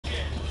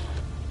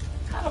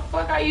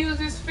fuck I use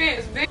this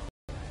fence, bitch?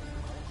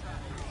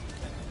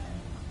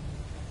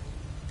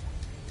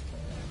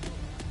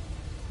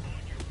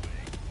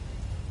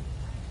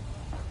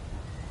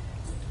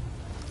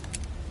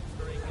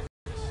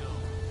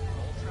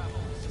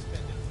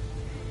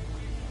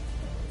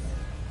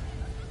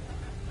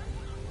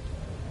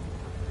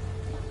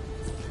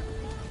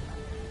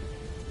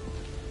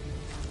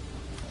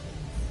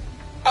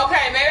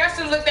 Okay, maybe I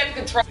should look at the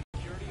control.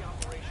 Security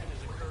operation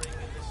is occurring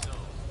in this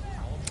zone.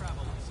 All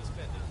travel is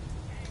suspended.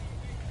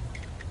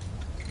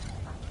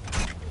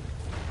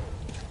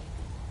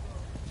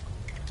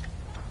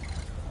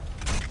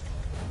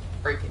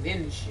 Breaking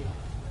in the shit.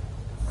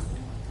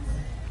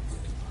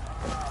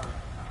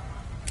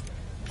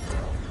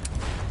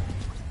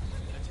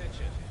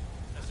 Attention.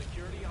 A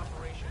security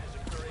operation is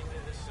occurring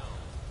in this zone.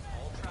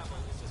 All travel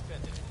is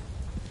suspended.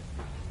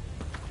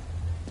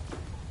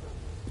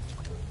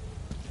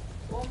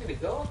 You want me to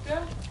go up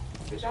there?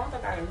 Bitch, I don't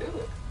think I can do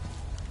it.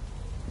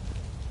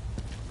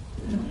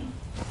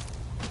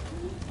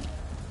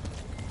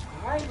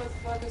 Alright,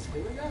 motherfuckers,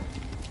 here we go.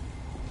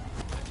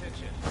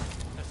 Attention.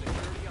 A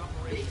security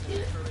operation is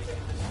occurring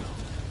in this zone.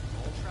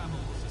 All travel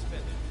is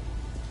suspended.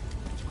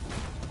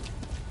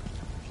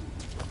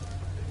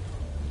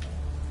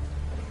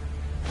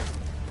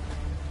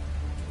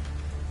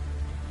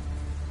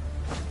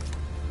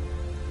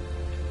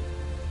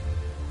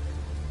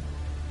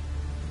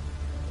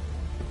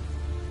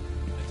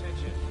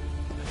 Attention.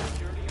 A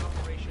security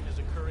operation is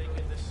occurring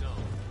in this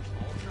zone.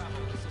 All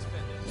travel is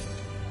suspended.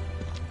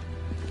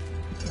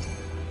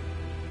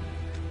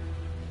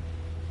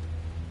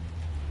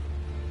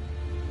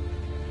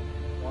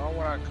 Why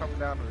when I come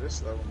down to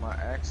this level, my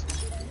axes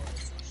will be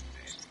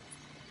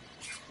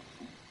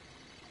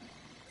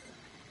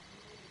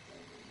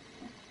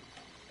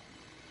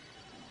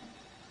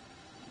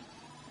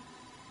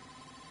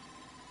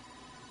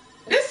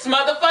This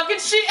motherfucking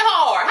shit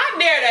hard. How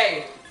dare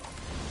they?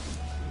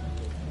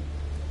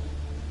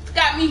 It's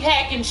got me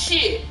hacking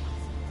shit.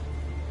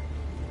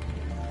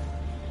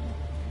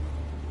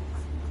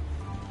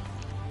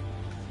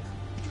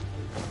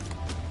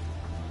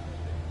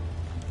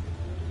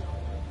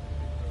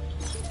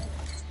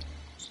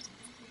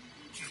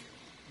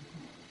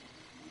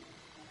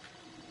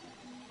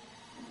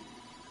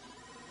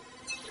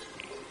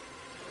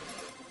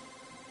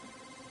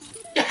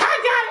 I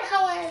got it,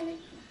 Hoedoe.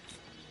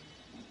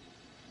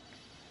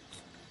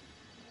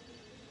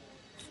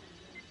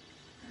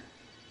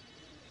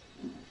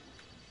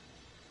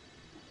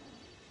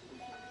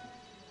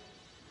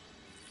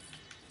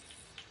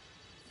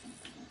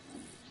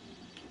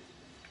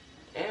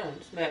 Damn,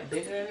 this map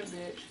bigger than a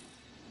bitch.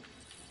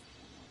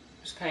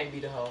 This can't be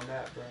the whole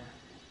map, bro.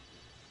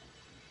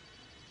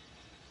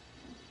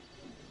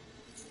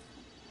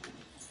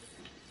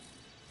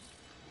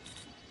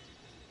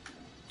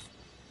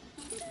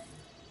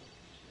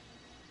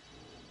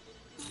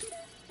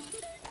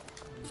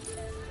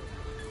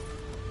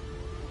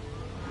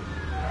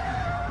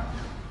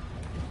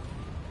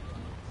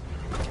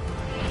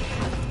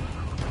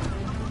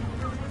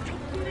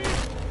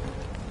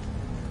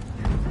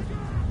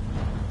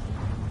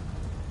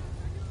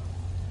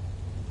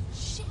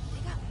 Shit,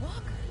 they got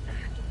Walker.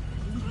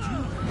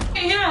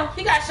 Hey, him,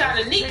 he got shot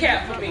in the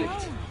kneecap for me.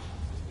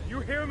 You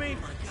hear me?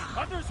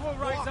 Others will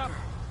rise up.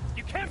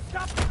 You can't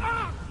stop.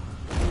 Ah!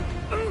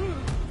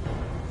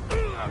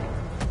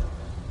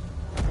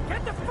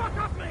 Get the fuck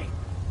off me!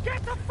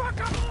 Get the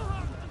fuck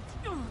off!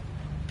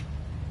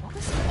 What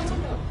was he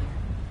doing?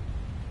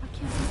 I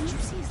can't believe you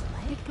see his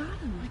leg. It got him.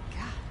 Oh my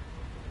god.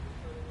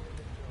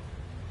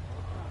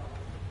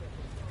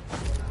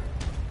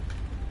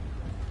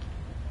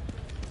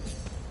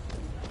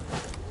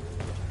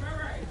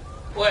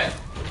 What?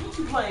 What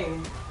you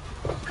playing?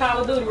 Call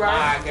of Duty,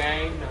 right? My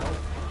game? No.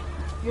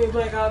 You ain't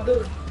playing Call of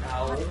Duty?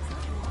 No.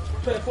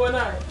 Play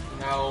Fortnite?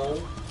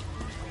 No.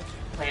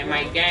 Playing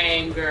my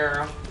game,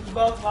 girl. You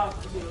both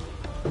lost to do.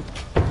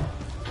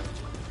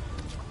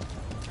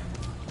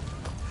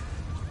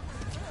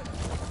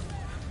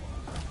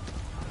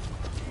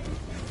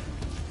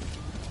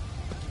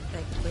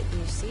 Like, what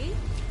you see?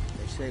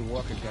 They say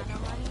Walker got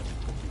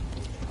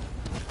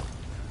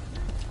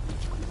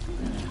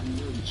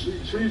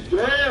She's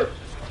dead.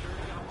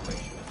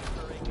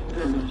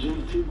 And the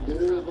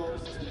GTW on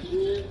this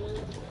shit.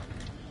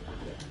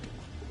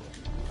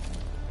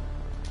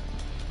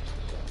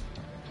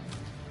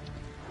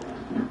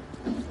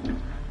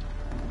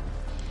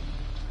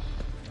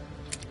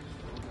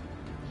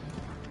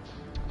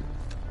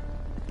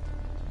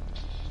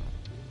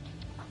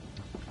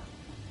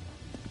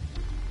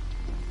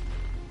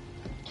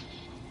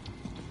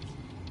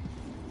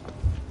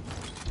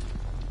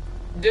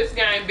 This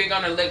game big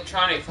on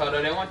electronics,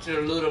 HOEDOE. They want you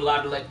to loot a lot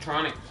of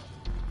electronics.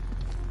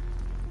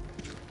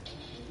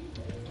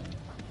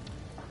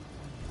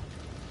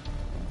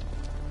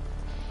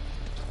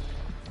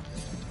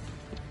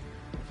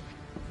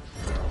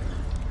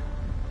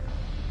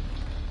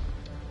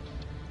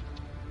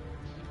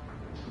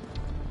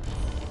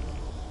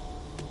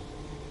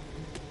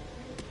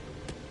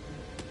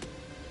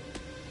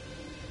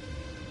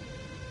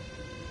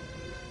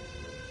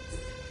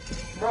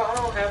 Bro, I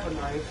don't have a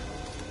knife.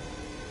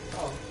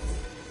 Oh.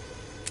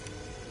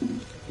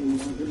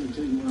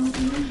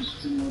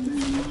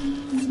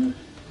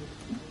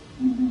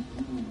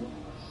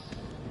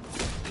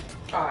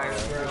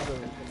 Alright, bro.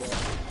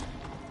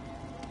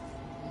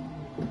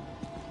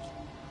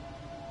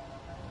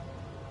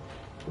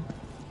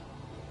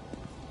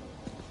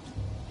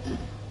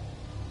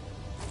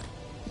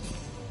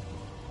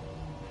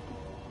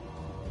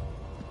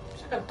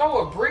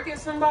 Throw a brick at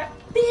somebody?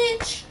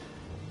 Bitch!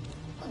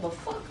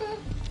 Motherfucker.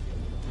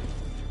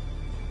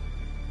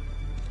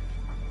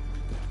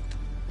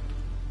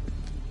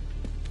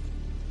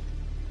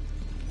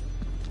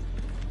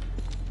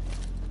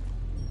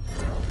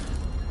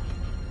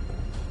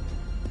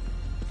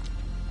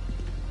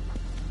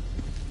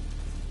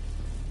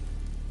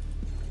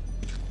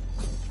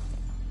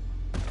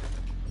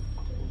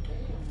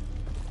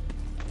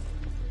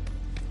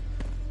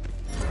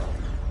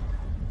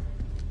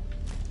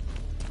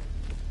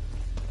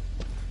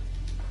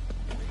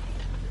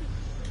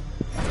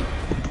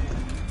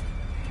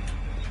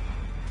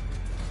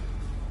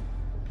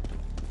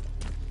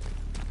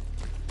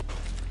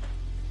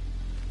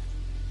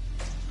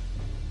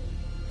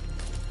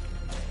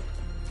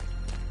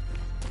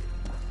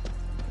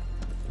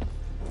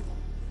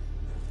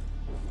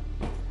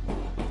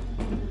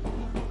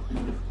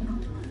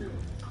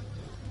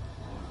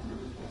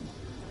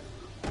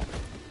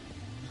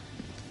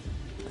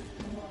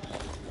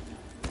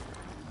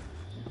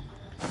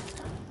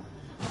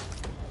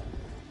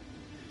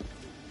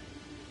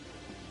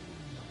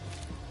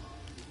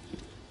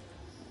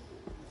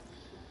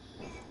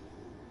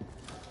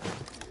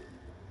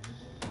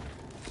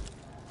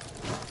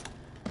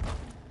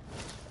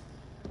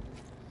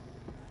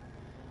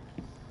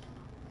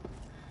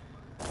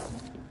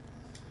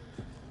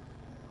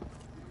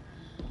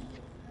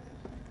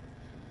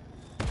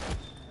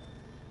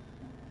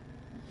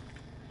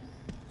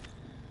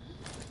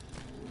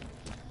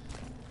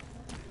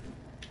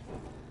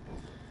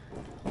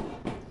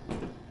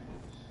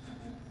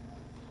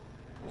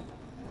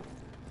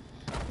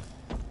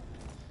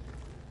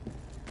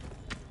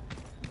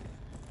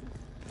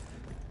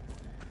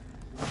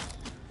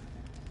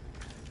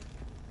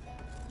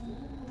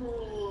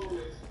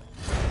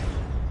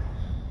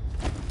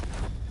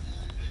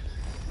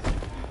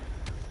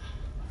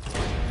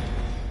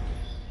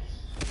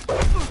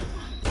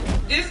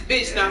 This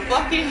bitch now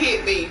fucking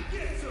hit me.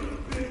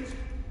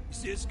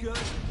 Is this good?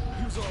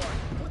 He was alright.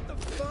 What the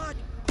fuck?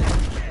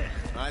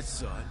 I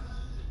saw it.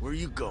 Where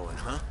you going,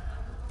 huh?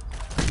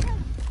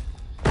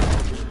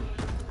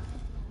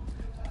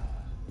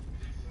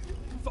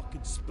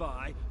 Fucking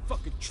spy.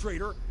 Fucking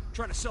traitor.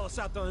 Trying to sell us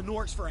out to the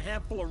Norks for a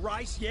handful of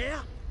rice, yeah?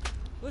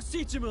 Let's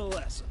teach him a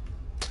lesson.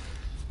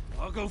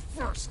 I'll go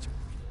first.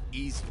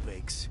 Easy,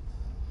 Bakes.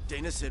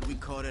 Dana said we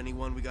caught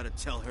anyone, we gotta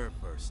tell her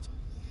first.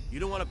 You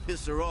don't want to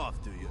piss her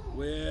off, do you?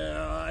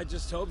 Well, I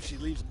just hope she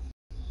leaves.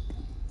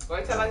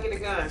 Wait till I get a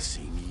gun. I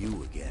seen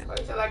you again.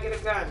 Wait till I get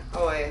a gun.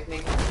 Oh, ass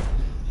nigga.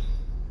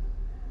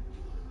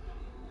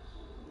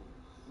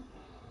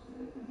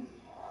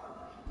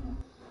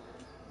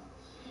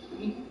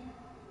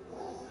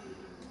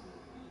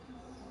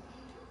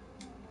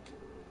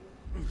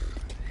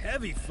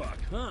 Heavy fuck,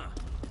 huh?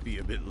 Be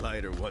a bit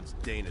lighter once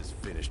Dana's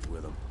finished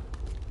with him.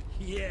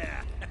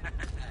 Yeah.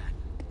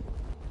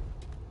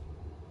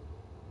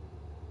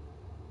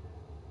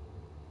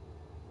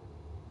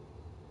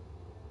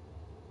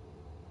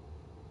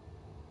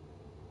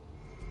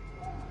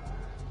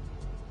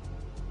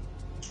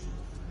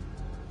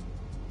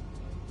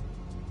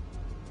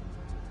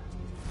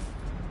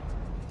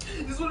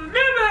 This would have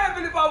never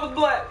happened if I was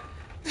black.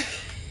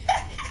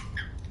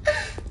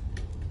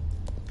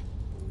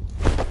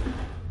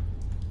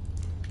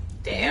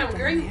 Damn,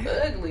 girl, you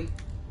ugly.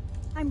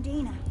 I'm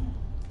Dana.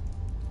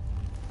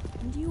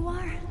 And you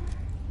are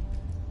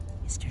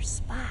Mr.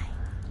 Spy.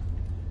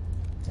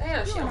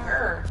 Damn, she You on and I-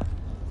 her.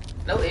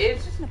 No edge.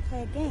 We're gonna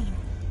play a game.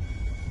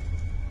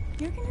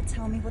 You're gonna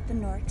tell me what the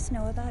Norks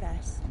know about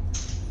us,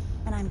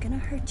 and I'm gonna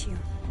hurt you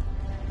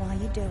while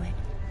you do it.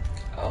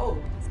 Oh.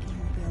 This game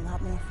will be a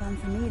lot more fun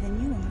for me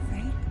than you, I'm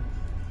afraid.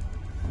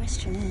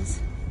 Question is,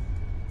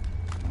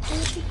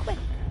 will it be quick?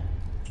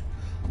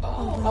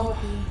 Or will it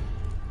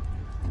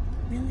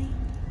be really,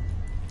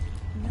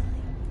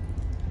 really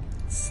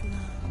slow?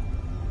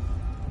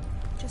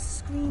 Just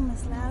scream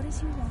as loud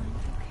as you want,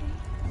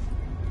 okay?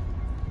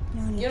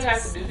 No need You don't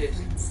have to do this.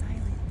 suffer in silence.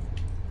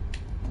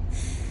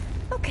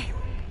 Okay.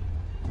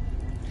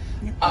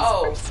 Nipples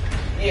Oh. first.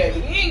 Yeah,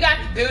 you ain't got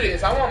to do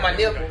this. I want my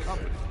nipples.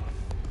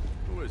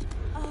 Who is it?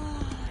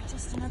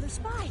 Just another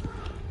spy.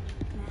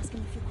 Gonna ask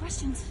him a few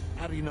questions.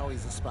 How do you know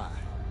he's a spy?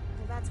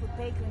 Well, that's what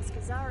Baker and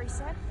Scazzari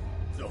said.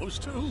 Those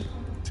two?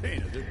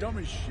 Dana, they're dumb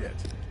as shit.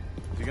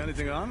 You got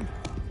anything on?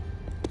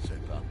 Say,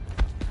 pal.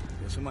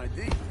 Got some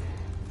ID?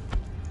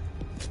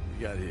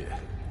 You got here.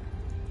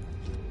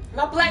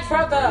 My black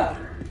brother.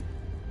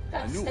 I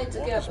Gotta knew stay it. Walker's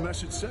together.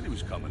 message said he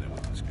was coming in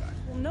with this guy.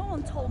 Well, no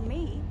one told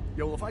me.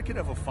 Yo, well, if I could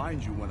ever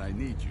find you when I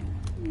need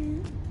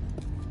you.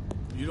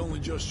 You'd only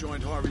just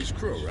joined Harvey's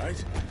crew,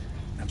 right?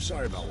 I'm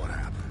sorry about what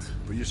happened,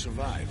 but you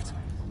survived.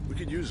 We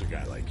could use a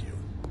guy like you.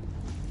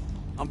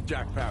 I'm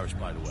Jack Parrish,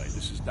 by the way.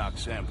 This is Doc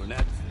Sam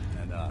Burnett,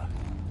 and,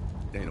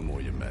 Dana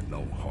Moore you met.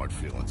 No hard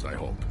feelings, I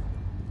hope.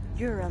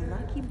 You're a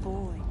lucky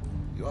boy.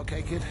 You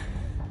okay, kid?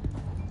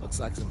 Looks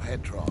like some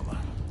head trauma.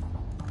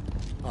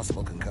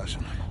 Possible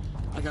concussion.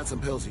 I got some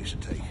pills you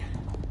should take.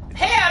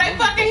 Hell, they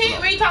fucking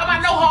hit me talking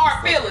about no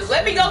hard feelings.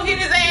 Let me go get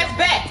his ass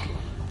back.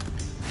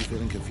 You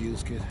feeling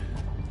confused, kid?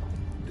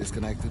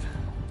 Disconnected?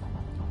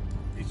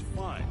 He's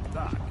fine,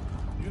 Doc.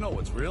 You know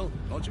what's real,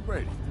 don't you,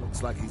 Brady?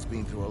 Looks like he's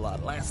been through a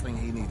lot. Last thing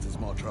he needs is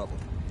more trouble.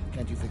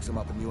 Can't you fix him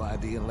up a new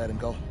ID and let him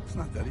go? It's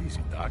not that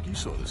easy, Doc. You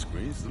saw the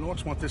screens. The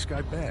Norks want this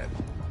guy bad.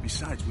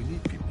 Besides, we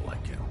need people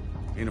like him.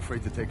 Ain't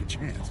afraid to take a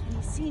chance.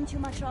 He's seen too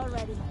much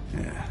already.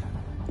 Yeah.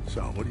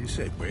 So, what do you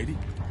say, Brady?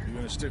 You're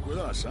gonna stick with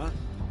us, huh?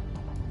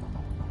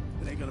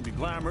 It ain't gonna be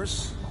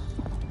glamorous.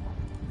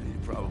 And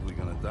you're probably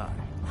gonna die.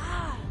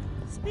 Ah,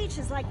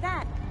 speeches like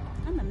that.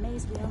 I'm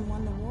amazed we haven't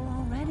won the war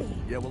already.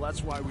 Yeah, well,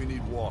 that's why we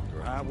need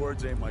Walker, huh?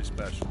 Words ain't my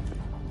specialty.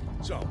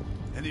 So,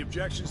 any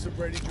objections to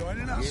Brady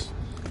joining us?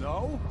 Yeah.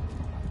 No?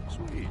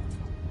 Sweet.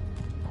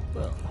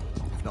 Well,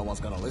 if no one's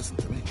gonna listen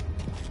to me,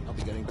 I'll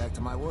be getting back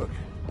to my work.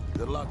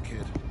 Good luck,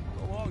 kid.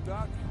 Go along,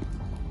 Doc.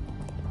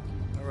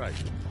 All right.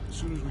 As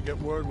soon as we get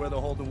word where they're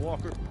holding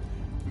Walker,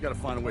 we gotta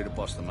find a way to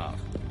bust them out.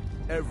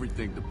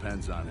 Everything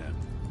depends on him.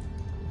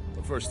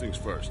 But first things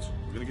first,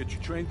 we're gonna get you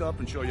trained up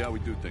and show you how we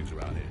do things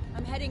around here.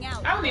 I'm heading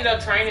out. I don't need no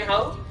training,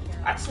 ho.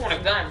 I just want a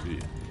gun. Yeah.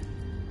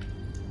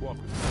 Walker.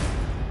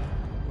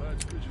 Well,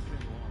 it's good you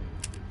came along.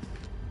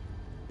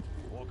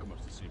 Walker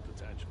must have seen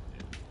potential in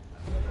you.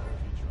 He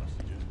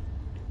trusted you.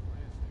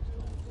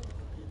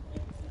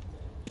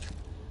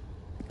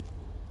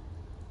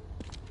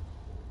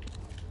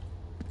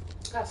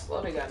 Look how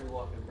slow they got me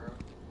walking, bro.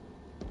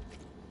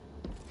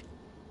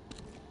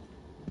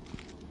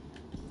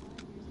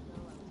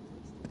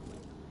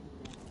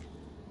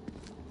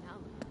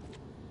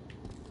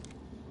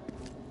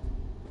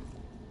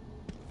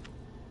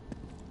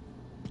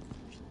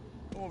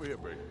 Come over here,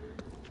 Brady.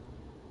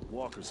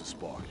 Walker's a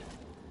spark.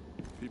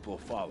 People will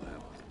follow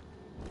him.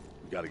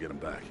 We gotta get him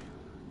back.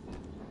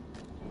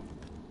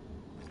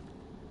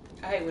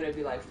 I hate when they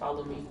be like,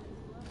 follow me,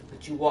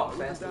 but you walk We've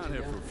been faster down than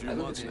here them. for a few Like,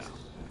 look months at now. this.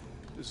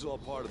 This is all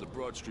part of the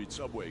Broad Street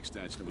subway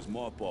extension. It was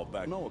mothballed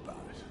back. Know about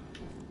it.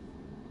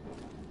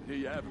 Here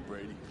you have it,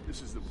 Brady.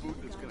 This is the boot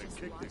that's gonna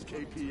kick the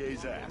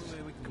KPA's ass.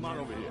 Come on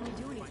over here.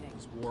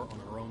 This war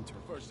on our own turf.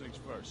 First things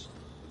first.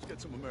 Let's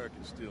get some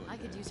American steel in I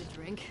could here. use a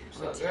drink.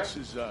 What's up, This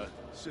is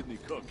Sidney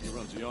Cook. He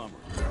runs the armor.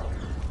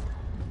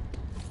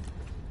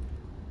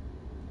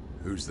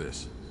 Who's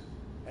this?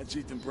 That's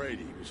Ethan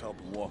Brady. He was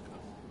helping Walker.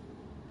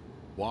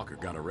 Walker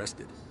got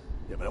arrested.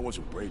 Yeah, but that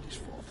wasn't Brady's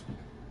fault.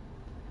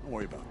 Don't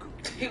worry about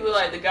Cook. He look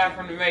like the guy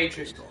from the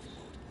Matrix.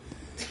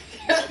 He's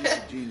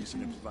a genius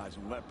in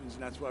improvising weapons,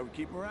 and that's why we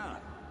keep him around.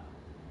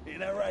 Ain't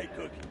that right,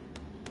 Cookie?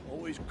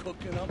 Always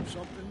cooking up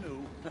something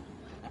new.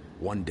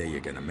 One day you're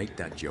gonna make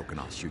that joke and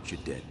I'll shoot you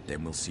dead.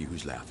 Then we'll see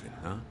who's laughing,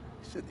 huh?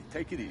 Sidney,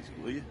 take it easy,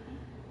 will you?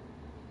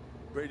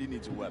 Brady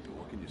needs a weapon.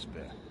 What can you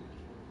spare?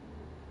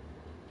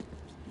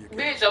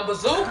 Bitch, a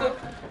bazooka.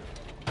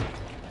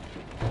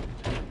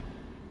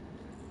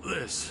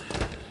 This.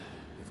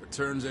 If it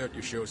turns out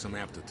you show some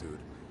aptitude,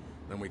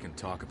 then we can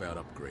talk about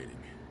upgrading.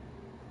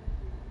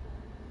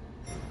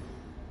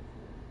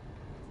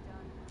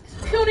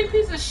 This puny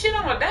piece of shit,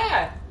 I'ma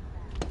die.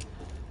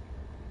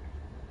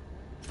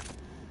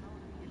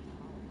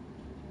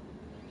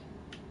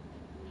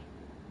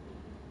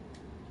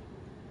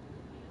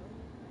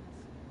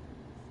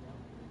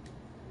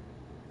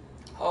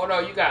 Hold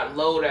on, you got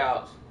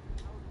loadouts.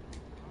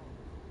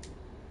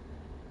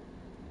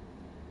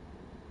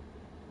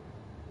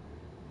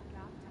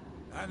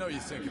 I know you're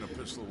thinking a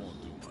pistol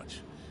won't do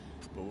much,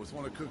 but with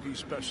one of Cookie's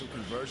special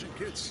conversion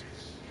kits,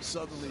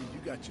 suddenly you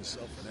got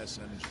yourself an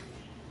SMG.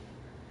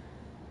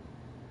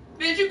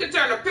 Bitch, you can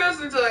turn a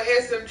pistol into an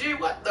SMG.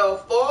 What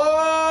the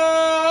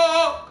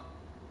fuck?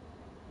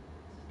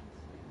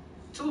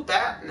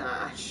 2000?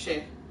 Nah,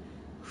 shit.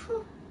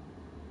 Whew.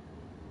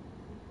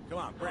 Come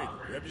on, Brady,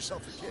 grab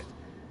yourself a kit.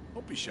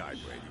 Don't be shy,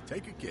 Brady.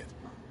 Take a kit.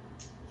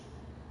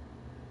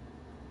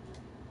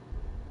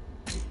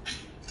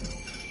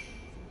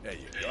 There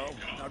you go.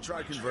 Now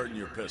try converting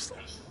your pistol.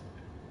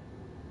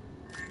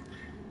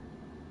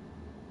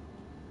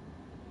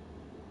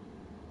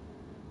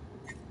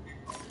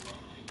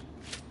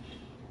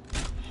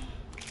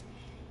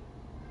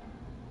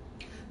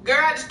 Girl,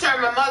 I just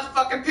turned my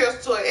motherfucking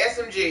pistol to an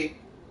SMG.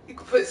 You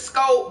can put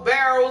scope,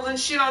 barrels, and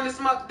shit on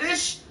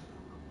this.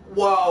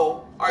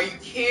 Whoa, are you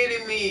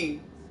kidding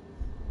me?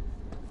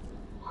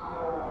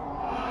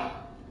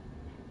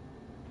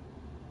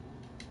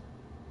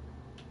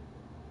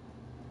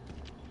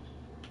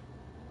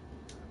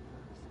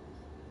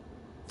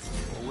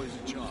 Always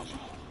a charm.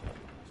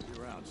 See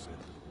you around, Sid.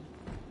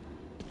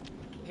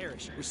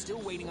 Parrish, we're still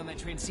waiting on that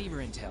transceiver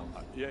intel.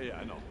 Yeah,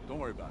 I know. Don't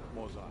worry about it.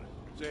 More's on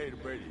it. Say hey to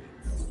Brady.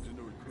 He's a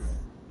new recruit.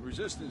 The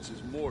Resistance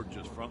is more than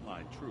just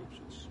frontline troops.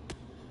 It's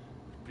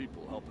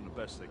people helping the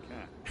best they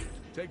can.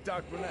 Take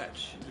Doc Burnett.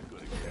 She's a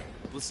good example.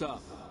 What's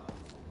up?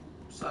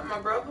 What's up, my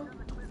brother?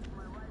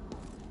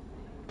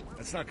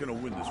 That's not gonna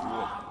win this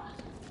war.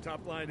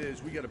 Top line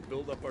is, we gotta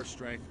build up our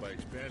strength by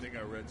expanding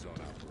our red zone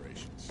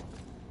operations.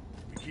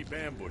 We keep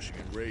ambushing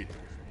and raiding.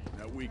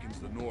 That weakens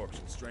the Norks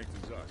and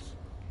strengthens us.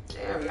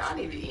 Damn, y'all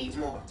need to eat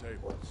more.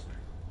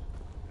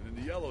 And in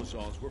the yellow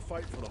zones, we're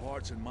fighting for the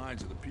hearts and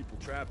minds of the people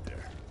trapped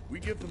there.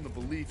 We give them the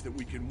belief that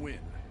we can win.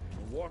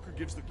 When Walker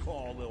gives the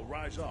call, they'll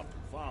rise up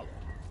and follow.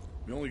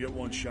 We only get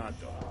one shot,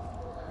 though.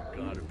 We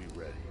gotta be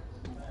ready.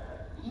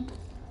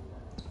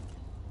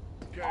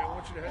 Okay, I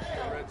want you to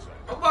head to the red zone.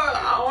 But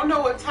I don't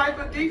know what type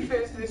of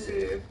defense this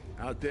is.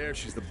 Out there,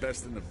 she's the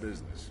best in the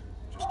business.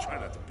 Just try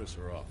not to piss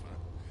her off,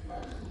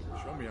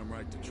 huh? Show me I'm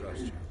right to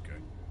trust you,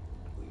 okay?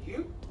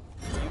 You?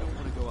 You don't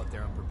want to go out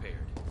there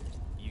unprepared.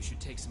 You should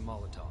take some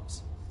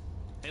Molotovs.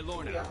 Hey,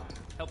 Lorna,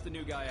 help the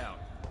new guy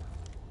out.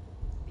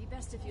 Be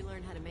best if you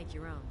learn how to make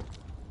your own.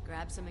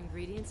 Grab some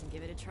ingredients and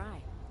give it a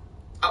try.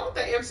 I want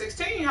that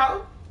M16,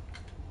 ho.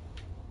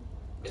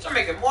 Bitch, I'm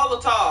making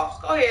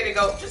Molotovs. Go ahead and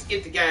go. Just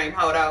get the game,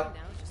 hold out.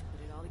 Now just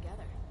put it all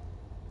together.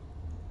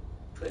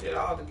 Put it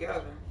all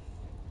together.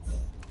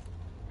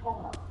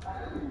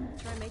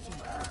 Try making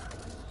it.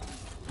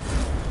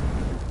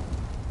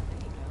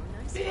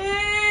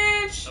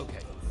 Bitch! Okay,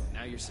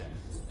 now you're set.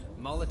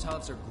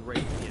 Molotovs are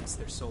great against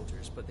their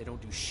soldiers, but they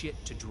don't do shit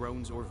to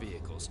drones or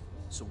vehicles,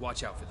 so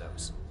watch out for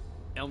those.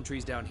 Elm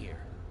tree's down here.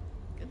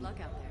 Good luck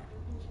out there.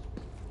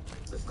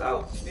 Let's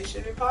go.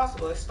 Mission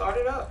Impossible. Let's start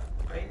it up.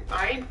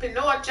 I ain't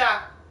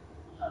Pinocha.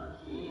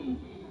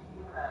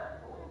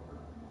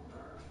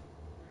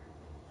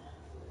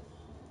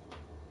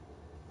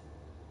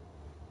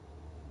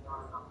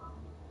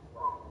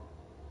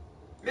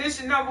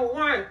 Mission number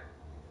 1.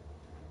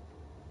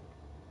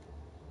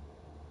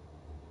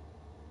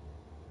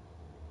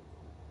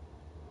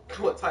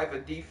 What type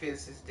of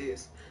defense is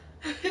this?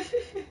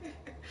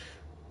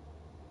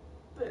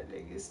 That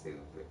nigga's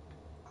stupid.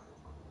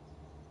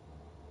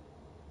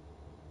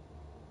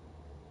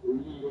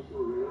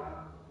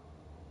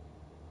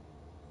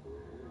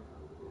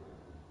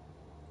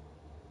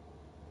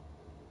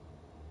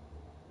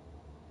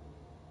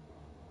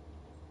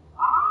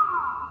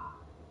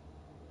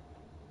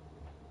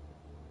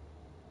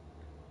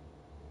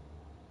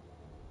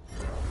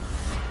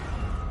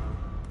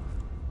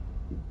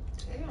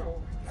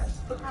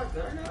 Put my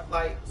gun up,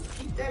 like,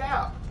 keep that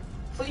out,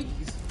 please.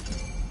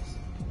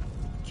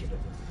 Get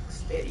a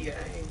steady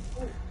aim.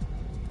 Ooh.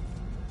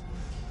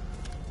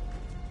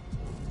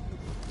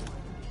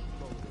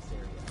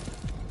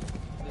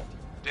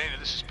 Dana,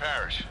 this is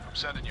Parrish. I'm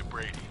sending you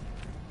Brady.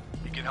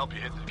 He can help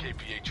you hit the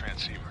KPA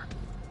transceiver.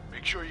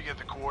 Make sure you get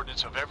the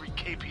coordinates of every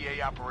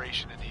KPA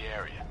operation in the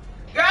area.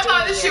 Girl, I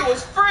thought this shit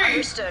was free.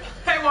 Understood.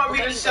 They want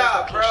me to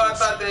shop, bro. I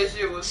thought that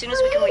shit was As soon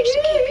as we can reach the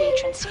KPA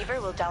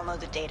transceiver, we'll download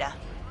the data.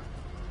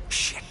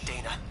 Shit,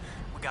 Dana.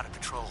 We got a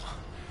patrol.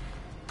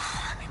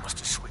 They must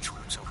have switched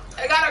routes over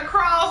there. They got a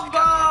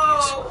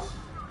crossbow.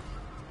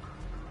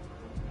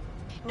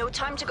 No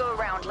time to go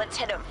around. Let's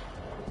hit them.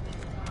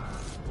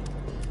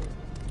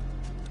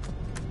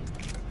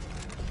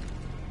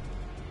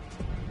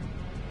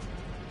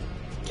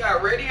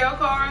 Got radio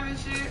cars and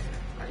shit.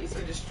 I need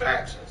some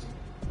distractions.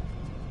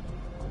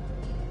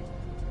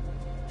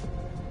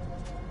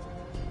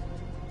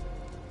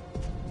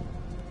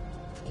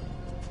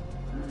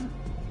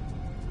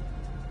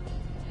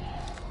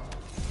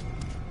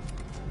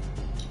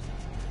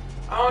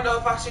 I don't know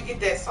if I should get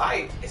that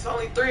sight. It's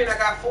only 3 and I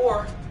got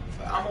 4.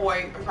 But I'm gonna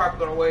wait. I'm probably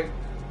gonna wait.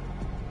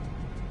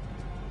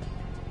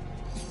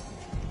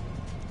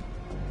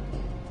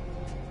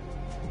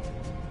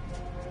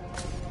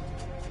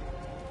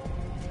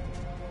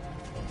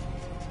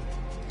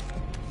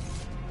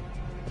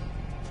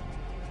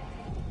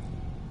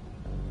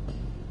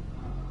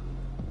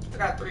 I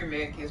got 3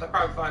 med kits. I'll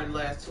probably find the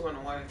last 2 on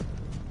the way.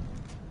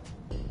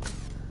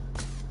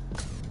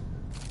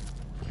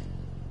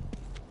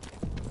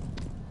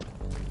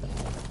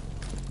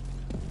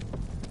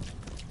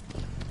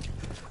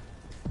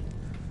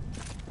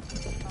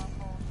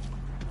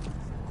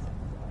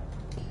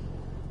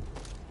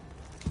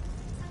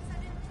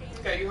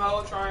 Okay, you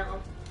hold triangle.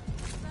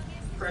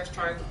 Press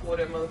triangle, pull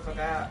that motherfucker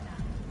out.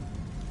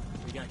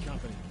 We got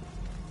company.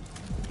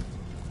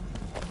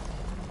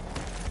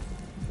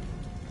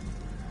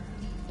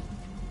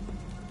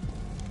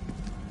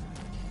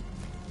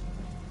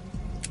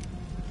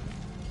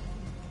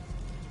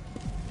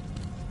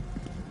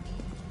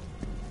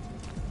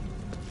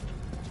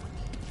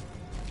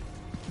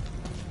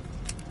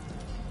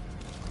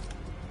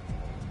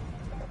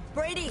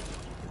 Brady,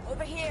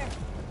 over here.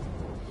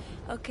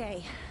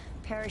 Okay,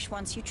 Parrish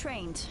wants you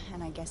trained,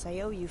 and I guess I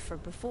owe you for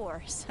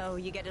before, so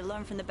you get to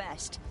learn from the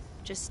best.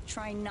 Just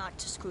try not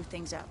to screw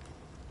things up.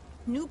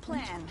 New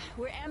plan.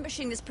 We're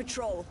ambushing this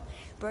patrol.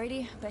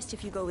 Brady, best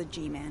if you go with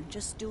G-Man.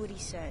 Just do what he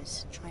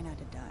says. Try not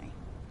to die.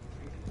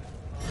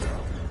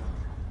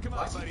 Come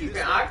on, buddy.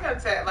 Keeping eye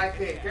contact like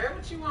that, girl.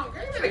 What you want?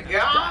 Girl, you better go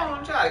on.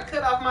 I'm trying to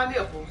cut off my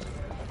nipples.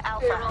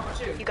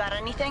 Alpha, you got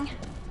anything?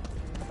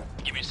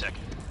 Give me a second.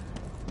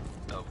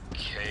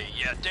 Okay. Okay,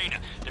 yeah, Dana,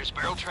 there's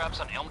barrel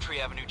traps on Elm Tree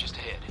Avenue just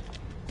ahead.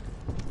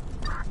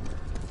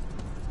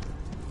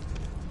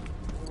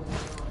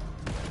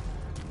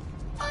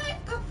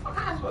 What the fuck?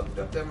 I was supposed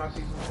to up there, my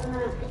people.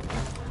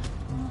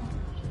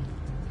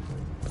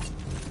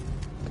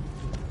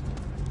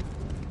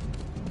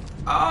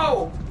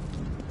 Oh!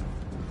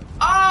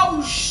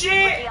 Oh shit!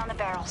 Ready on the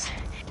barrels.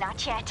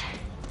 Not yet.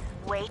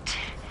 Wait.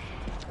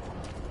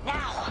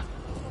 Now!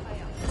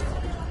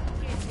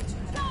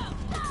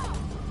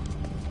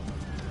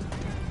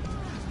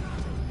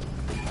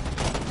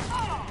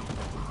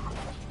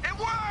 It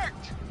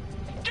worked!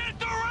 Get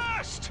the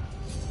rest!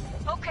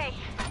 Okay.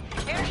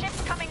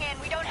 Airship's coming in.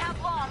 We don't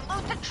have long.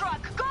 Loot the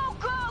truck. Go,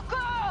 go,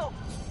 go!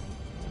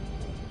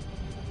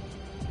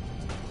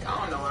 I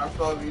don't know what I'm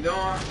supposed to be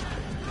doing,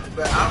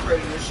 but I'm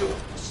ready to shoot.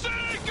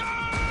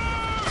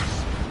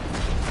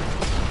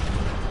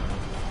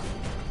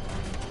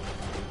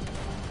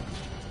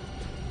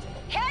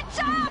 Heads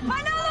up!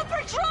 Another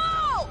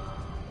patrol!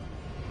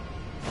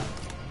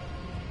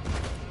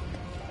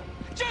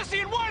 Jesse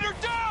and White are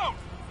down!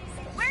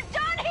 We're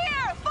done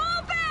here!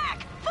 Fall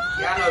back! Fall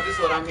Y'all know this is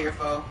what I'm here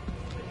for.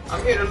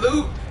 I'm here to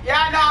loot.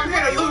 Y'all know I'm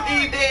here to loot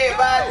these dead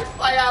bodies.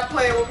 Why y'all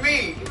playing with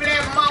me? Give me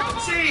that mama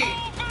cheese.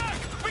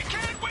 We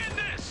can't win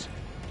this!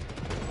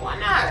 Why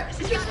not?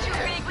 This is just too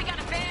big. We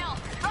gotta bail.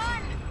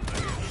 Run!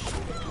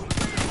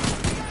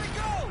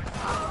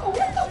 Oh,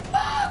 what the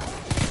fuck?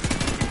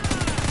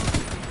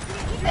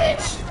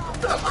 Bitch!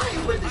 Look, I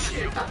ain't with the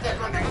shit. Got that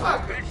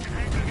motherfucker.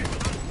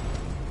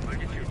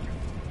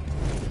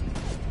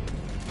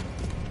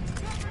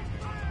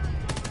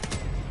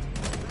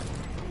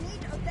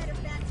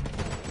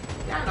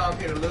 Y'all know I'm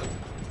here to loot.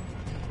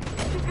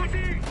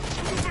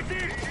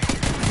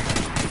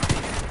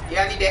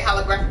 Yeah, I need that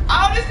holographic.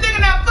 Oh, this nigga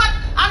now fuck.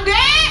 I'm dead.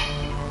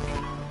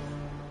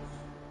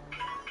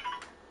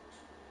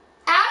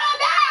 How'd I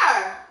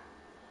die?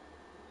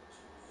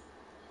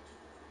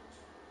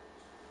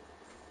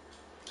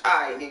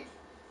 Alright, nigga.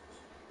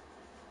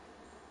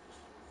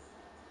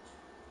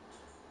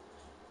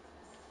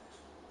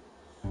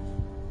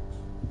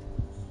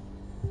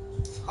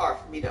 It's hard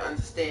for me to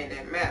understand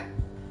that map.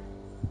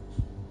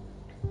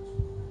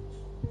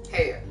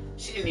 Hell,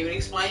 she didn't even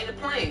explain the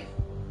plan.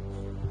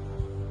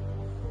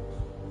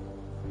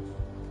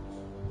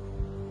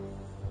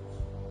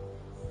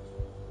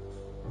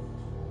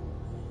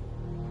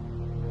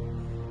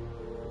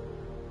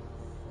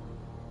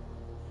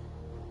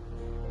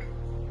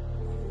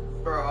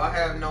 Bro, I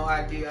have no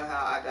idea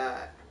how I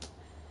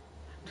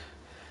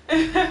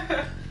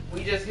died.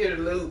 We just here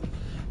to loot.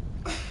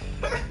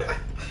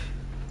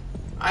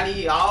 I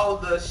need all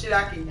the shit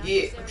I can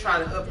get. I'm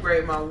trying to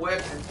upgrade my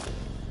weapon.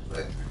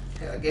 But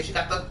hell, I guess you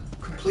got to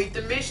complete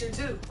the mission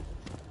too.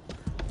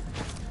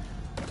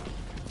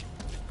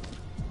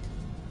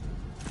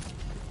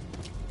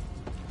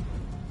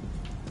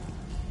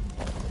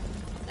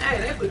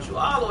 Hey, they put you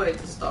all the way at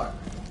the start.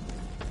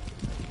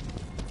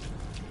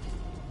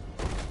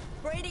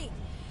 Brady!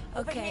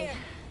 Okay.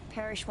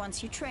 Parrish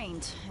wants you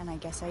trained, and I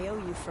guess I owe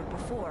you for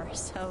before,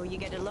 so you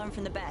get to learn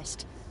from the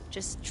best.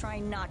 Just try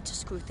not to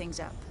screw things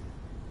up.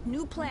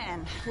 New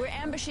plan. We're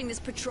ambushing this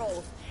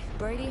patrol.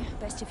 Brady,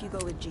 best if you go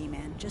with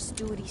G-Man. Just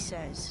do what he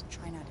says.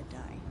 Try not to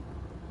die.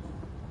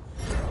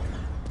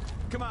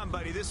 Come on,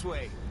 buddy, this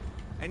way.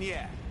 And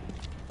yeah,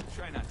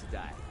 try not to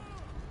die.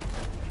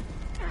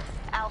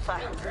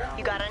 Alpha,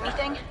 you got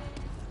anything?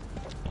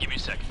 Give me a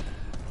second.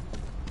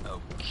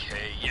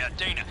 Okay, yeah,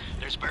 Dana,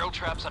 there's barrel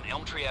traps on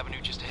Elm Tree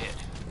Avenue just ahead.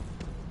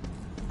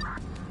 I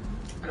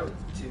know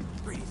what to do.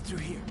 Brady, through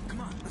here.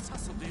 Come on, let's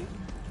hustle, dude.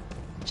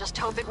 Just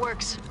hope it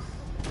works.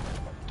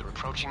 They're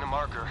approaching the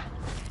marker.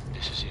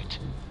 This is it.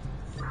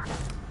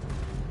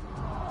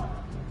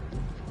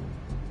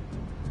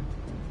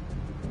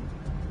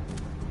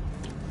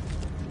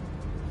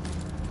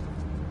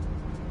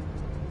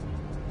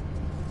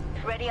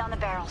 Ready on the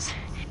barrels.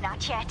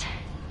 Not yet.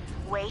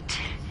 Wait.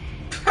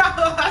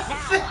 Now.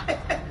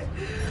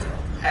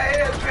 Hey,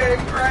 that's been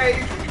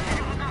crazy.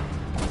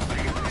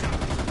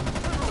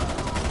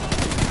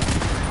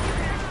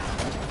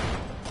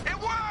 It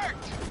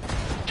worked!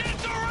 Get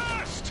the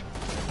rest!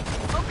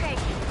 Okay.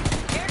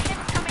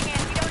 Airship's coming in.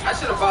 We don't I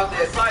should have bought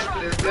that sight for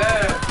this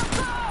gun.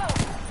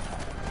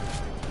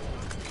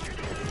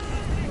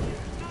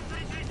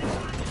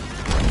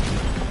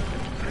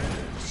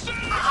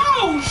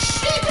 Oh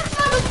shit, this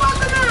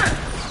motherfucker done!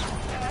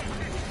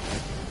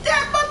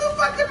 That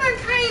motherfucker done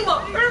came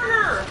up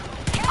here!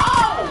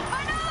 Oh!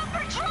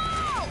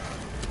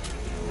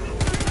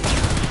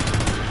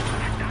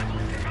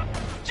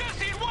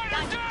 Jesse and White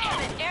are down!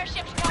 Damn it,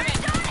 airship's coming!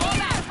 Fall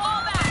back!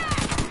 Fall back!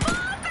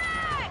 Fall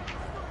back!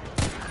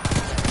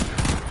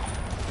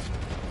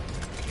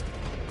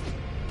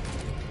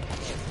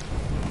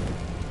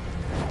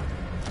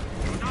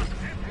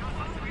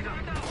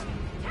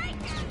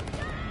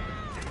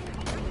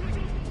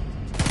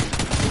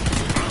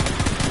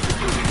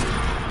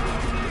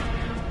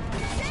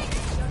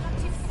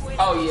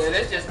 Oh yeah,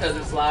 that's just because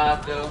it's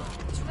live though.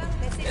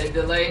 That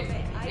delay,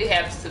 it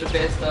happens to the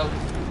best of them.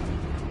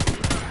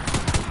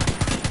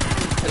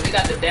 Cause we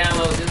got to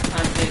download this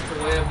content to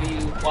wherever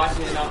you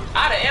watching it on.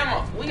 Out of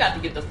ammo. We got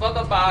to get the fuck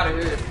up out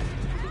of here.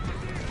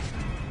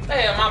 Where the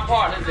hell my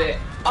partner's at?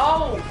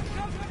 Oh!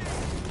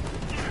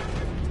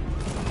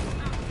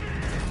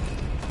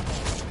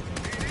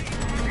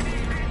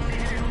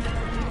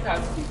 We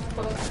got to be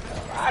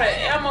fucked out of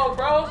ammo,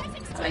 bro.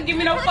 Ain't give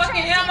me no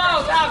fucking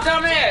ammo, y'all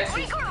dumbass.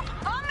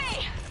 Regroup! On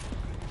me!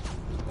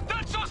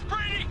 That's us,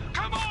 Brady!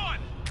 Come on!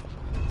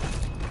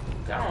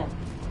 Gone.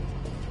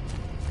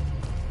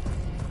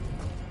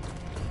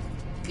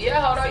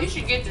 Yeah, hold on. You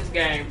should get this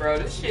game, bro.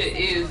 This shit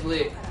is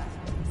lit.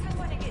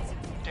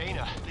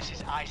 Dana, this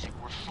is Isaac.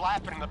 We're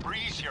flapping in the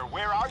breeze here.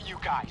 Where are you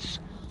guys?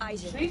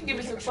 Isaac, please give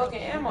me some fucking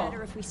ammo.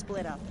 Better if we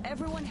split up.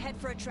 Everyone head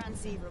for a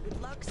transceiver.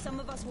 With luck, some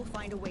of us will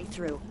find a way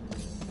through.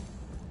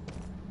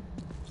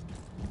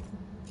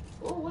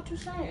 Oh, what you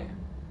saying?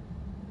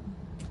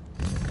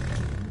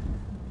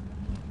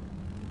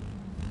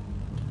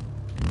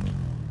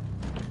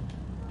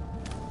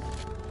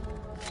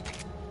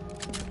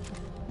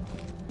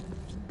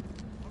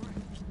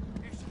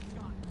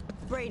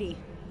 Brady,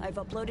 I've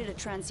uploaded a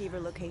transceiver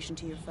location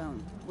to your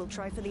phone. We'll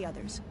try for the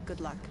others. Good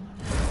luck.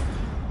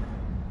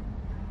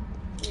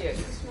 Yeah, give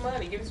me some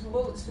money. Give me some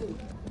bullets, too.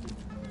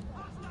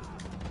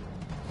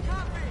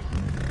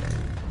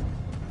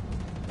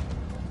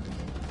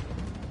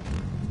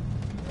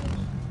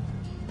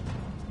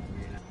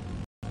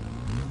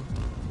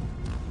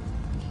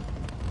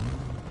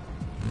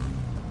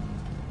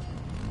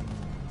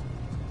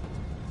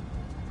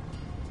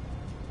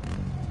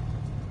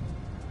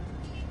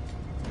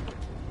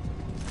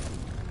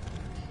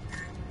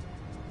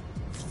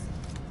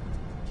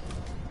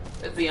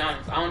 Let's be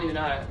honest, I don't even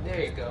know how to,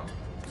 there you go.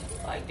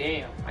 Like,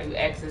 damn, how you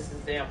access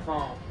this damn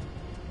phone?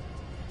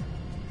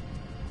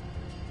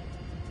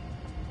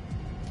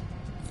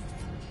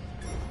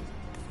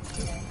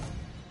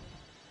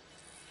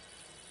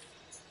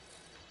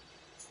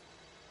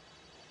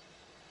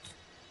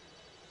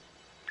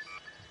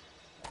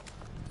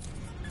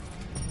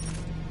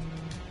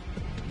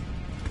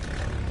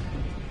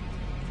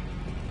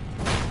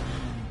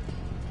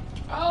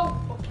 Oh!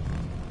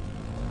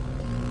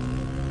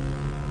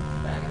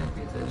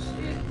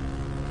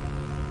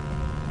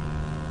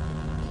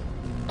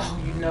 Oh,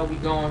 you know we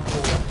going for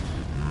it.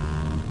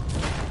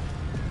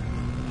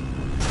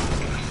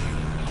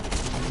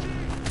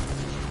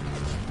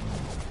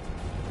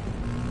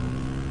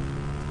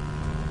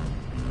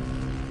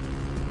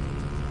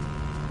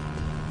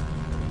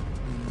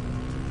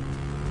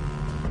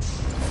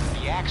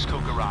 The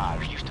Axco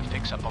garage used to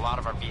fix up a lot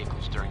of our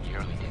vehicles during the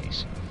early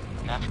days.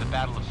 After the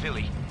Battle of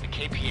Philly, the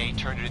KPA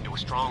turned it into a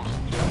stronghold.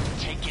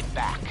 Take it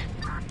back.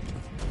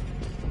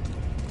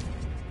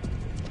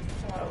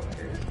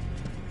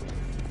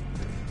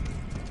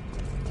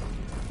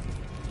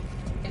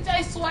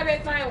 I swear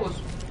that thing was.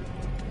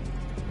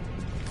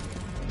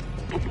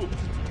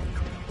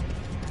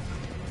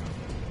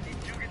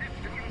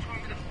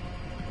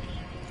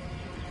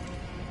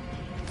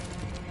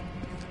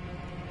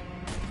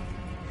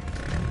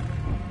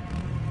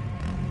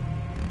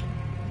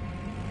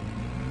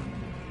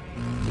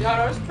 Yo,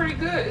 that's pretty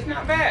good. It's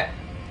not bad.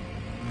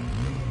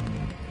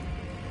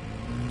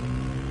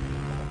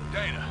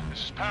 Dana,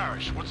 this is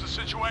Parrish. What's the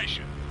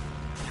situation?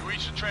 You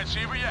reached the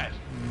transceiver yet?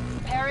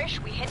 Parrish,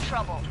 we hit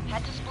trouble.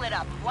 Had to split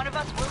up. One of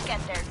us will get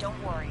there, don't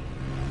worry.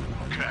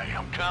 Okay,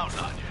 I'm counting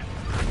on you.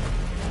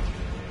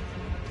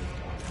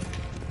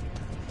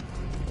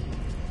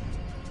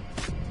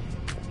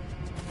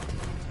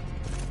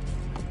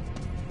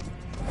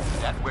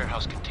 That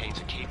warehouse contains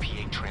a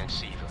KPA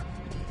transceiver.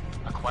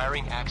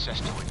 Acquiring access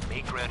to it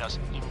may grant us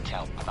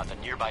intel about the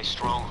nearby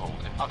stronghold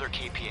and other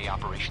KPA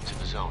operations in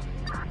the zone.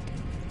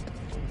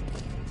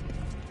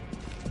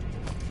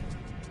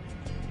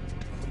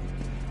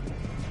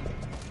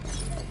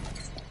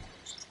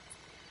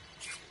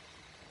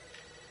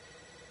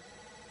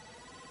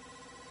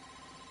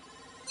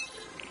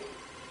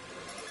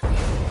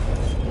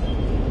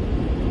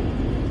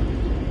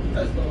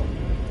 Let's go.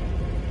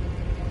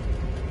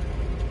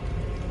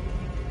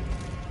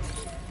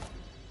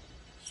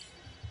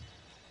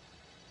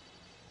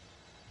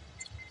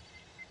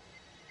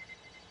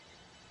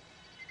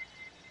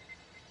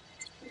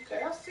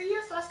 Okay, I see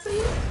us. I see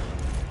it.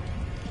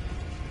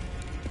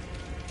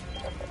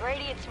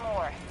 Brady, it's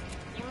more.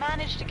 You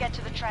managed to get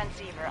to the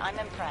transceiver. I'm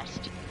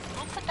impressed.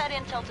 We'll put that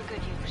intel to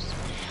good use.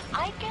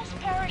 I guess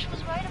Parrish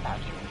was right about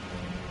you.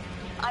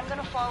 I'm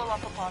gonna follow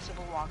up a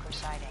possible Walker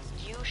sighting.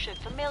 You should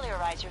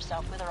familiarize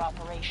yourself with our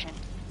operation.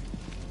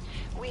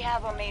 We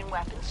have a main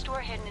weapons store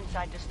hidden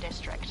inside this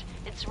district.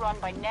 It's run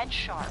by Ned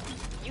Sharp.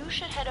 You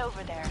should head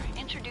over there.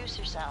 Introduce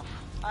yourself.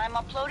 I'm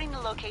uploading the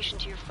location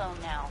to your phone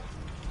now.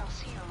 I'll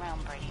see you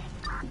around, Brady.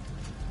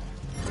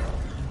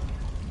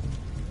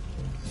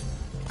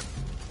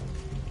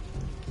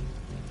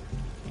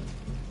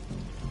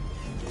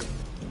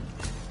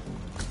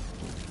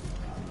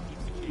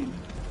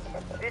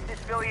 This is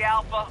Philly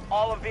Alpha.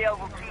 All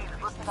available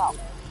teams, listen up.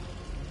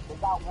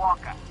 Without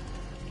Walker,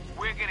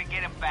 we're gonna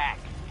get him back.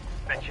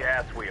 Bet your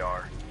ass we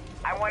are.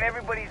 I want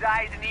everybody's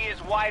eyes and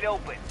ears wide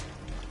open.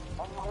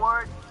 And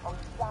board, any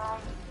sign,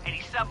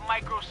 any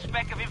sub-micro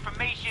speck of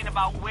information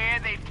about where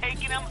they've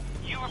taken him,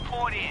 you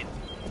report in.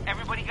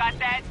 Everybody got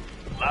that?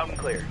 Loud and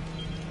clear.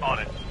 On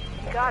it.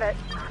 Got it.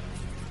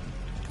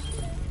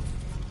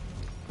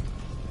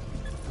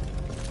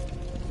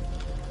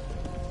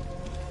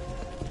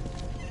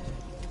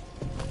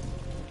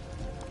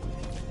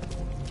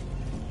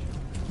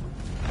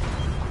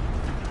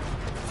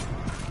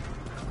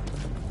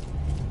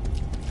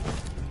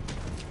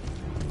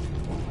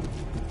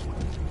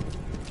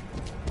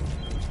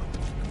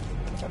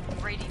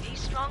 Brady, these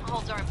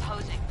strongholds are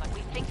imposing, but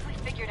we think we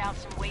figured out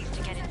some ways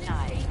to get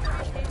inside.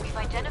 We've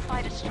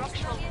identified a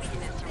structural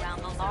weakness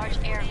around the large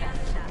air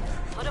vents.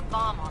 Put a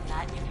bomb on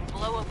that and you can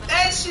blow open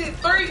that shit.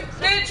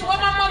 Bitch, what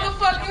my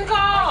motherfucking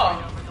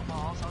call? right over the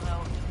walls,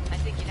 although I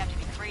think you'd have to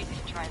be crazy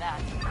to try that.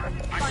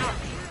 Finally,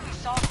 we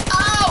saw some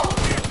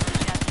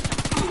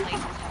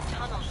places have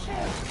tunnels,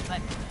 but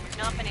we've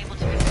not been able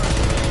to confirm.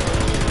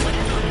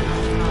 Whatever it is,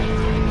 it's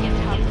gonna be a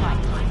tough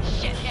fight.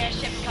 Shit,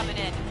 airship's coming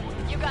in.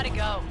 You gotta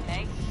go,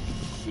 okay?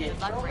 Shit,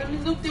 bro, let me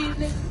loot these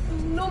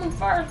niggas. Loot them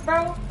first,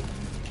 bro.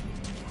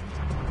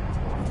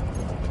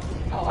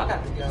 Oh, I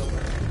got to go.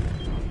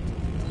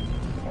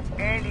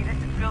 Andy, this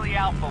is Philly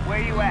Alpha.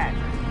 Where you at?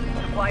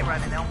 Supply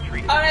run in Elm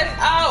Tree. Oh, that's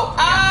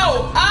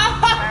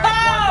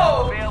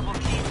Available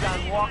keys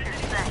on Walker's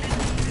thing.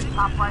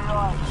 Hop right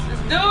on.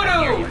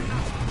 Doo-doo.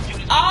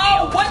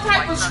 Oh, what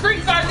type of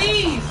streets are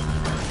these?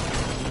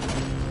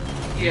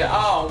 Yeah,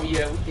 oh,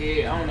 yeah, we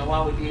did. I don't know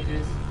why we did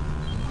this.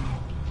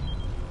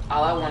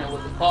 All I wanted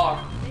was a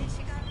car.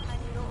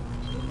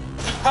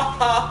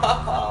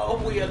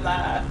 Oh, we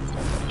alive.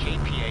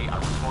 KPA are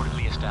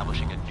reportedly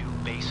establishing a new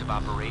base of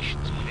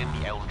operations within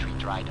the Elm Tree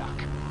dry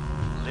dock.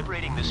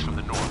 Liberating this from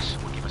the Norse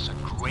will give us a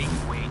great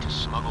way to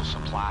smuggle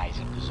supplies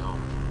into the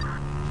zone.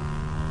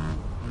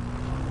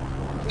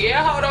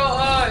 Yeah, hold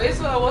on. It's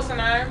what's the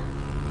name?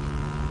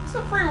 It's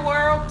a free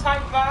world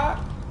type vibe.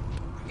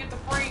 Get the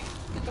free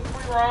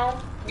roam,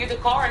 get the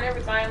car and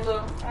everything.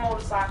 Look,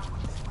 motorcycle.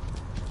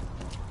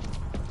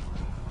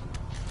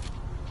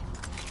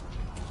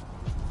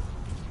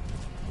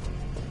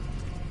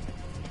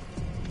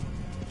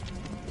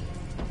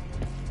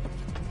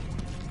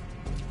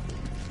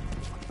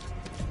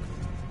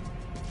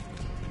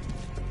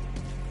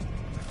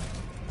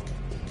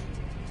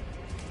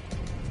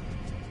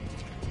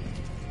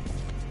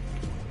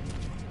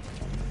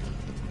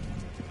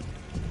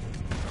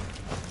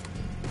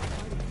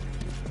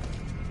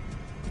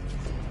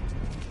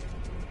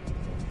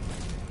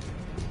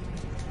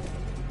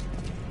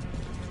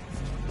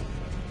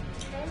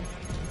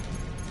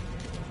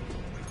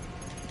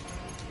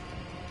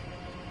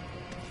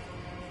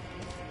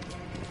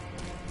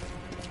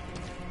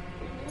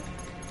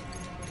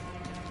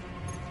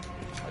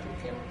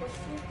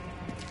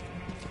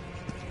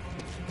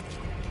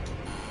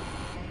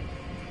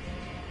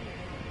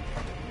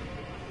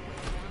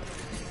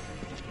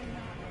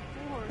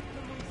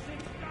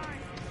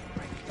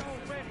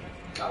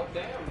 Oh,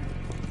 damn.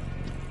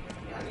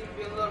 I need to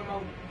be a little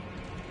more...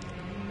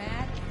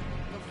 Mad?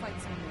 Go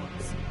fight some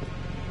orcs.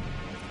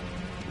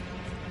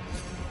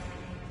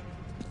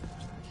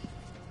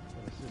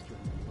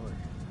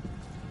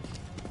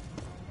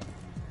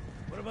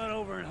 What about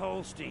over in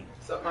Holstein?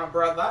 What's up, my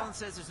brother? Alan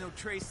says there's no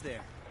trace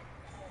there.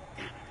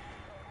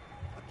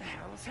 What the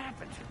hell has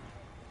happened?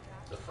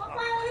 The fuck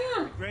wrong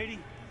with him? Grady,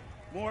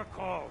 more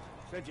calls.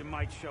 Said you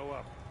might show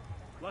up.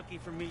 Lucky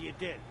for me you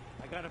did.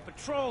 I got a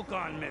patrol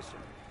gone missing,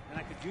 and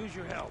I could use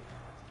your help.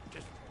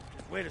 Just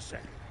wait a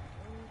second.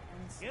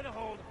 Get a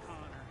hold of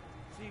Connor.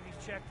 See if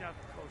he's checked out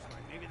the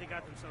coastline. Maybe they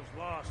got themselves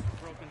lost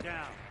or broken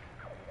down.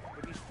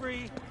 If he's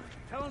free,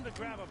 tell him to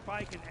grab a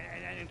bike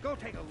and go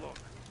take a look.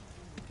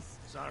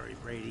 Sorry,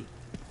 Brady.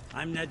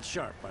 I'm Ned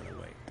Sharp, by the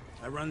way.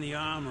 I run the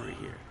armory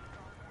here.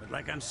 But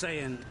like I'm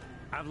saying,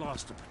 I've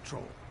lost a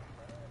patrol.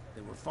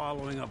 They were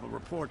following up a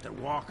report that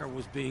Walker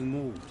was being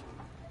moved.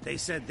 They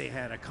said they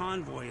had a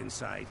convoy in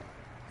sight,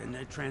 then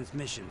their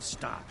transmission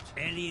stopped.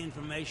 Any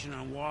information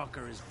on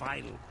Walker is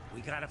vital.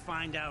 We gotta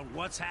find out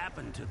what's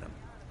happened to them.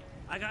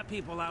 I got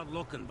people out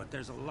looking, but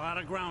there's a lot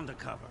of ground to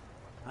cover.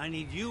 I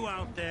need you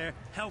out there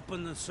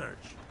helping the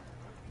search.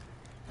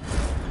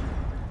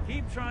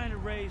 Keep trying to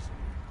raise...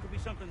 Could be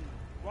something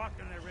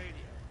rocking their radio.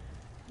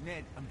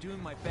 Ned, I'm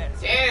doing my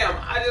best. Damn,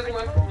 I just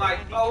went from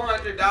like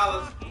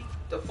 $400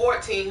 to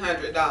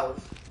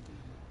 $1,400.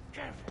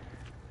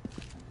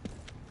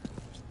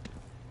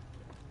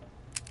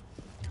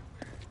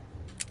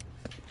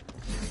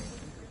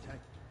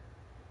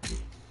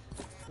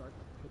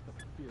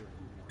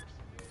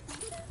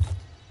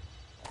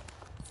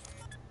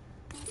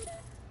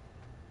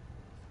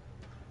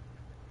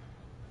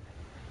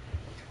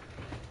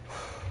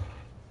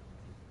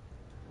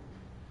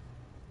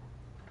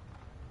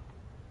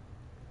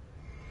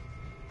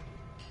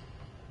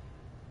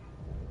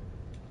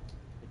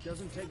 It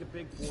doesn't take a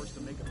big force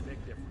to make a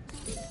big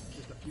difference.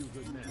 Just a few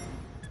good men,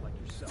 like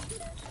yourself.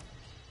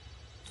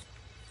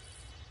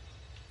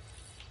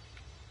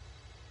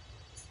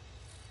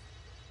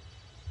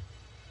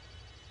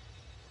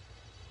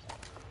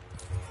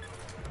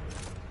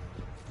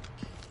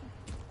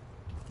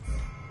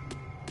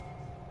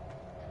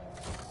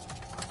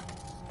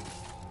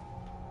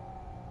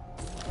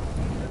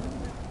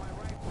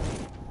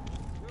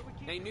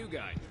 Hey, new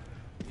guy.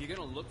 If you're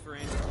gonna look for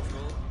animal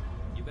control,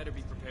 you better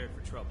be prepared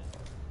for trouble.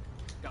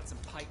 Got some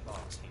pipe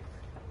bombs here.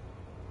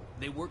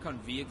 They work on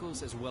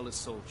vehicles as well as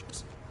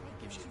soldiers.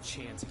 Gives you a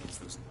chance against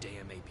those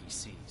damn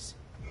APCs.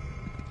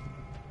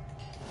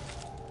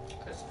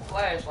 It's a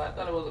flashlight. I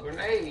thought it was a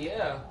grenade.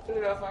 Yeah. Put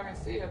it up if I can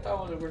see. I thought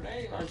it was a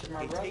grenade launcher,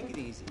 my brother. Take it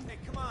easy. Hey,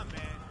 come on, man.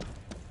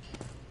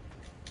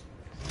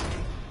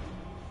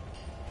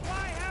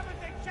 Why haven't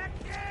they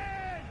checked in?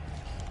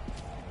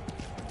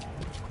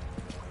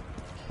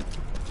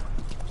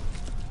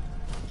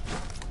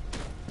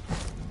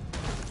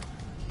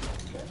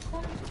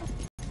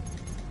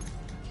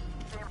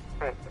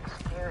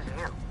 Excuse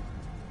you.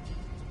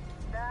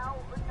 Now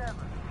or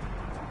never.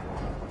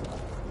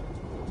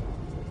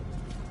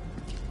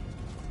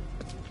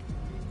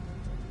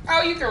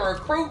 Oh, you can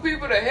recruit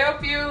people to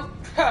help you?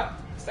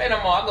 Say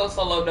no more. I'll go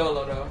solo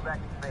dolo, though.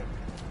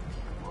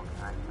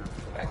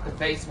 Back to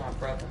base, my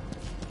brother.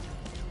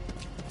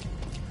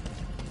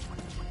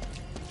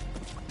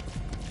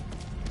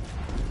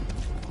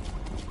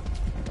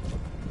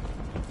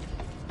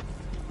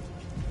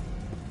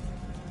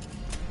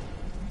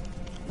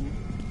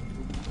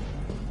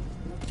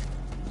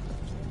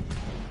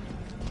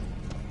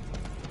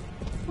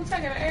 Who's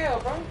taking an L,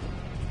 bro?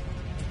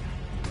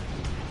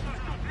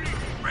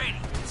 Brady,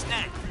 it's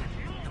Ned.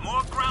 The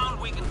more ground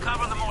we can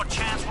cover, the more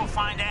chance we'll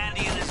find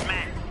Andy and his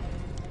men.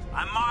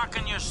 I'm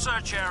marking your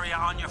search area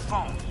on your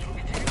phone.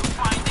 If you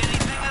find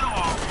anything at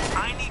all,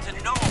 I need to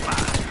know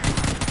about it.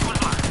 Good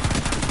luck.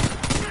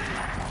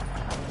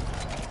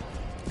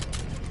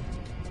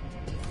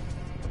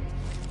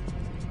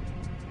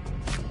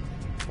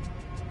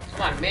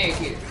 Come on, man,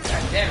 kid.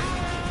 God damn it.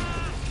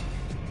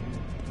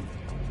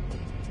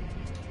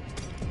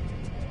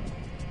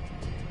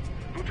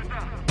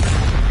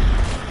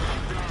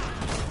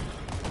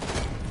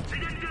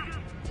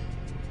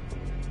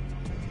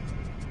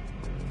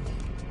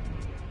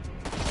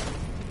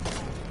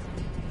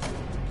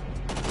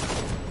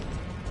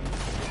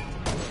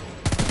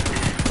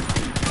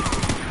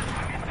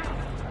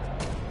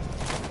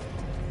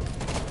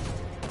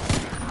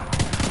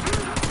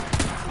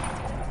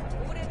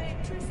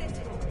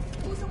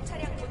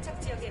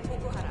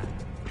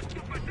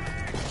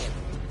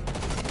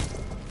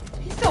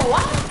 He's still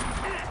alive?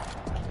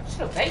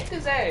 Should have baked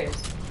his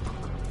ass.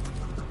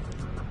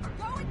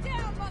 Going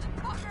down,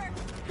 motherfucker!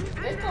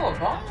 They throw a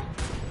bomb?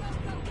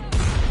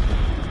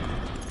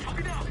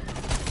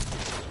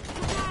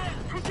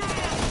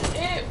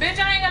 Yeah, bitch,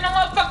 I ain't got no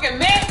motherfucking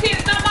med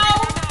kits no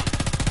more.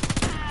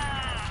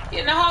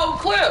 Getting the whole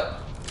clip.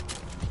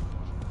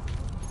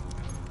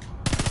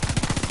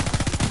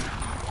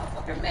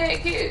 Motherfucking med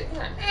kit.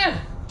 God damn.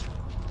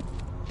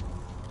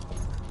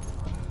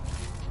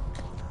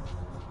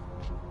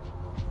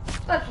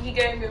 Lucky he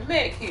gave me a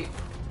med kit.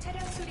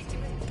 차량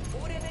수리팀은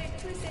 5레벨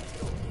툴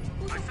세트로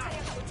후속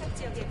차량 도착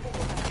지역에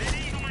보고하라.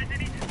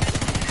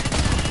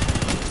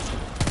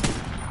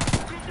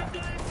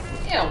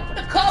 Damn, where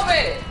the cover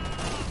at?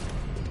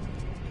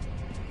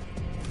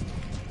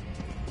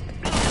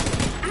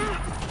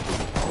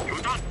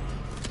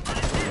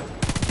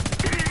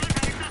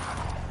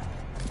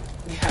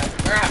 Yeah,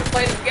 learn how to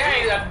play this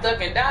game. You gotta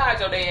duck and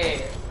dodge on their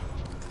ass.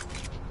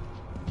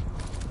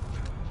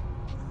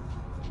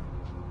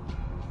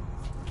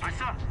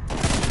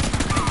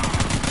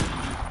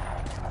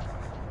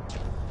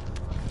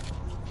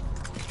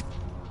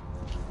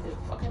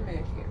 Fucking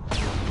man here.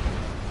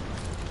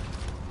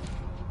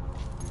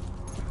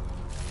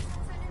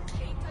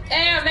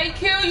 Damn, they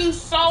kill you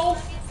so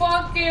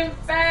fucking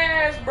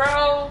fast,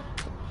 bro.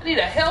 I need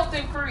a health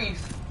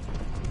increase.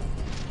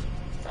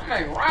 Something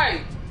ain't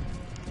right.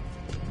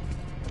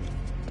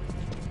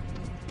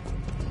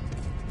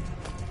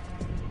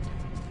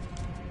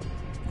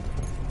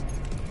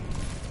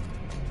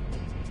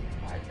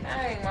 Like,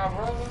 dang, my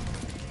brother.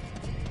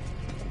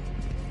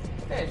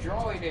 Where that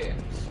droid at? I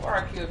swear I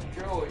killed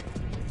the droid.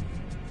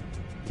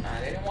 Nah,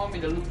 they didn't want me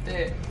to loot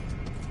that.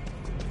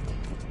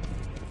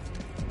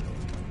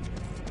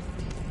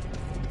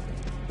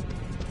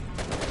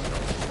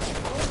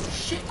 Oh,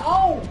 shit.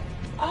 Oh!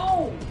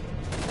 Oh!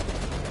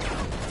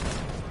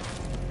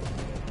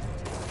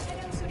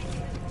 차량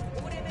수리팀은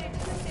 5레벨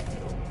툴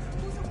세트로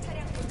후속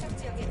차량 도착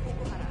지역에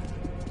보고하라.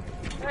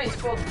 I ain't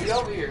supposed to be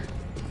over here.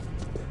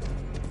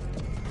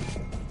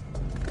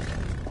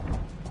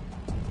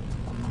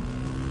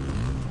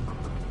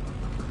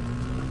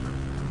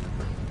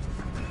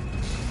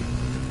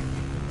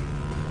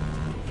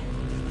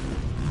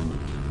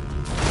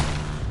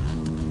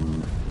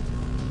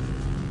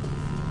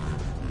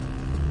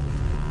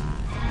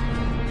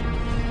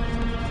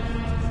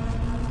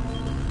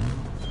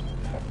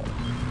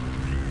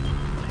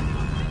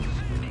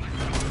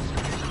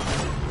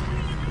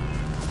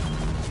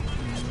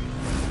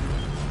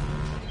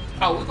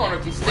 Oh, we're going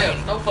up these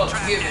steps. No fucks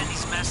given.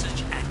 Andy's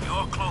message and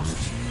you're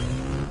closest.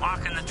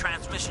 Marking the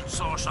transmission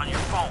source on your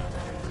phone.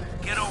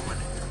 Get over it.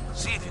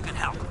 See if you can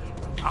help.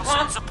 I'll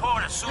send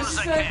support as soon as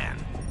I can.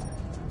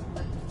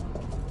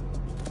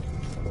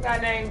 A guy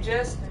named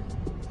Justin.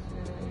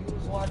 He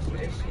was watch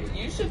that shit.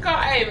 You should call.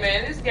 Hey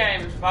man, this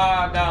game is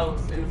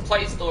 $5 in the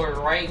Play Store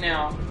right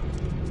now.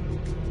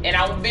 And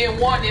I've been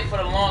wanting it for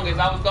the longest.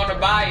 I was gonna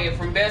buy it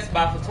from Best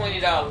Buy for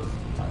 $20.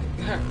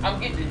 I'm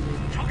getting it.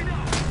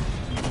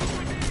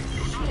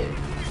 Shit.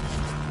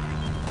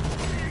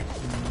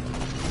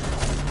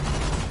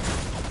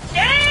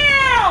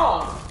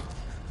 Damn!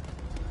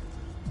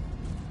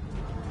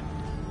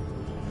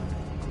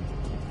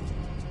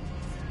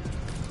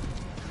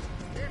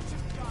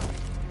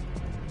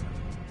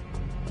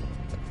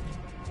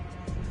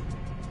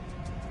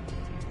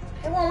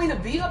 They want me to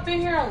be up in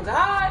here on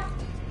God?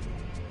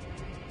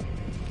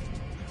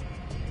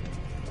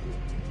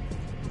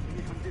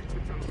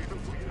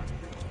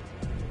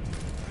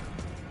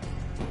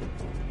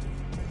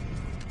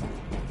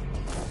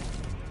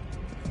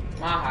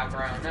 My high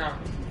ground now.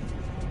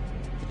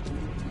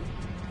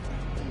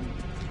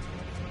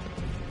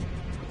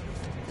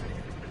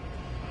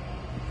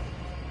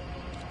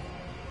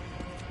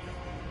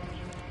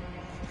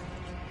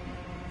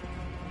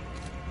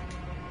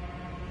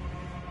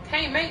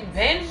 Can't make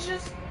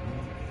bandages?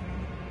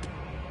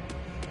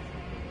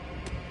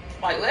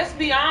 Like, let's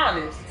be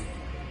honest.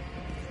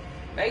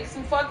 Make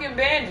some fucking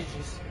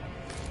bandages.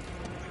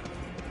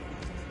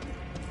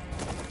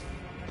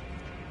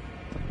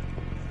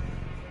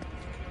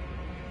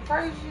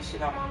 Craziest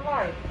shit of my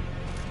life.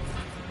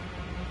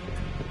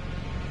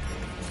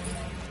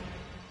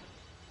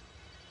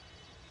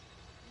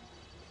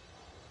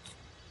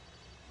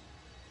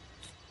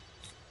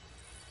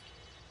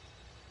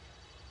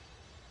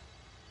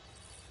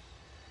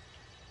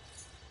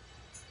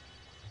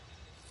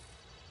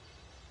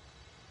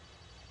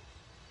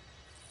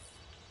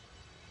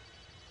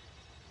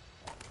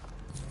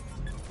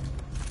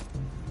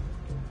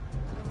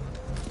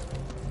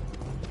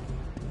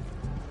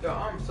 Yo,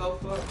 I'm so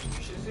fucked.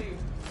 You should see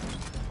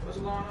what's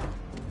going on.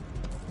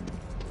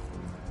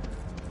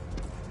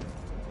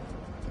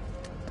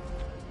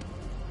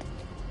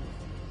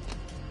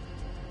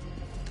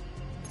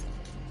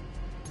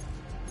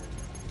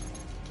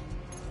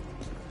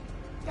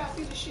 Y'all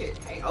see the shit?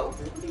 Ain't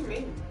open. What do you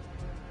mean?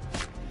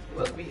 It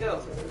must be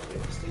healthy.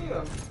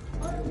 Still.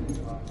 What do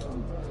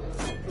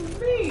you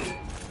mean?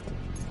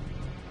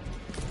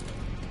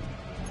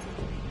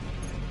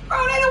 Bro,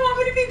 they don't want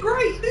me to be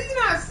great. Do you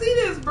not see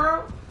this,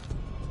 bro?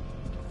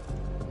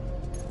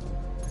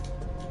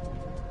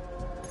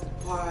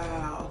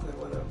 Wow. Okay,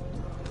 whatever.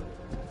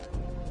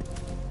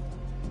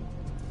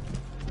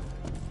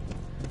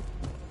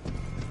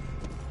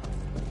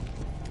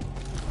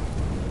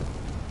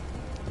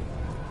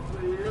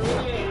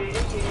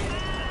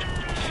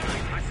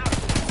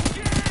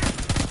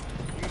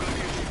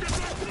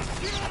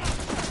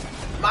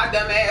 My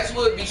dumb ass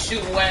would be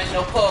shooting wearing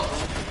no cover.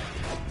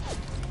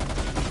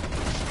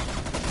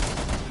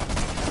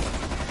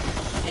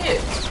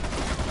 Shit.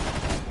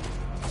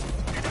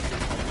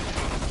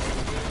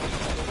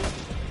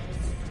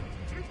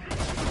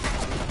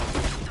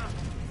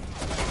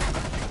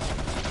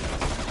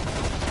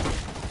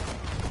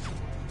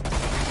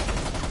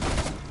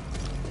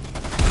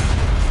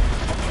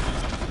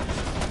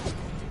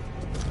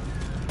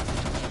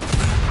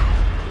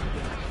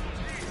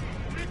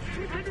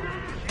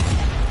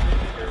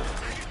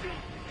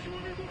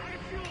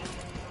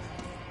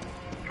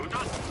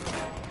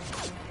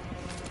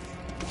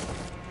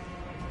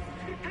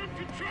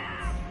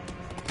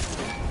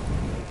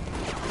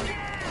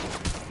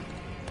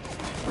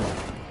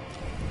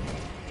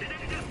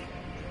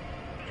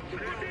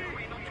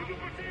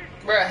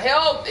 Bruh,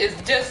 health is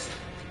just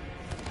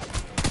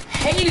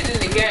hated in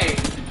the game.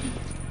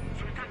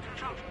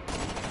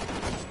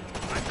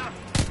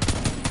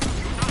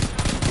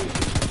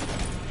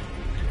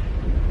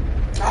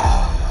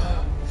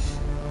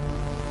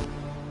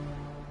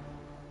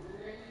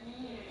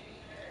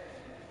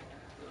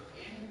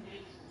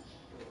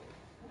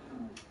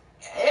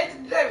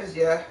 Anthony Davis,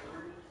 yeah.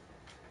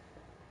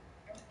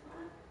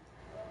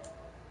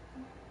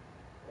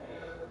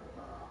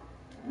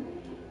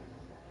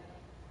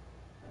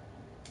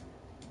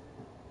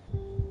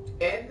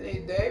 Anthony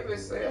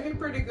Davis said he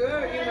pretty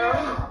good, you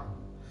know.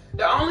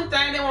 The only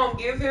thing they won't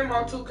give him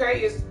on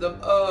 2K is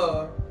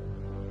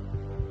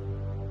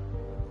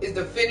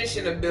the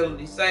finishing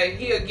ability. Say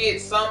he'll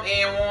get some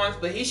and ones,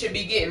 but he should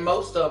be getting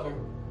most of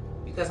them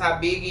because how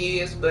big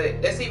he is.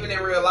 But that's even in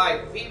real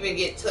life. If he even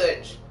get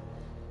touched,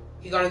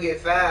 he gonna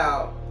get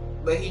fouled.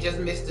 But he just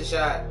missed the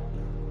shot,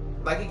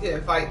 like he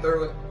couldn't fight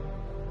through it.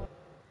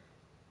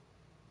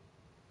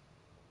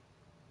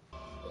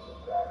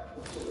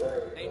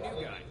 Hey,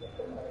 new guy.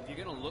 If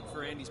you're gonna look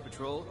for Andy's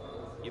patrol,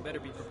 you better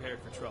be prepared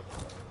for trouble.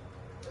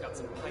 Got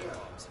some pipe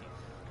bombs here.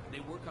 They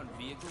work on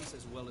vehicles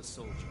as well as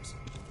soldiers.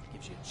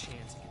 Gives you a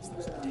chance against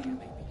those damn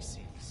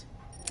APCs.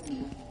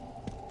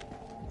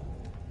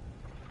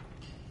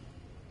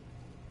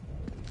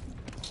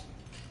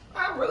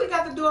 I really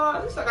got to do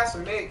all this. I got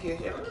some med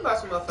kits. Yeah, let me buy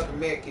some motherfucking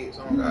med kits.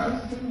 Oh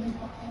God.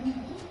 You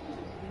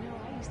know,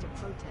 I used to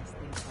protest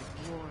things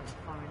like war and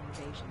foreign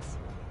invasions.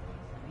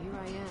 Here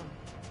I am,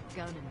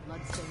 gun and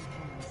bloodstained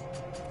hands.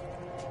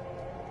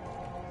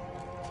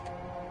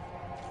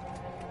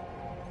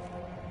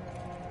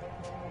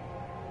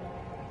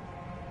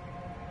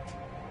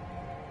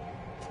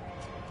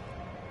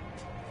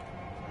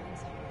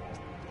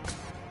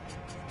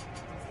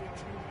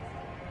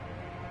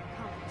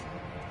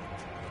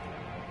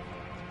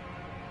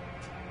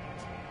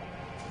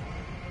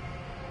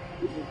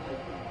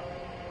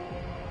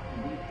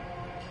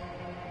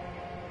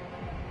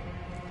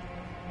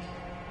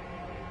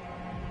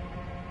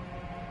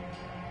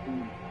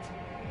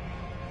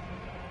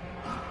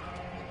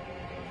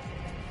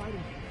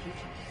 Fighting for the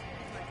future.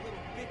 Like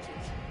little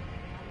bitches.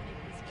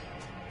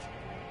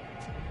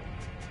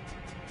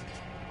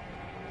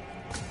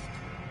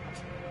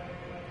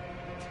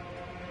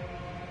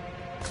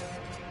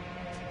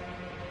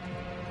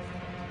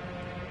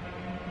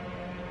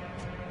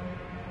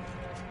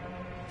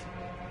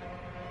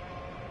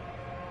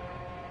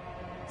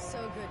 So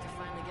good to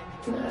finally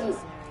get control of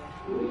this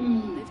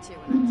area. Lived here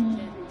when I was a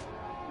kid.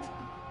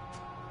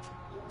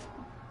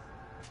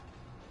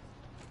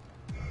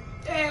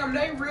 Damn,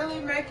 they really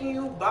making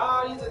you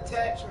buy these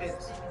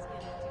attachments.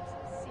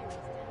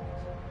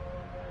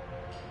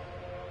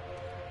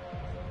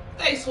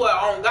 They swear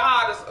on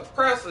God, this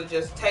oppressor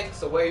just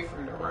takes away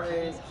from the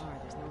range. It's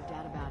hard, there's no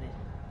doubt about it.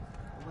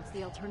 But what's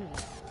the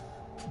alternative?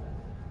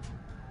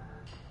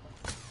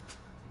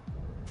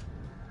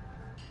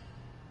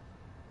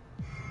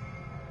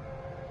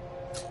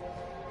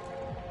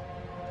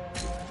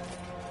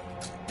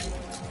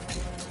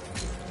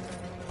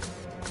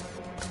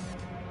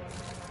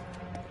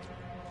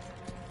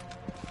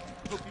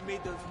 Hope you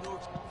made those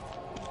notes.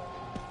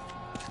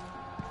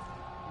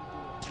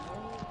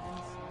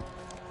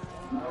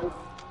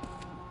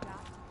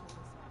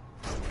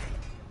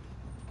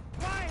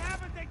 Why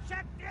haven't they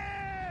checked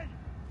in?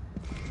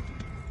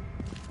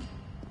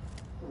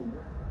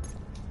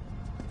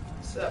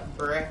 What's up,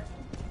 bruh?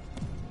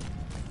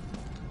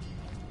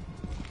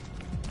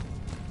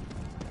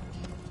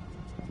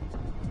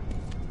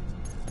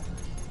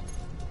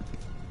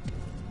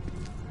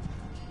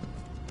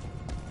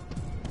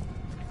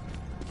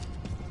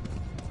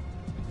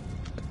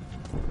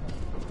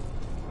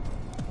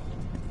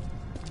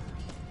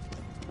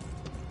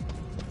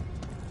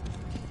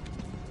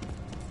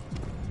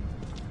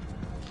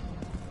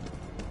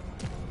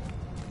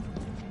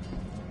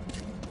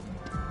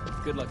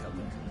 Good luck out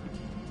there.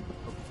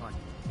 Hope you find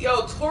it.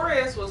 Yo,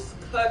 Torres was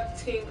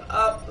cutting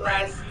up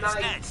last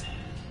night.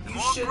 The You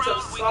more should have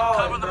ground we can saw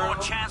cover, it, the more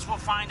bro. chance we'll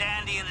find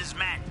Andy and his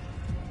men.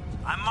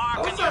 I'm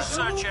marking What's your up,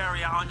 search Doogle?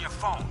 area on your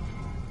phone.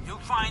 You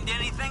find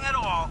anything at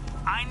all,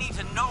 I need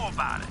to know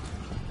about it.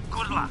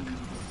 Good luck.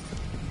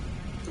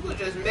 You could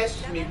just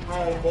message me,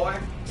 homeboy.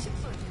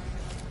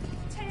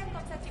 차량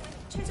검사팀은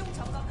최종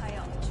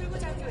점검하여 출구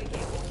장교에게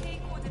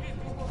OK 코드를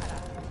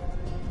보고하라.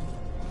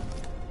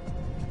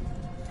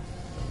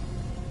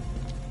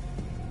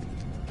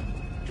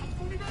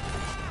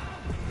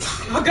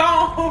 Go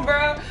on,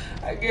 bro.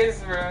 I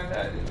guess, bro.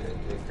 That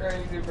is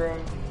crazy, bro.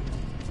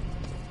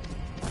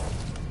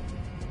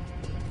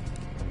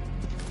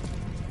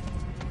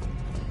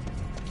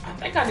 I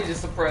think I need a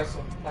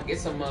suppressor. Like,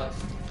 it's a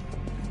must.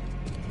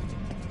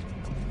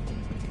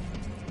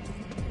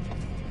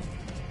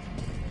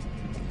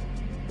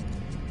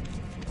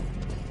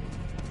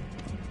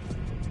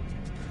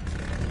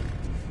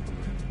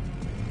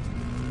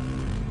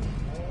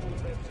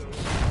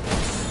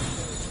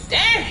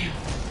 Damn!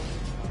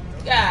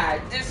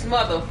 God, this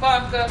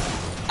motherfucker.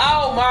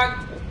 Oh my.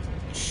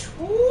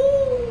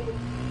 Woo.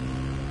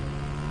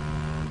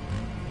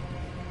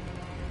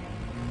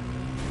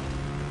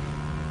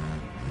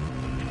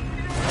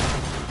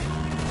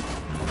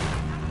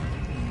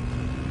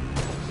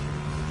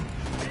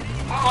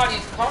 All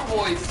these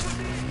convoys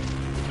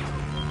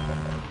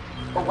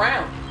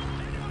around.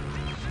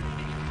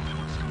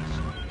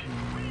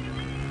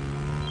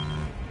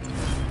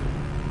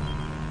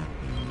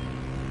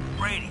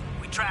 Brady,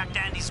 we tracked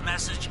Andy's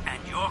message and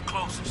you're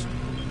closest.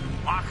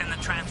 Marking the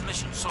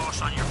transmission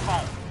source on your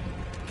phone.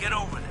 Get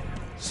over there.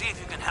 See if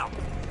you can help.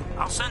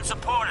 I'll send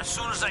support as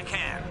soon as I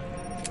can.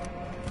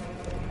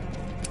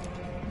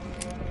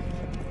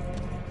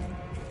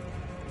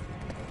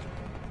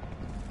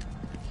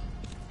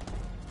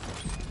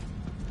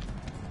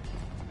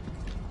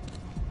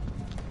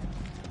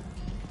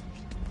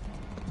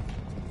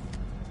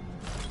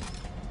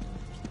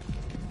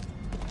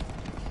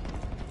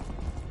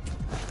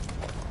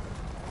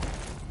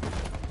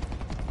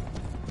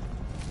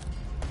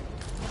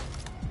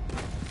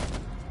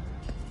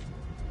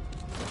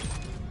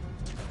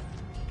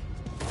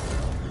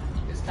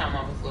 This time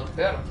I was a little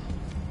better.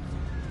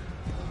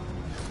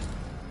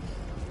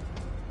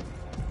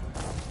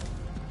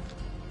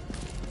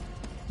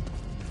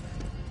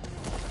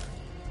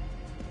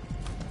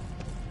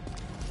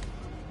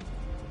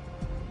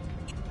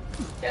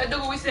 Yeah,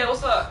 Doogle, we said,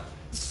 what's up?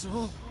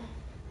 So,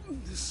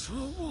 this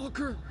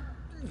Walker.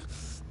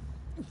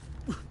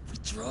 We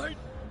tried.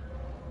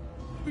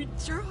 We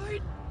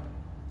tried.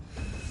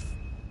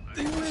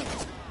 They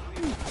whipped.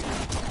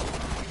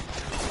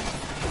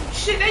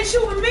 Shit, they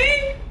shooting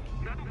me?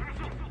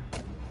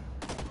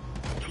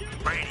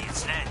 Brady,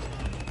 it's Ned.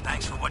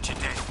 Thanks for what you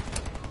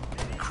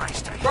did.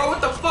 Christ, Bro,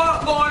 what the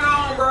fuck going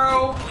on,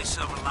 bro? The only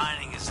silver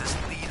lining is this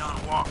lead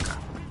on Walker.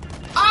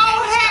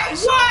 Oh, heck,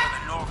 Some what? of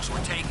the Norks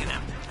were taking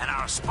him, and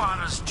our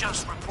spotters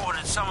just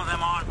reported some of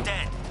them aren't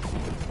dead.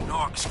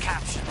 Norks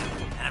captured them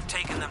and have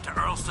taken them to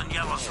Earlston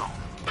Yellow Zone.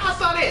 I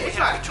saw that. They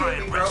tried to kill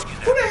me, bro.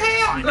 Who the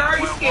hell, girl?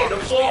 You scared the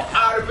fuck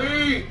out of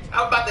me.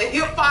 I'm about to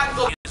hip fight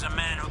go. He's a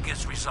man who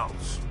gets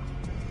results.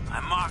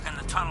 I'm marking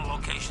the tunnel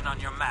location on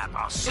your map.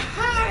 I'll see.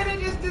 And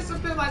it just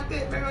disappeared like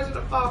that. Maybe I should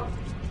have followed.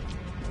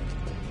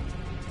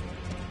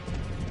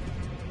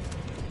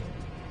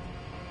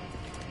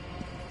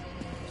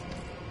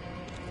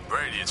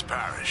 Brady, it's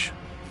Parrish.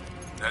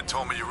 Dad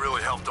told me you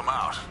really helped him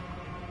out.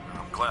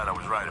 I'm glad I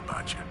was right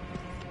about you.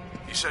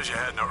 He says you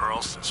had no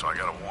Earlston, so I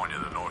gotta warn you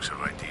the Norks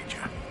have ID'd you.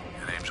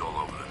 Your name's all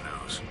over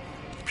the news.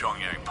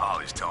 Pyongyang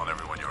Polly's telling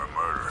everyone you're a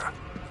murderer.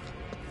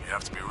 You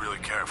have to be really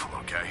careful,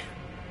 okay?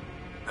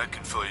 Ned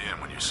can fill you in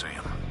when you see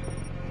him.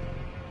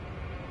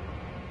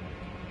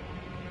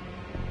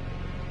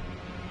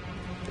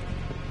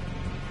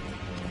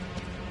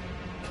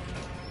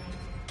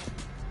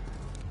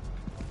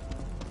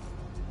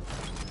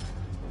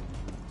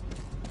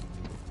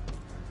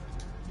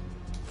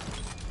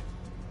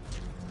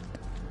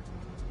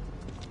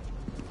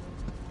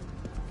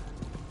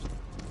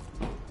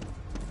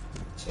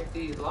 Check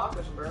these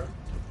lockers, bro.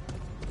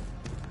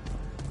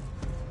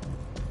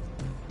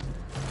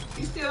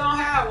 You still don't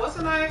have what's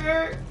the name,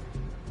 Eric?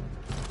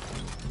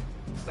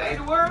 Save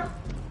the world?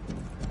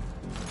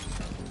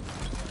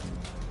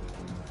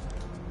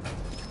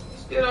 You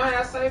still don't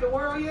have Save the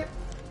World yet?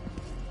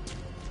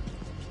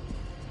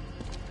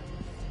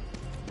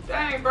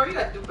 Dang, bro, you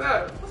gotta do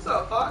better. What's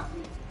up, Foxy?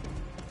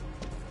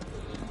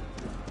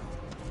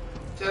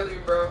 Tell you,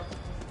 bro.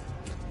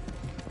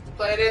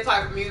 Play that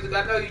type of music.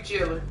 I know you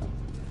chilling.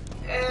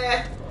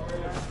 Eh.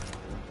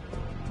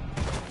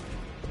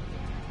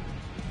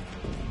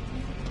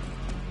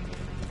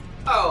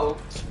 Oh.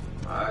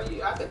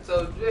 Yeah, I could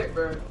tell you that,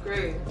 bro.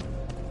 Great.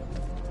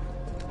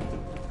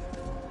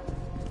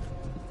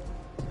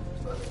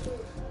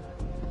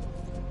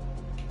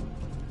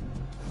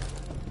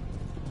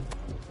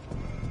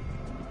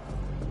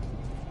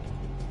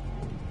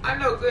 I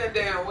know good and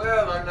damn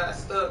well I'm not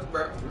stuck,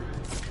 bro.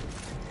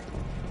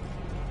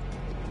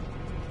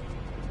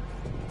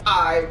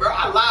 Alright, bro,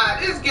 I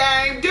lied. This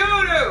game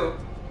doo-doo.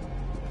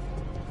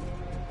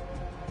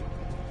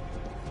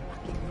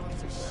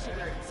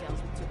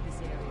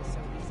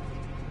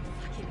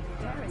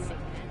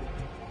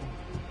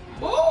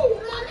 Whoa,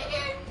 my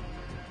nigga.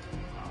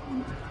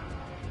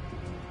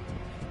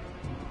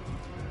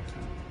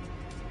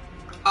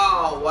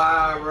 Oh,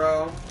 wow,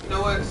 bro. You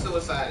know what?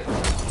 Suicide.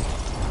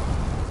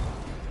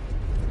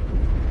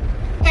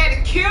 Had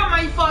to kill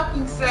my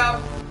fucking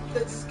self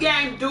because this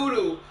game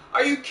doo-doo.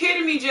 Are you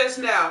kidding me just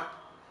now?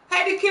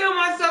 Had to kill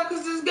myself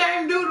because this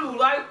game doo-doo.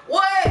 Like,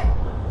 what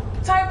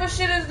type of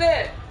shit is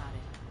that?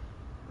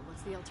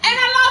 And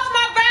I lost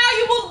my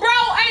valuables, bro.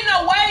 Ain't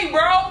no way,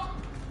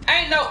 bro.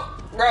 Ain't no...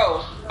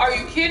 Bro, are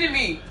you kidding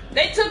me?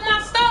 They took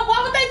my stuff.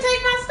 Why would they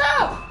take my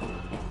stuff?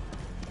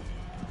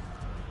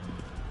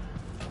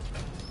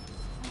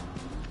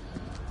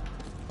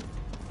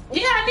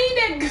 Yeah, I need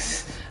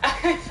that. I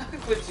can't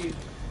fuck with you.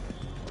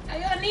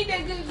 I need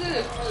that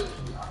good.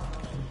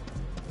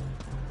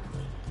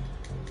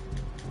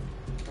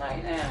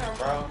 Like, damn,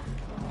 bro.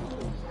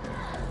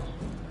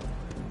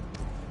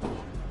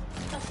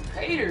 That's some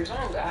haters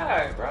on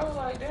God, bro.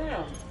 Like,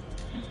 damn.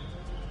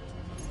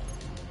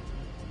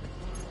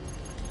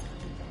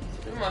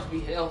 It must be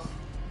health.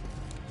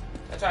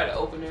 I tried to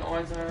open it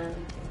one time.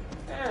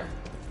 Damn.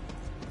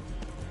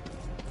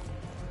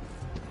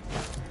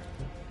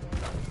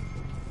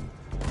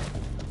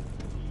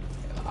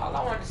 All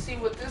I wanted to see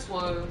what this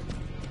was.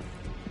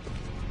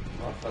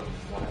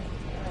 Motherfuckers like,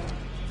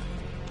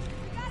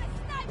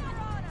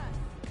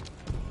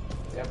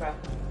 yeah, bro.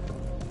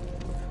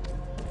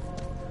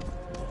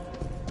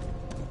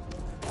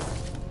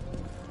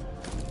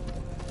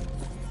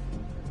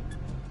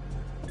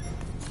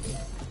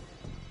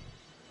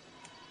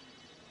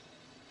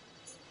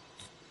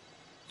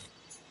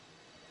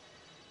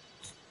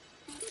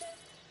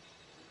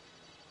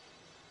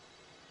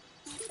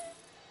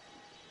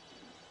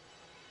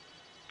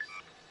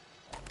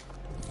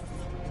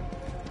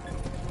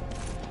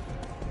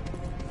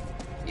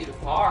 Need a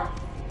car.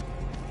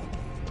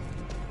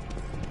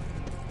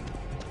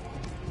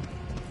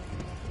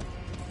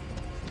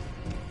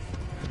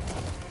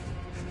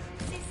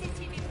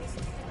 CCTV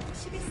보시면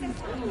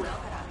 11센터로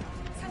돌아가라.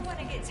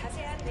 상관에게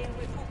자세한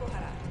내용을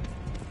보고하라.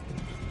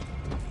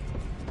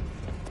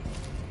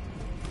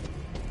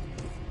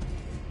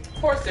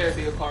 Of course there'd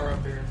be a car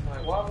up here.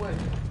 Like, why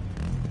wouldn't it?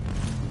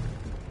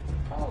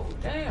 Oh,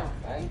 damn,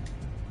 right?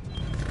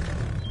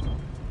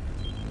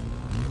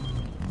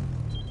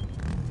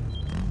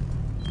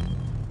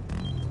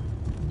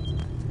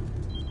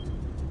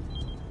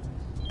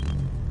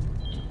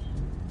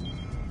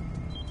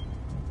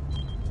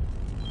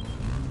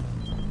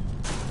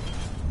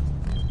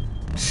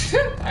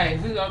 Hey,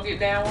 we gonna get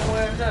down one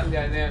way or another,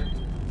 goddamn.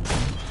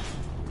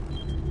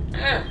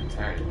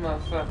 Turn this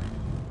motherfucker.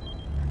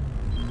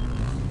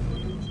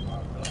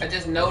 I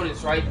just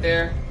noticed right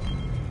there.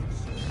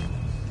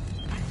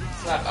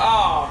 It's like,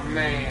 oh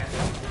man.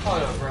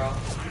 Hold up, bro.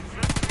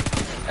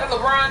 That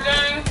LeBron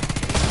James?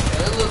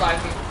 Yeah, it look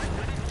like it.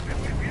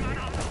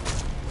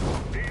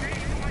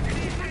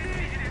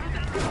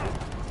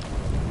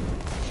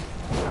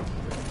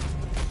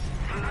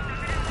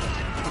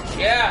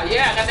 Yeah,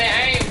 I got that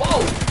aim. Whoa!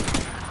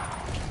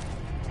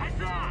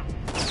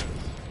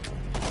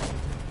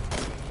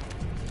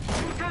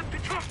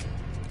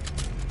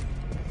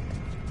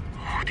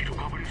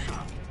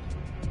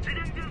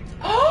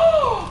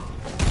 Oh!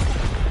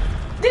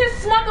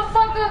 This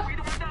motherfucker!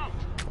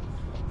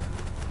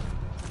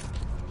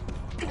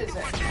 What is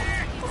that?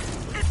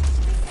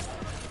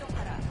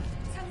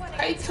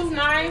 Pay 2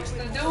 knives to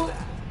do it?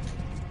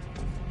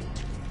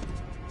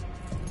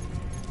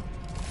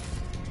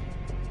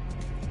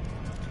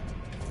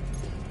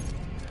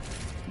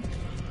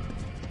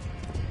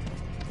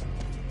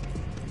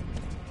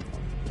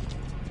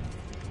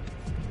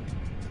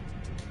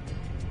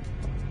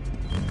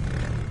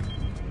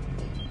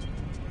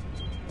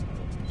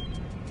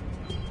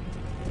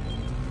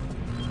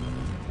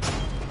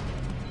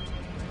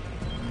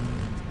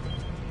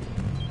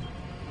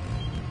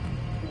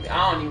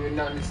 I don't even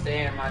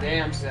understand my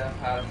damn self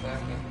how to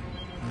fucking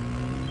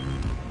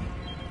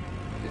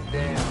this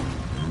damn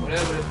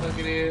whatever the fuck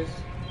it is.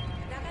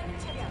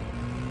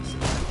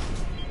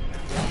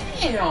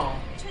 Damn.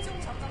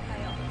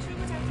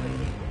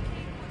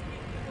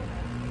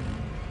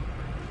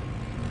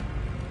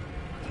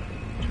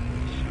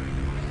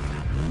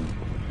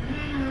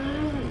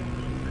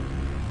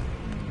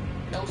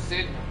 No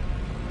signal.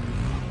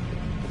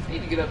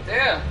 Need to get up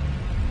there.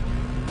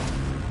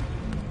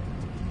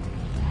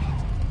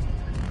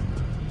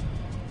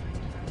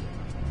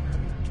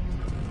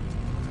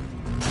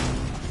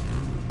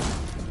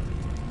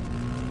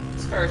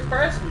 First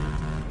person.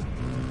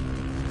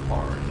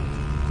 Hard.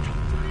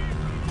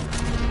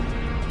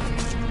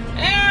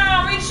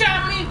 Damn, he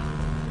shot me.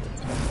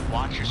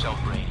 Watch yourself,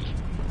 Brady.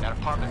 That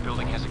apartment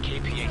building has a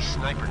KPA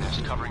sniper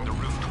nest covering the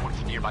roof towards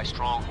the nearby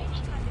stronghold.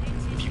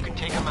 If you can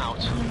take them out,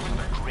 you'll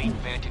have a great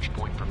vantage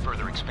point for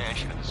further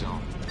expansion of the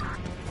zone.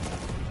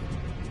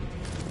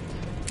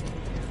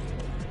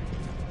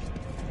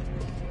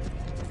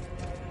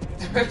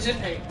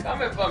 Just ain't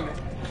coming for me.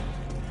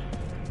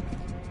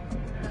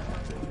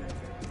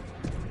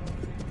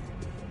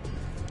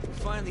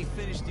 Finally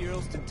finished the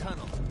Earlston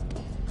Tunnel.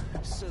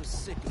 I'm so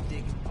sick of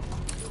digging.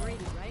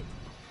 Brady, right?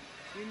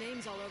 Your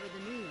name's all over the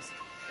news.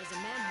 There's a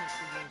manhunt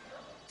for you.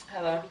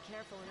 Hello. Be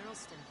careful in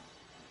Earlston.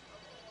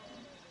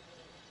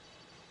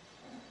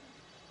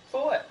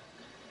 For what?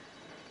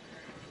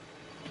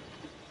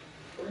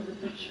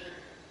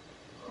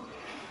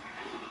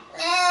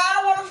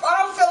 I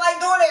don't feel like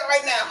doing it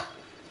right now.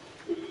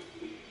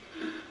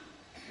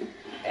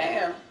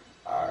 Damn.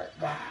 Alright,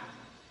 bye.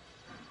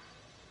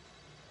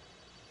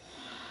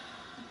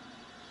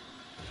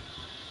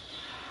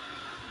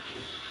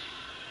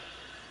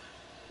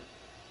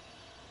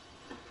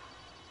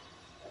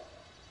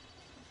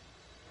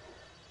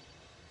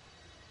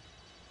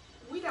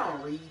 We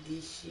don't read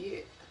this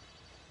shit.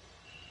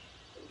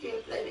 We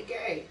can't play the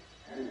game.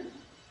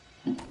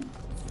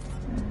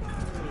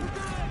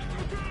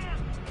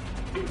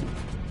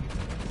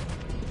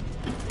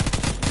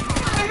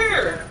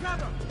 Here.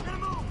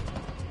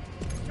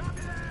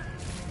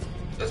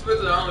 That's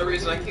really the only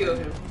reason I killed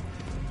him.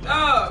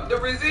 The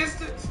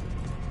resistance.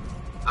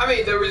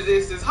 The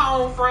resistance.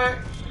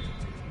 HomeFront.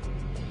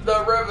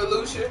 The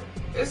revolution.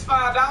 It's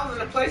 $5 in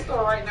the Play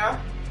Store right now.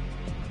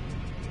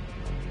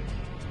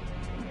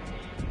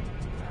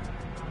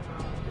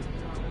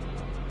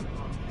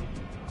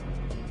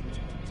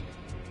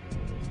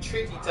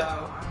 Tricky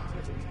Tower.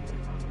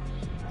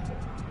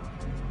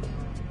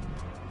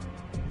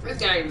 This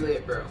game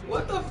lit, bro.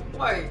 What the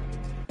wait?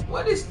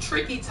 What is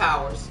Tricky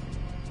Towers?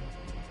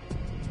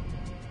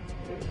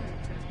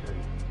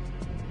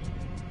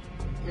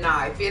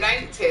 Nah, if it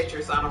ain't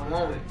Tetris, I don't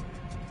want it.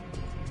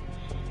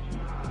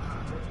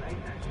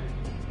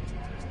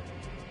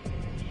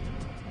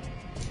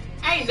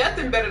 Ain't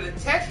nothing better than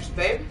Tetris,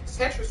 baby.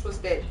 Tetris was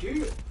that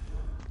dude.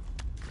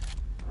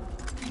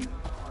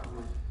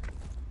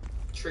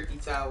 Tricky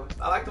Towers.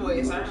 I like the way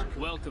it sounds.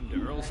 Welcome to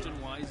Earlston,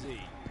 YZ.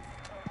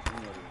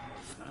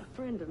 A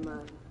friend of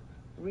mine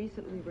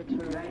recently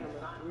returned from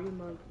a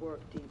 3-month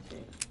work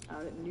detail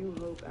out at New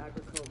Hope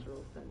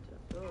Agricultural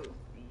Center.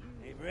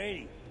 Hey,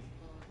 Brady.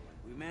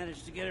 We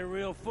managed to get a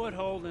real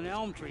foothold in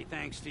Elmtree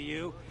thanks to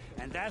you,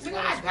 and that's what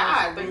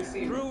us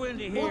through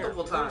into here,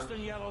 first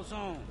in Yellow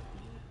Zone.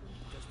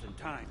 Just in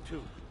time,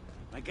 too.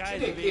 My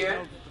guys are being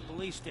held at the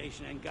police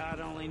station, and God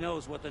only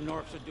knows what the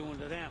Norks are doing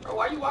to them. Bro,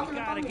 why are you walking we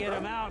gotta get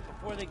them out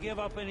before they give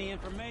up any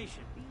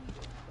information.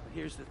 But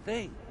here's the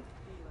thing.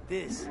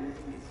 This is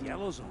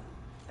Yellow Zone.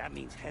 That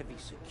means heavy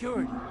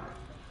security.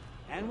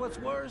 And what's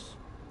worse,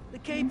 the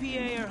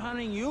KPA are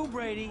hunting you,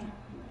 Brady.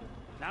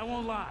 And I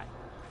won't lie.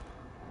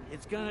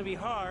 It's gonna be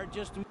hard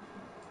just to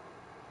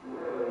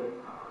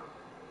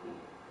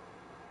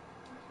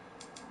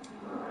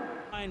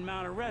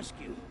mount a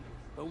rescue,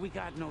 but we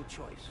got no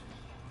choice.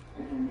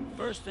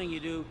 First thing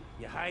you do,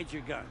 you hide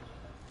your gun.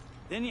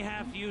 Then you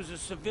have to use the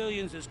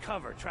civilians as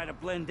cover, try to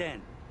blend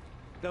in.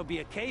 There'll be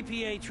a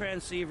KPA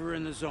transceiver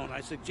in the zone.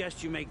 I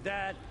suggest you make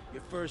that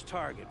your first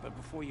target. But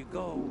before you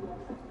go,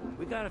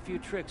 we got a few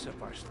tricks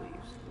up our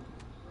sleeves.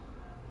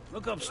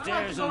 Look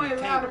upstairs on the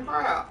table.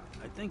 I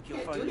think you'll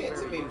find it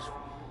very useful.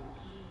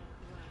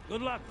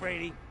 Good luck,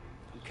 Brady.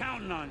 I'm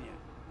counting on you.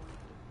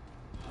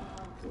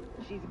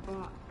 She's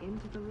bought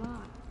into the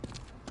lie.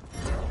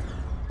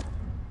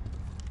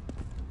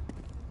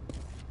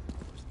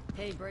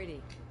 Hey,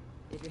 Brady.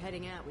 If you're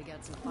heading out, we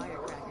got some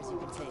firecrackers you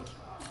can take.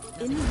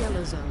 In the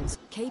yellow zones,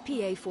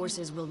 KPA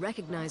forces will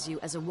recognize you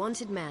as a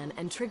wanted man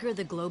and trigger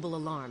the global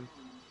alarm.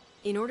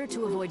 In order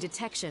to avoid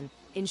detection,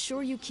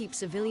 ensure you keep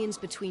civilians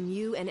between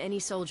you and any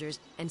soldiers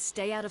and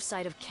stay out of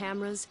sight of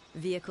cameras,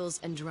 vehicles,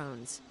 and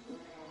drones.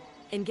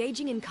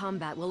 Engaging in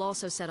combat will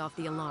also set off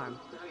the alarm.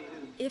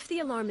 If the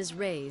alarm is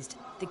raised,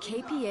 the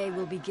KPA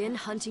will begin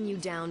hunting you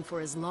down for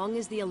as long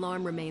as the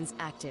alarm remains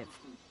active.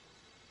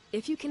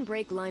 If you can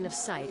break line of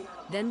sight,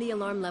 then the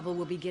alarm level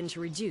will begin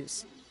to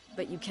reduce,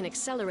 but you can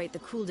accelerate the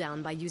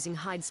cooldown by using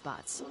hide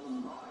spots.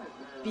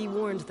 Be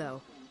warned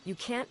though, you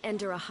can't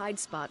enter a hide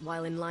spot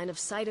while in line of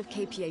sight of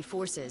KPA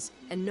forces,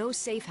 and no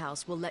safe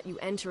house will let you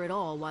enter at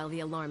all while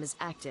the alarm is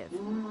active.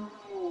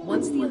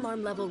 Once the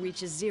alarm level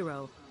reaches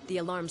 0, the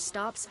alarm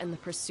stops and the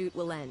pursuit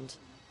will end.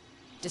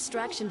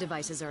 Distraction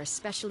devices are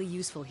especially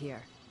useful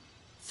here.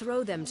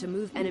 Throw them to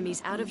move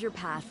enemies out of your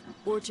path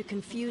or to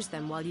confuse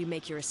them while you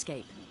make your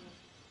escape.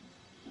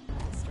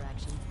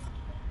 Distraction.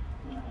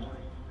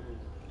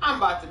 I'm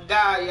about to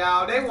die,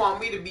 y'all. They want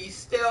me to be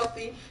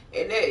stealthy,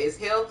 and that is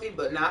healthy,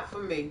 but not for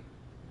me.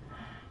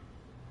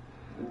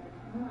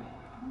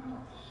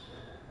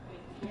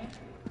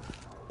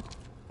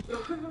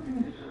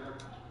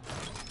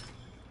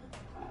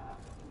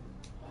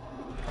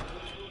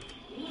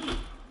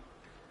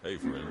 Hey,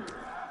 friend.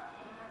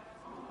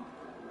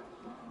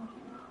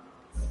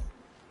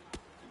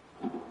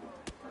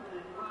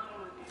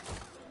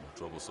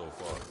 Trouble so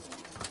far.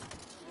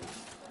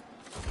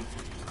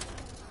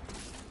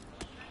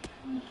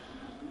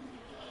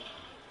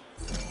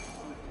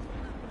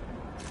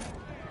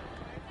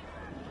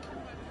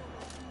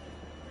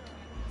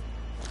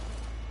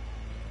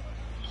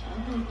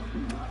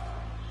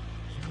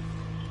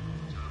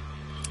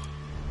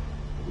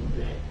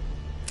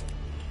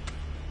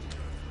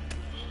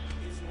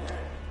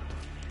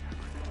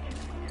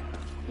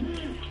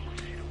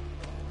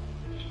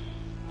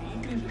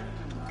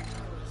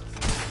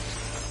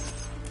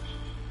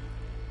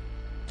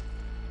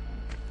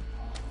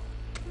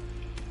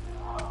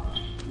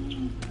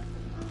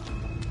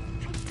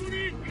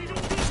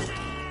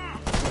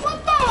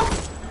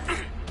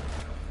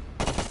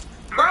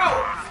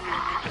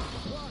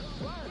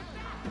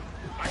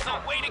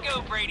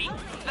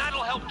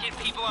 That'll help get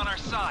people on our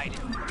side.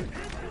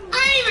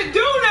 I ain't even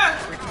do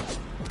nothing.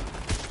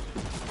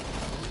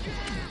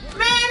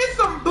 Man, it's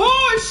some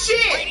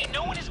bullshit. Brady,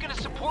 no one is gonna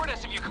support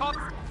us if you call.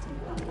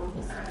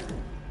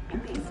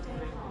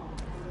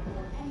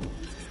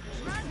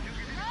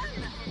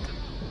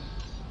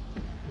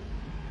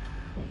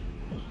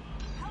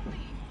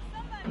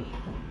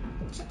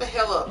 Shut the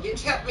hell up,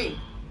 bitch. Help me.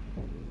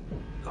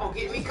 Don't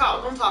get me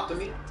caught. Don't talk to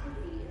me.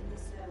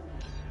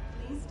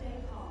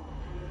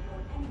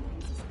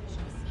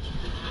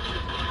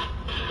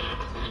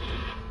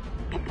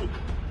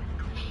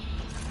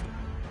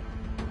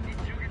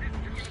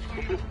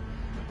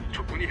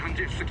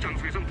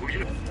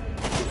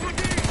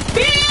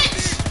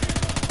 Bitch!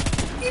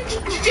 You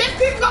just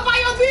picked up all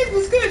your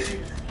business, could you?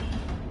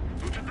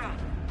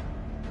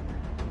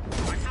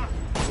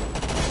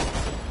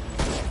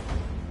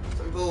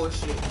 Some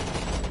bullshit.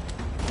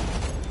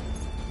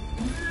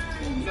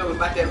 You know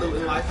about that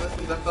looting life. Let's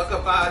get the fuck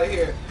up out of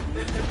here.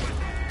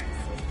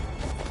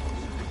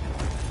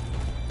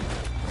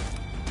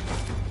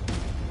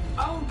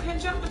 Oh,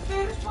 can't jump the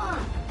fence? Why?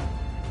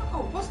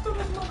 Oh, what's through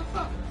this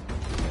motherfucker?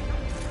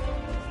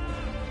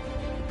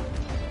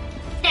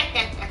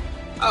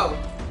 Oh.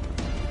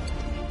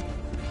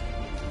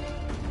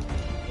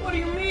 What do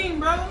you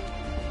mean, bro?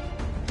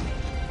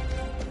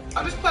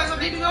 Oh, this place I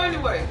need to go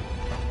anyway.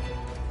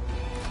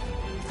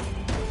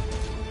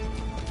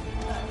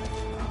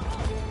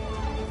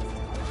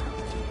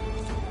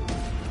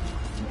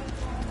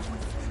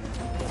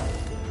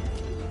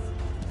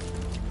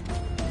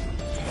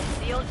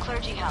 The old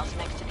clergy house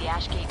next to the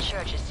Ashgate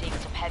Church is seeing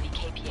some heavy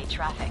KPA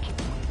traffic.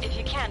 If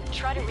you can,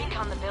 try to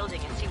recon the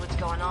building and see what's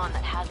going on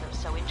that has them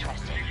so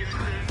interested.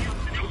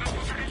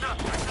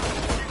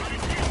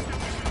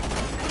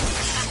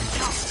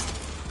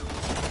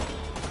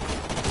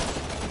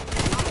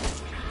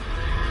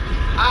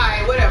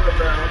 Alright, whatever,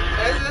 bro.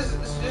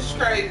 It's just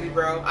crazy,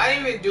 bro. I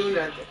didn't even do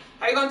nothing.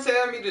 How you gonna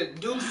tell me to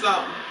do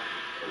something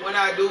when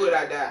I do it,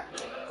 I die?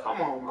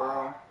 Come on,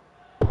 bro.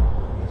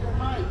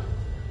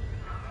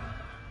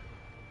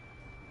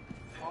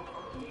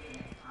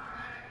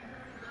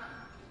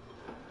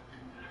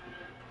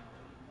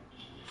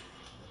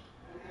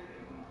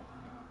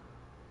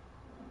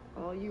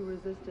 All you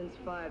resistance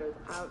fighters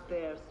out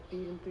there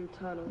speeding through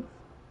tunnels,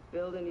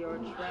 building your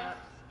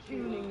traps,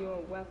 tuning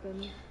your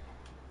weapons.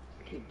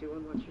 Keep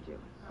doing what you're doing.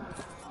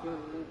 You're a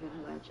living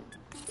legend.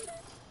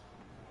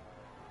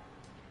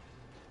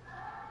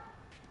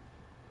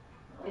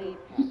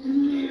 Apex.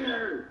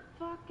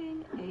 Fucking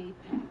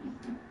Apex.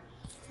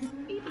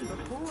 Even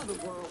before the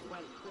world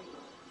went crazy.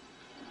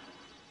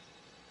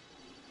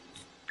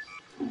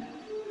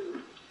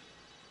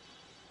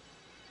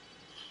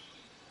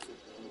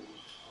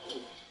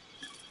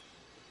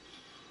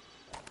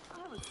 I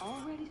was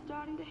already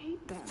starting to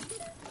hate them.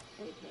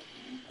 Apex.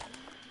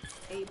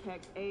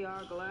 Apex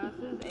AR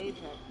glasses,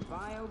 Apex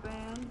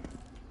bioband,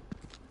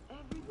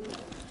 everything.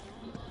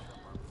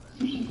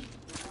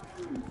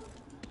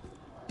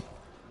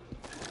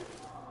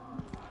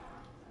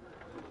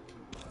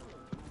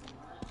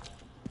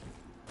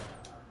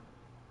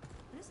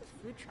 What is this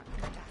food truck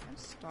doing down? I'm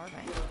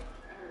starving.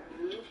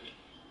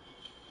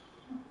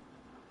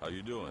 How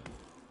you doing?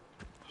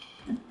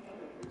 Who the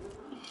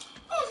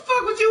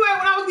fuck was you at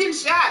when I was getting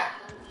shot?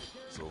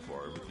 So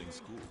far, everything's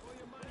cool.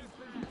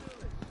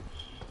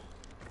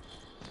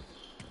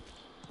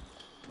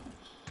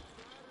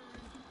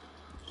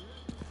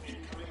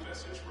 Incoming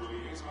message for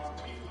liaison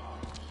team 9.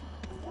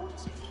 Report to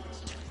central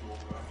message control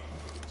by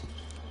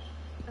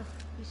Ugh,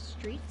 these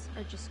streets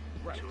are just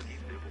gross.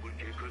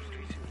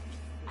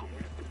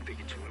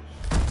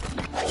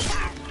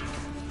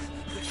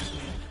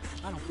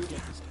 I don't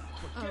forget this stuff.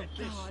 Oh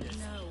God,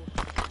 no.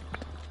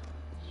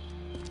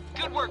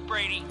 Good work,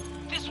 Brady.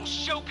 This will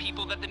show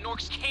people that the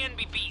Norks can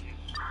be beaten.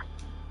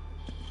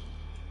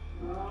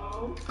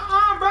 Bro,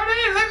 they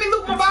didn't let me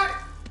loot my body.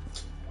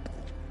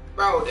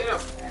 Bro, they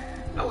don't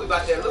know we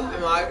about that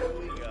looting life.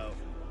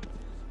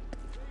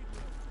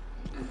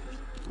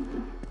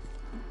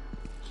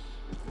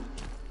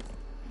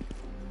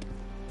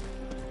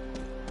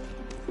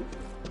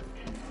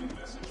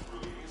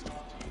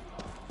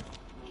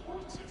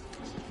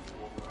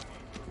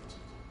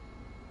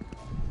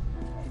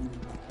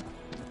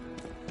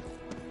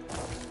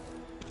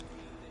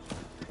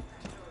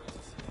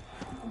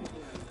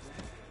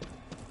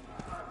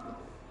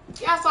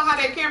 Yeah, I saw how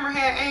that camera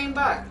had aimed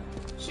back.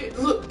 Shit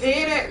looked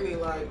dead at me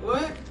like,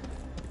 what?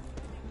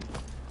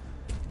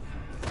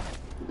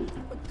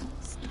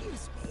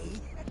 Excuse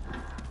me.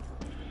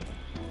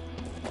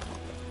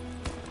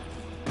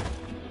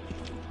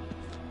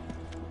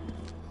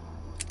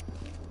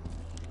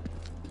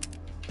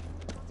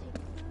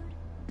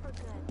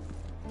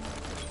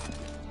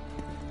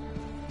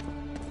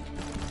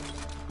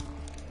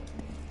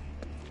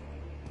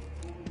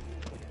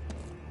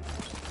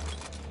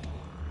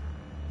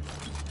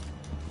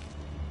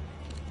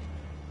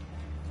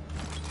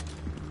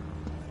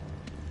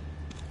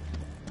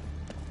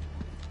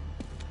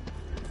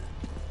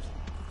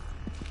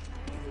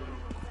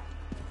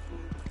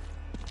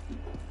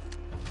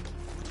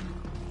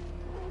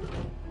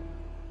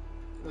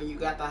 When you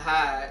got to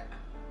hide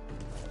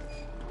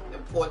the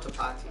porta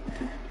potty.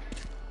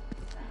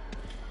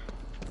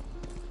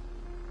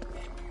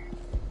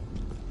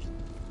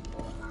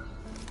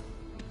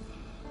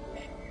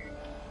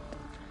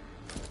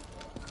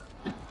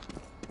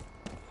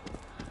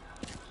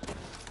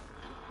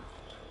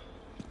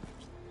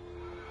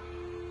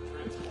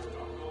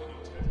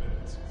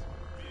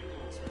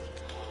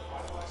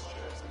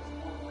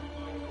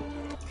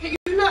 Can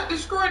you not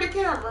destroy the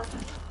camera?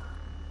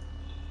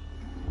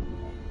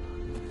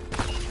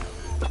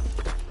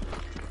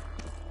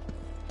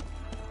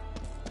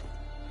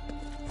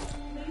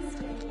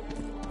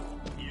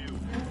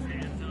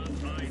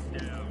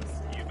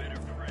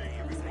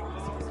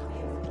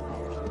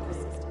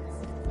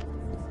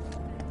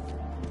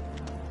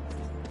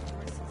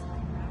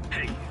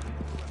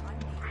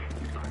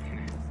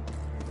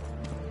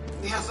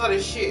 Yeah, I saw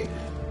this shit.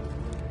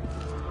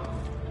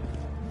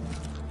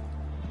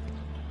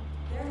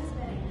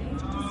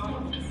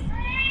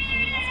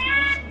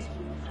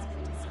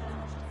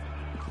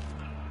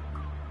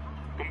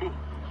 본부,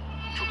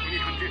 적군이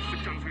현재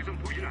수색 장소에선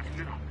보이진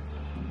않습니다.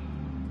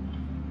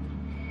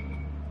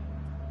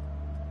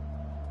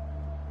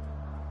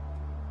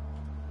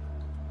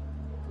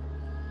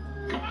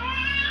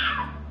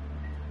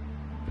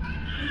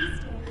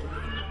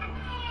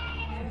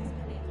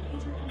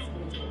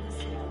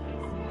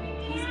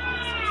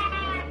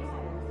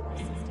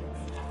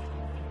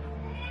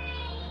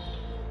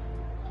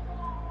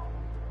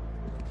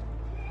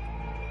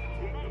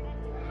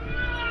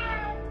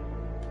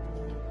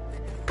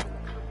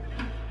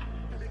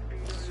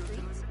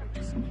 Streets are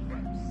just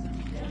gross.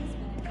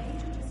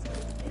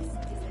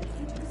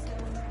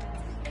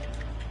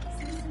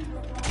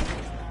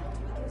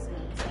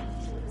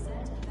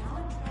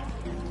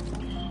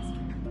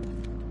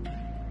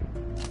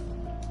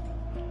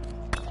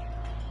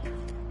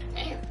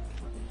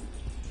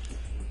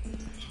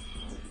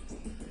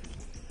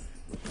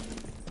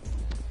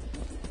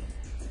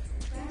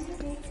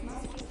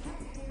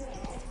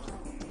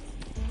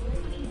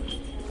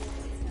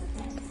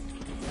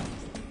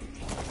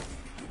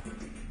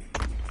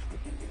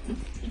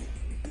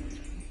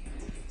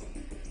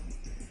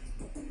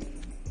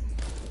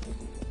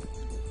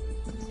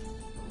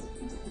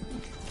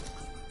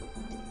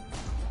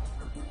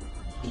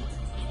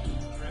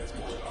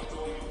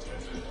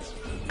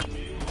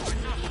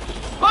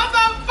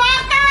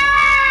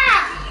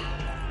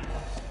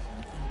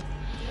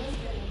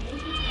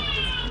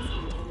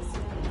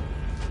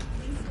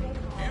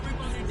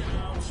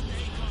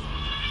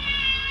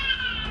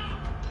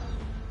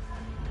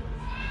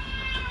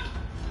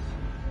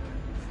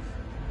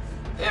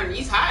 Damn,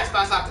 these high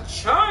spots out the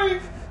chain.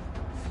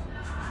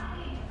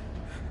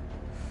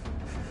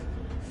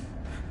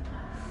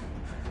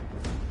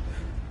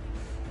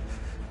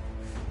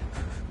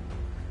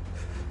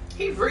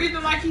 He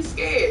breathing like he's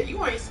scared.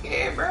 You ain't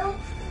scared, bro.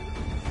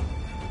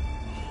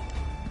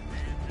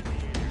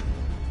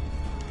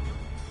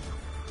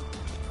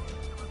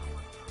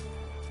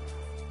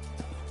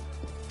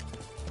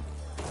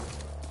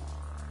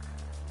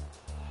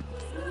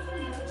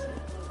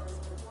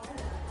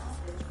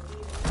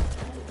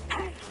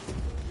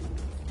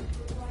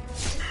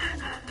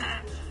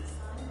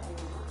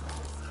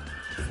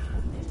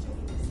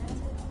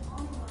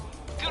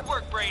 Good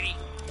work, Brady.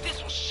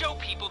 This will show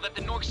people that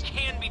the Norks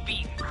can be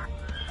beaten.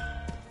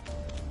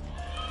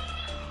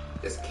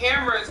 This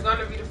camera is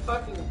gonna be the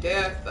fucking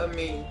death of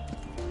me.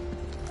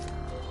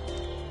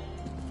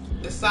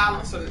 The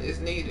silencer is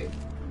needed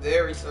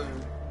very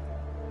soon.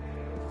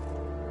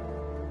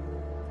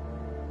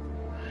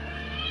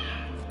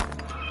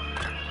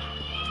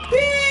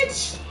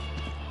 Bitch!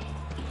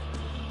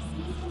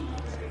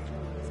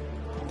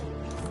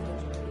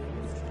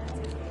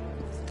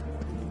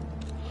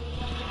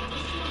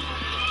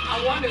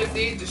 I wonder if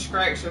these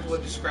distractions will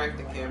distract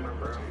the camera,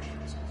 bro.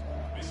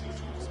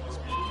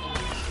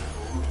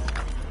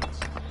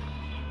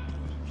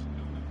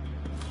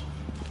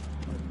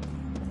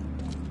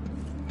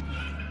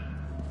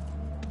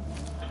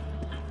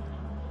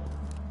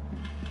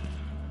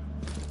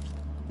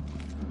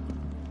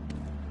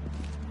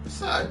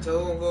 What's up,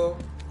 Doogle?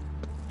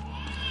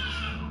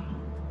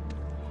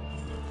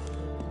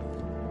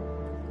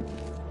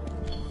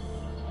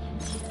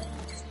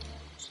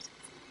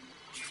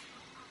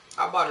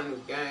 I bought a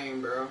new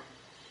game, bro.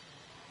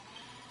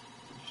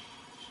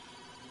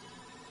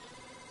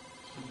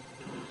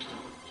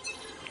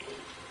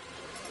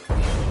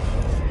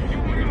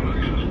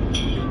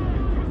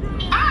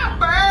 I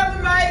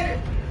barely made it.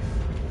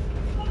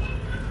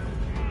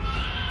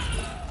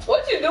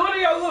 What you doing to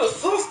your little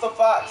sister,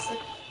 Foxy?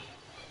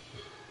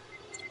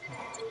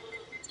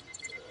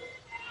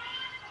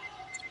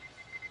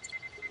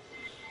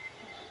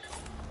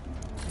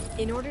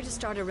 In order to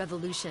start a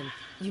revolution,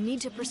 you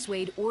need to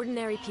persuade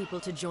ordinary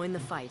people to join the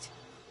fight.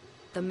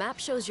 The map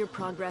shows your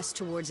progress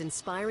towards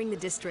inspiring the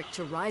district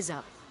to rise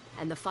up,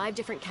 and the 5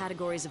 different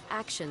categories of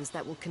actions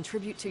that will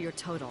contribute to your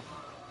total.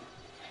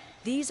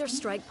 These are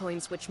strike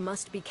points which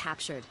must be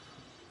captured.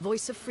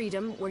 Voice of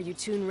Freedom, where you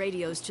tune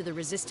radios to the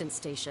resistance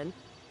station.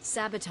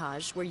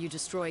 Sabotage, where you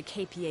destroy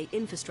KPA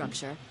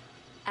infrastructure.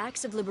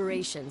 Acts of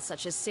liberation,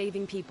 such as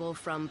saving people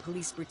from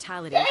police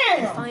brutality.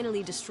 Damn. And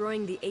finally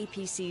destroying the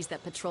APCs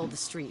that patrol the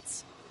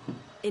streets.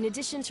 In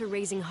addition to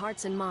raising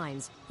hearts and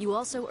minds, you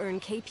also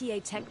earn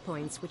KPA tech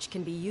points which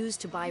can be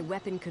used to buy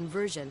weapon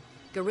conversion,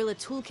 guerrilla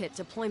toolkit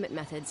deployment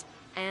methods,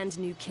 and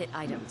new kit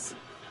items.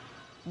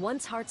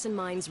 Once Hearts and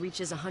Minds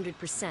reaches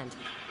 100%,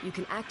 you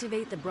can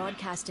activate the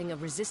broadcasting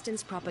of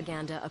resistance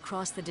propaganda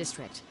across the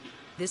district.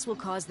 This will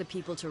cause the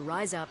people to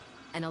rise up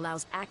and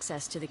allows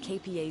access to the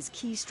KPA's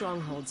key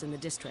strongholds in the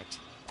district.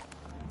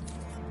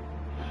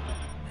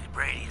 Hey,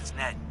 Brady, it's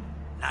Ned.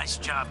 Nice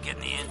job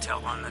getting the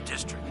intel on the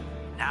district.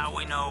 Now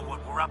we know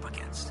what we're up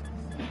against.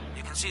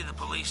 You can see the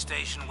police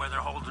station where they're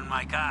holding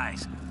my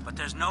guys, but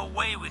there's no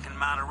way we can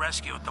mount a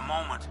rescue at the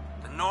moment.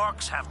 The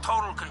Norks have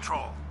total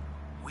control.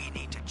 We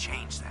need to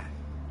change that.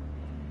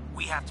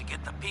 We have to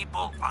get the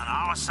people on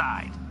our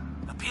side.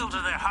 Appeal to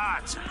their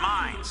hearts and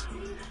minds.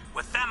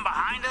 With them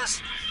behind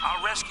us,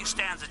 our rescue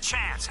stands a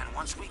chance, and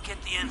once we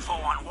get the info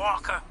on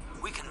Walker,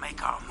 we can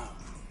make our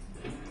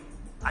move.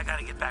 I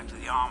gotta get back to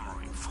the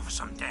armory before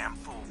some damn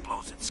fool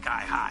blows it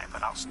sky high,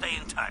 but I'll stay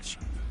in touch.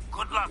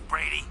 Good luck,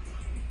 Brady.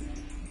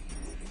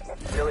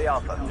 Billy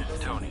Alpha, this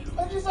is Tony.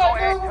 Go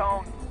ahead,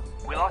 Tone.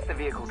 We lost the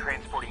vehicle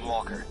transporting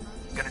Walker.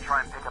 Gonna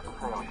try and pick up the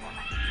trail again.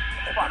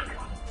 Fuck.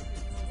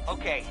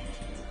 Okay.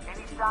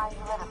 Any sign,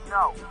 you let us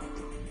know.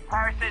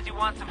 Harris says he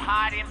wants some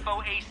hot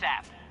info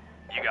ASAP.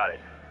 You got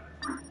it.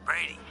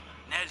 Brady,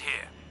 Ned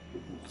here.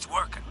 It's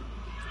working.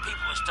 The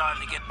people are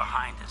starting to get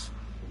behind us.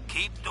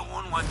 Keep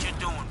doing what you're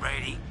doing,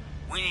 Brady.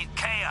 We need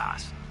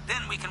chaos.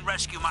 Then we can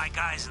rescue my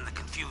guys in the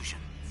confusion.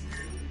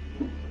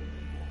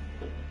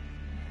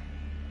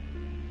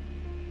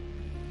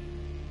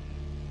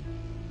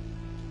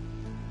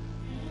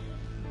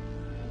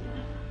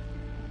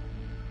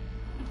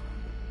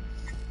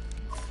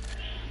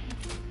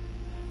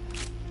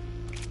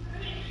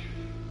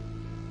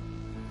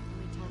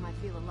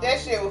 That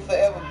shit will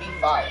forever be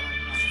fire.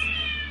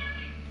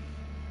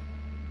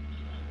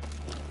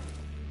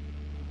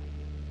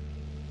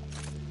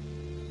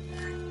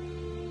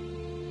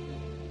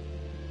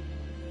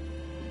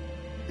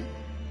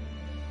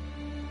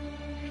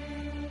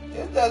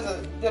 This does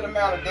a good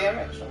amount of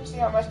damage. Let me see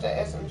how much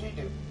that SMG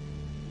do.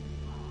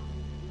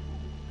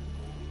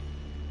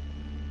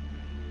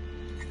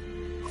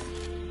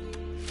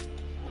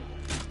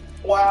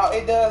 Wow,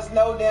 it does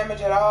no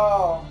damage at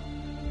all.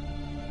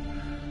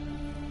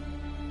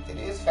 It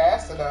is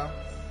faster though.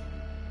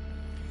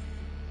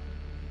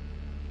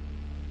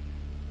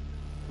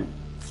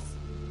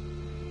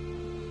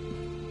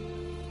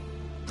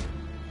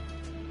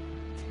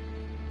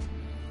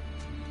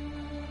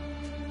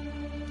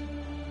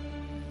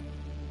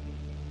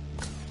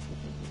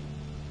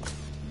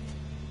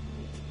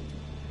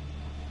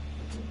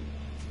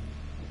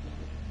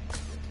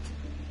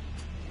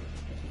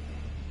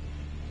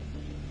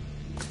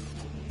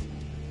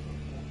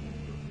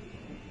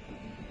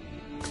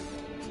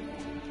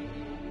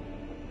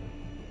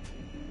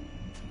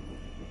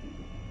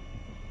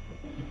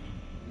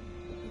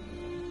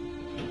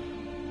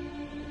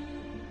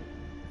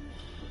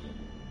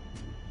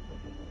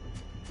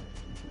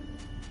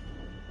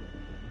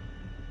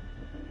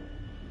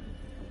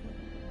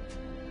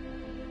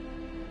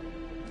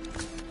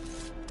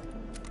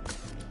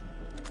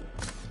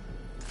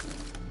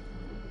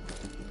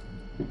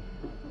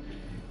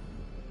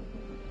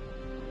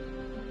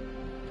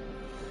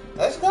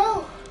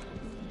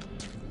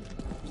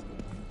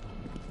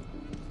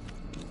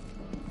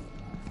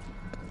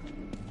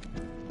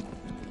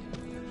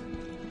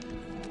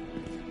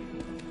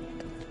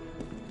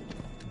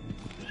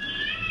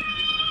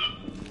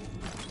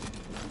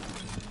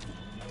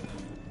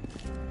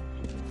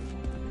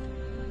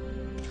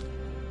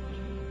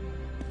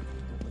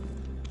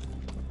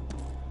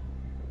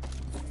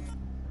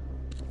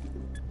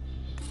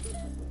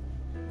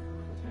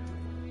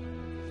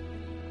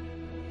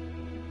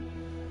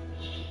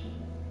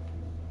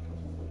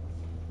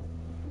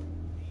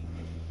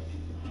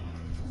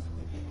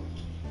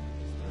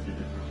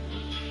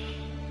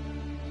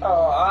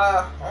 Oh,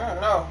 I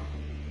don't know.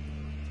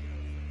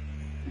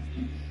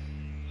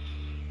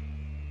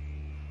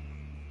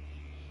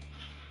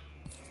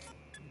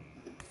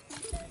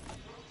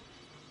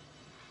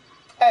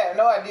 I have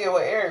no idea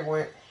where Eric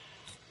went.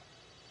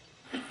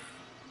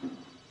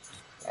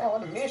 Yeah,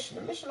 what a mission.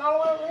 The mission all the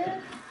way over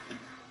here?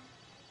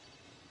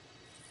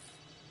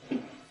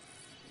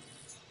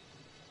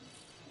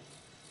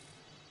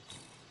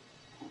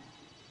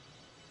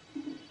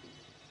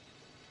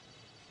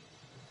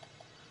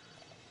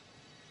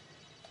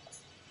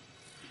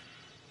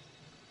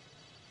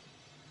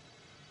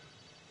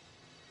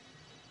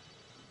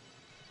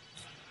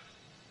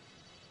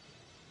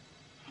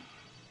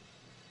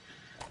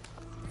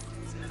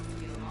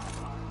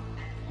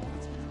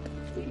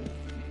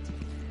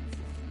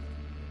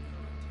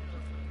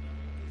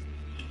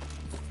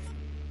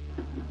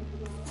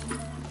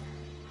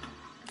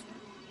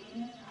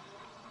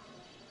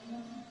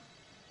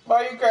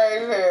 Why you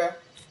crazy here?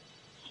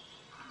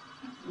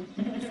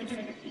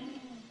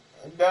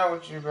 I'm done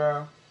with you,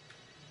 bro.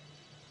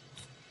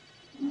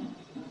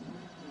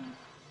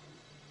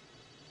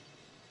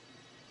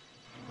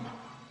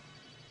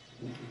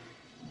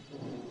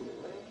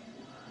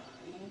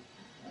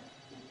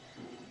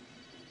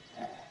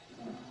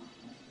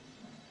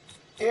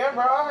 Yeah,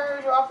 bro, I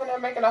heard you off in there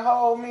making a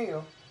whole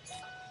meal.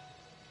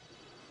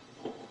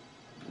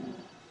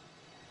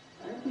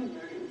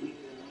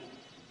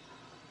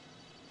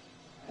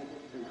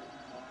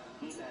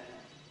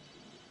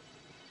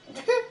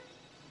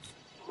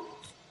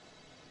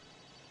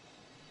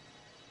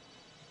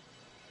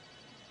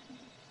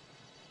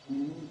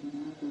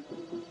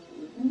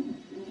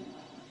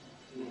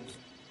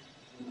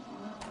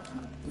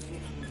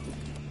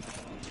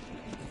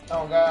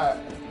 Oh, God.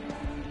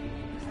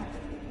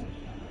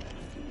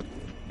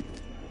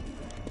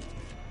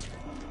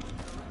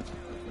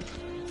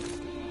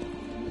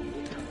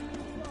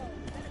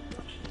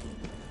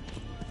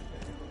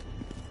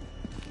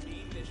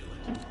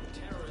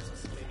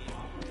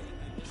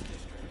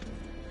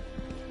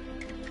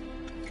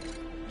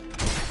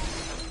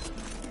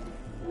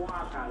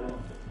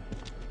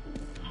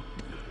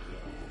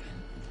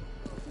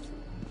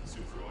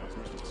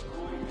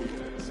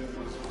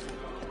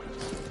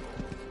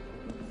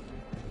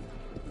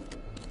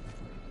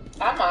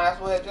 I might as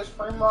well just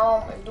free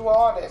roam and do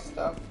all that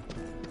stuff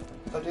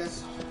for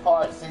just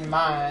hearts and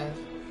minds.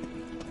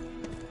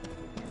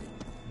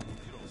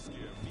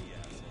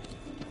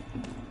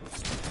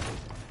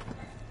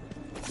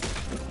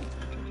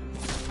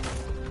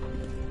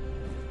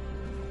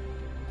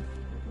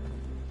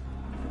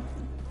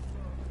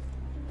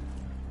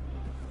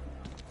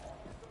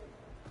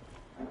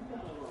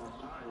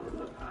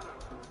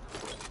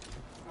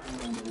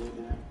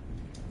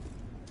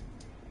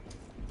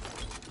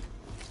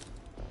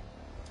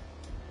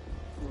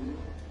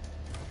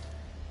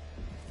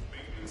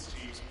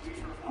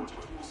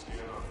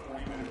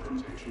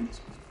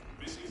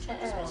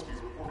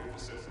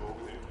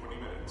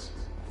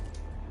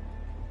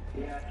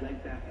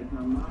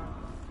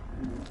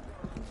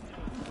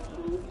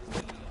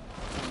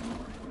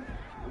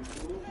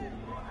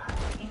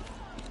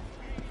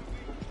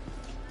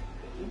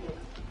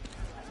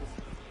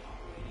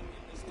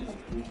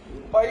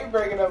 Why you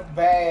breaking up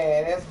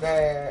bad? That's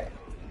bad.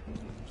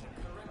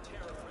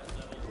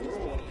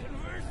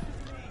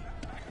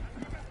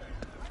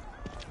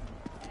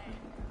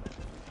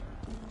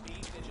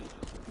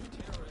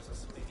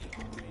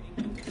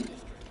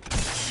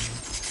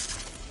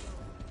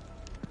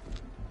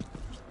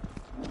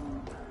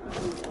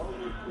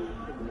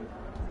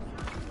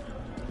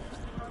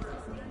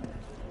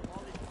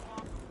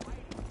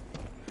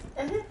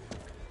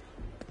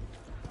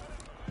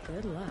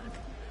 Good luck.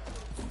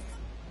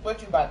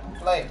 What you about to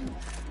play?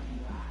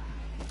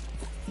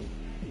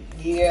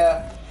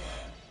 Yeah.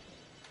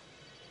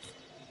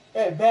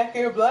 Hey, back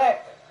here,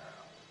 black.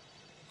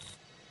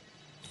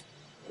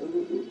 What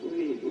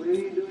are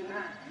you doing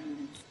now?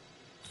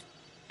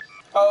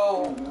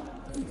 Oh.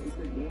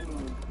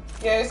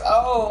 Yeah, it's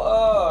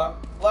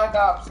Black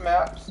Ops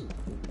maps.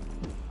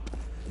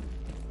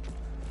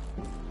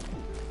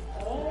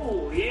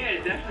 Oh,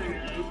 yeah,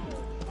 definitely.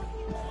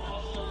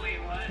 Oh, wait,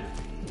 what?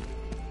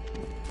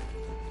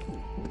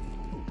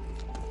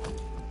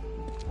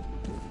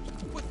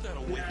 Put that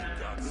away, for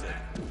God's sake.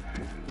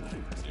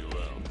 You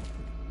will.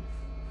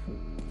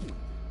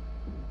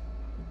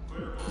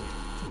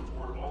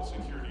 Report all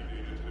security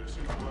data to their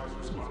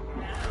supervisors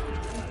on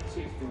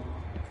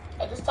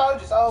I just told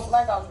you it's old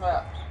Black Ops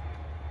maps.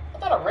 I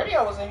thought a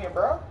radio was in here,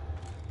 bro.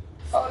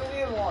 Oh, it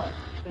is one.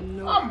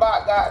 I'm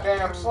about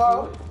goddamn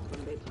slow.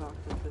 When they talk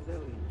to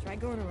civilians. Try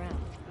going around.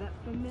 That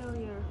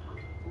familiar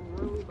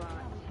robot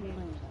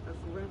tinged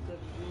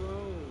aggressive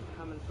drone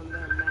coming from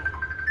their map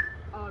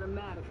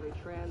automatically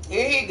transmits.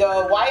 Here he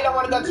go. Why you don't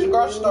want to go to the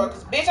grocery store?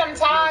 Cause bitch, I'm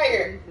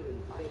tired.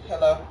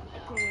 Hello.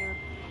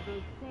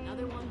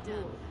 Another one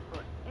done.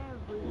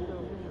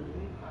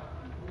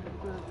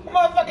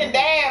 Motherfucking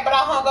dad, but I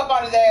hung up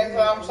on his ass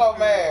because I'm so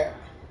mad.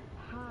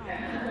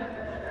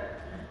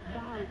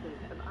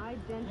 Thousands of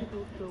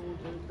identical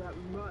soldiers that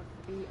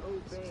must be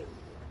obeyed.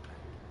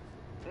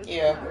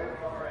 Yeah.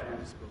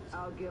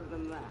 I'll give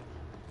them that.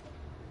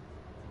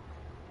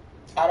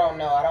 I don't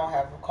know. I don't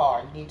have a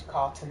car. You need to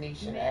call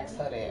Tanisha and ask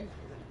her that.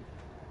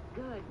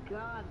 Good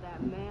God,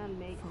 that man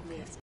makes me.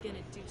 It's gonna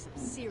do some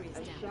serious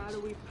damage. A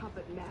shadowy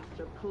puppet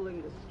master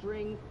pulling the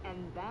strings, and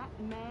that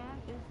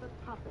man is the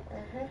puppet.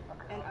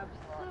 An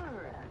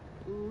absurd,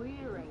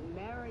 leering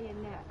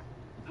marionette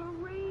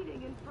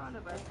parading in front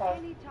of us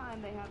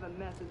anytime they have a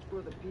message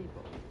for the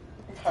people.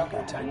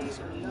 People tactics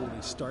are really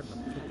starting to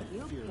put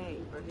the fear. He'll pay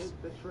for his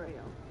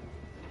betrayal.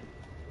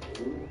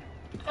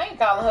 I ain't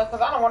calling her because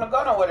I don't want to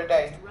go nowhere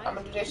today. I'm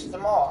going to do this shit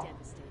tomorrow.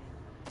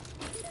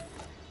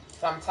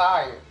 So I'm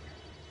tired.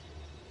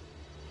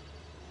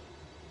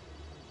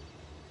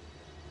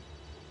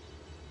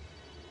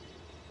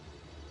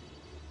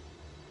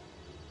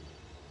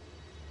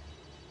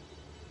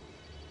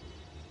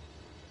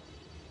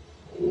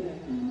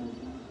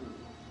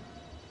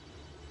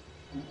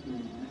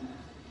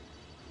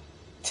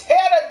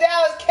 Tell the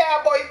Dallas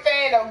Cowboy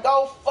fan to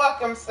go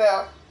fuck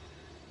himself.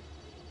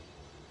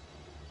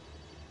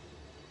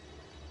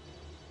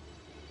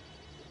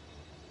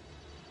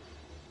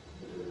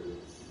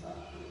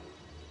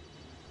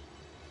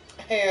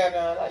 Hell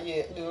no, not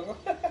yet, Doogle.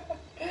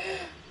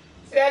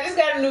 See, I just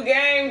got a new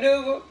game,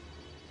 Doogle.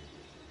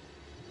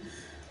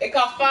 It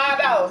cost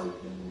 $5.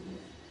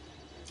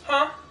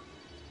 Huh?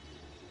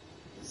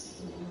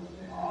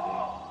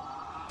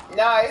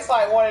 Nah, it's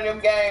like one of them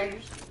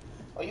games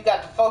where you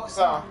got to focus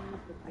on.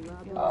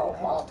 Oh,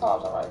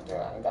 Molotovs are right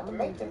there. I ain't got to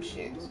make them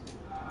shits.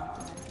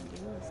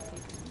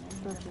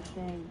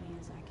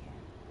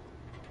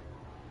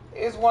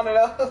 It's one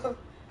of those.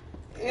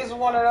 It's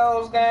one of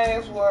those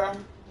games where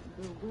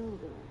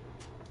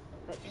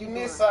if you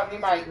miss something,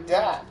 you might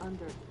die.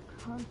 Under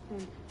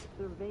constant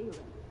surveillance,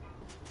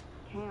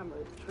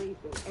 cameras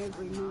tracing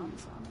every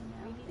move.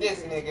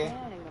 This nigga.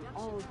 Planning them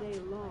all day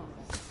long,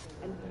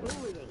 and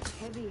bullying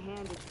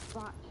heavy-handed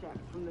spot checks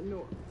from the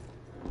north.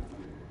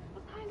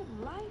 What kind of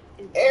life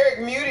is Eric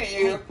muted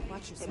you.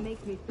 It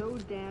makes me so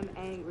damn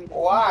angry that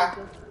why?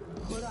 people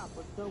just put up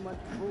with so much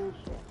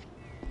bullshit.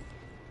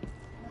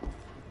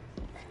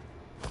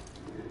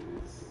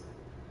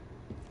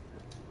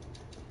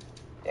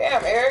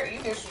 Damn, Eric, you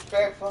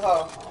disrespectful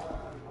her.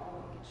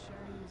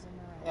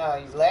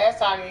 No, last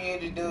time you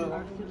needed to do.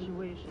 Our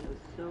situation is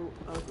so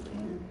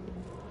ugly.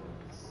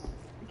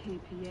 The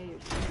KPA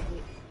is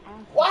simply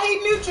why he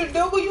mute you,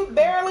 Doogle? You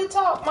barely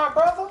talk, my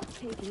brother.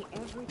 taking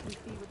every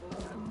conceivable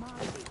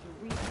commodity to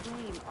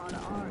reclaim on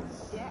our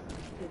debt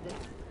to them.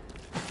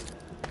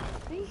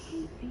 They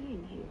hate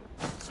being here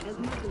as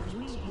much as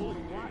we hate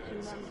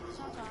watching them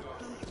suck our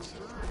country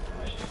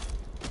dry.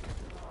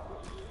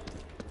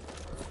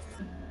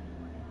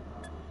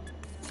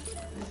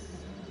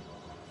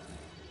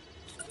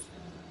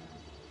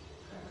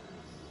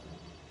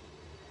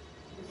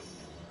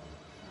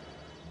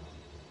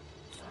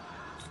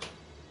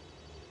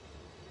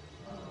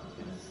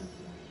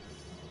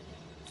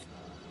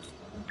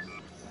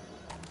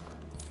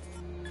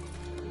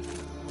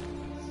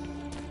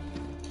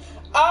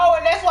 Oh,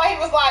 and that's why he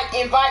was like,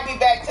 invite me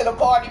back to the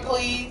party,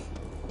 please.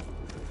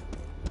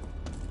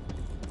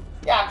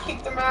 Y'all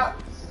kicked him out.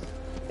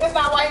 That's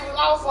not why he was.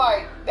 I was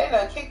like, they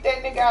done kicked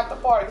that nigga out the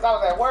party because I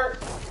was at work.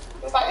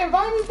 He was like,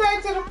 invite me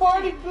back to the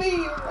party,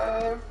 please,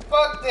 man.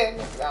 Fuck that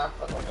nigga. Nah,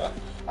 fuck him.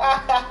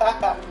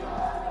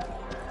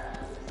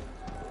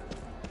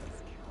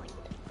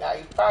 Now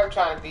he's probably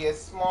trying to be a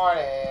smart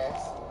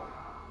ass.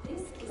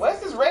 Where's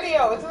this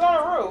radio? Is it on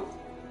the roof?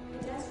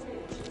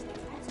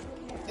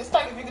 It's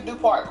like if you could do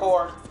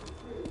parkour.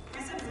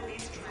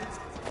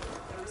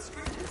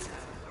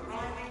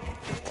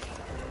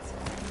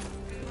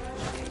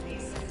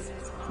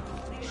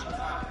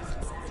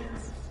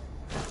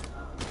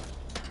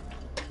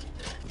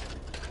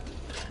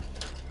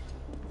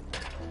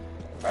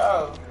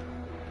 Bro,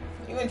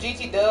 you in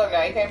GTW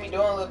now. You can't be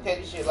doing little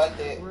petty shit like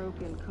that.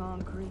 Broken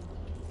concrete,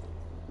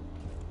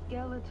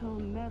 skeletal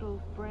metal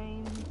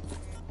frames,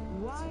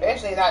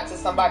 especially not to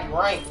somebody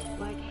ranked.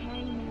 like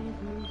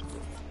hangman's music.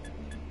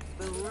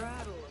 The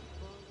rattle of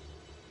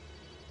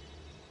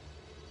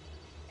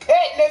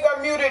That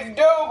nigga muted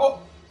Doogle.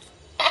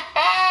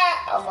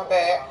 Oh, my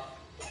bad.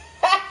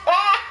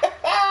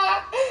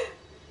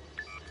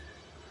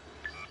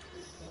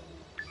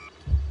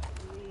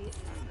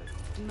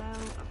 smell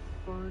of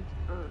burnt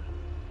earth.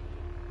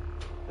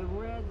 The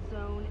red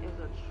zone is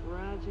a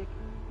tragic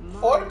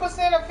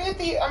 40% of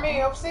 50, I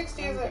mean of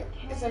 60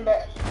 isn't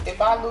bad. If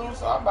I lose,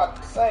 so I'm about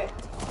to say.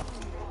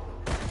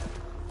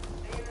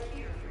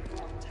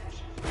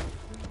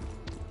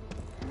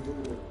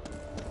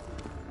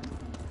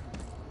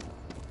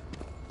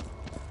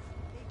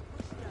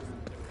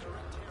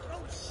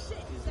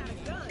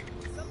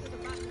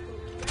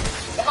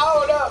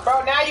 Hold up,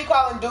 bro. Now you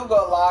calling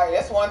Doogle a liar.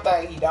 That's one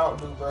thing he don't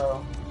do,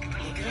 bro.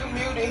 If you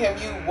muted him,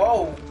 you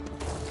whoa.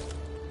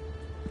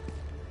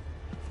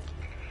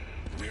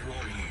 Where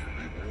are you?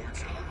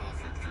 Rewards are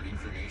offered for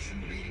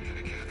information leading to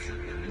the capture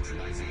or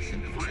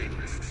neutralization of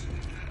terrorists.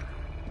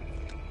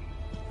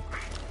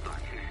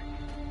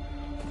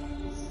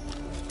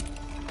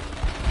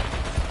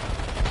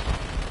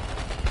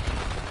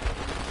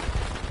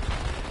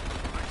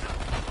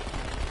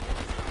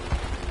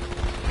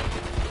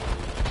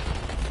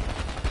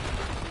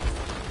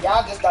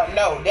 Y'all just don't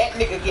know. That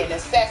nigga getting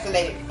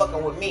assassinated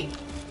fucking with me.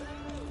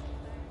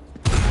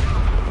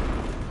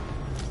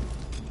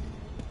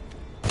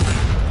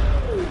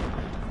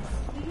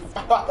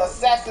 I'm about to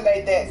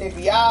assassinate that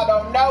nigga. Y'all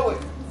don't know it.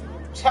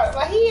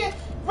 Like, he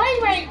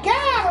Ray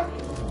got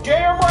him.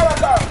 Damn right I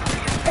got him.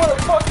 Where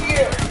the fuck he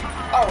is?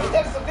 Oh, is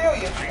that a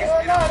civilian?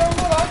 Hell no, I don't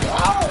know.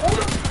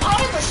 Oh,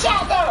 that's a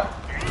shotgun.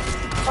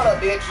 Hold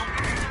up, bitch.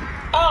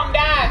 Oh, I'm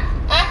dying.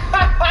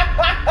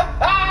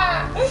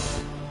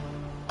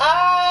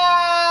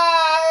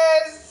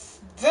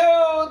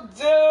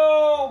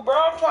 Dude, bro,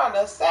 I'm trying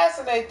to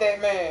assassinate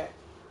that man.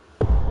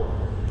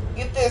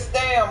 Get this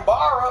damn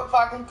bar up if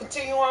I can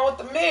continue on with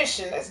the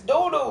mission. That's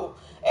doo-doo.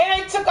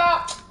 And they took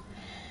out.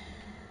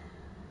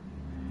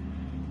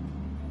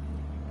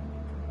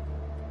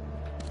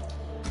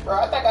 Bro,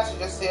 I think I should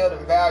just sell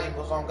them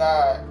valuables on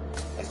God.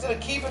 Instead of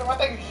keeping them, I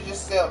think you should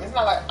just sell them. It's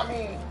not like, I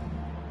mean,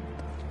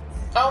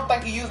 I don't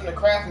think you're using the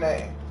craft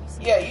name.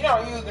 Yeah, you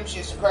don't use them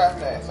shits to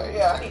craft name. So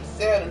yeah, I need to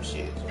sell them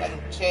shit to make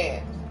them a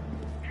chance.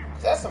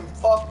 Cause that's some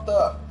fucked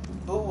up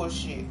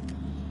bullshit.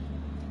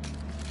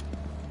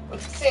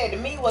 What you said to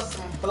me was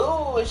some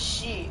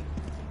bullshit.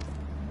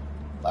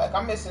 Like,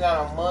 I'm missing out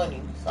on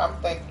money. So I'm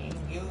thinking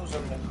you use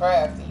them to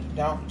craft and you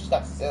don't. You just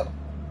got to sell them.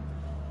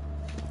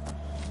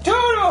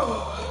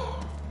 Doodle!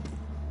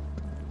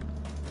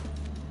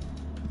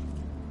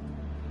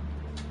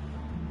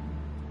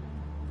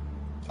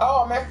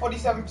 Oh, I'm at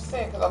 47%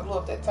 because I blew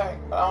up that tank.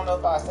 But I don't know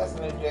if I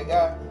assassinated that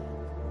guy.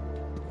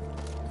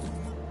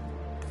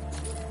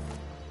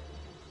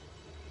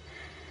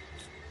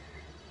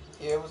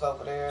 Yeah, it was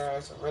over there.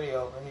 It's already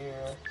over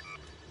here.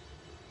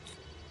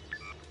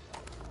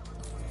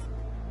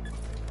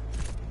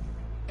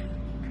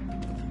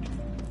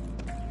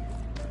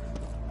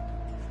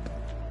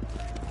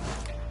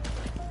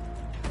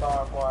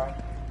 Barbed wire.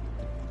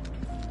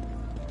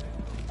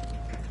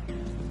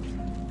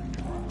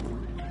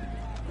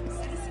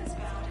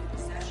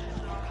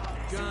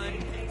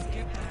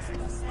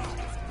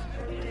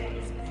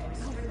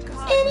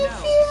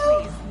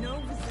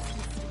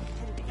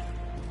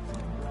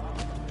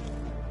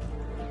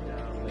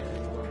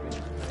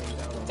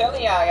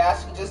 Telling y'all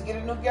should just get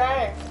a new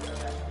game.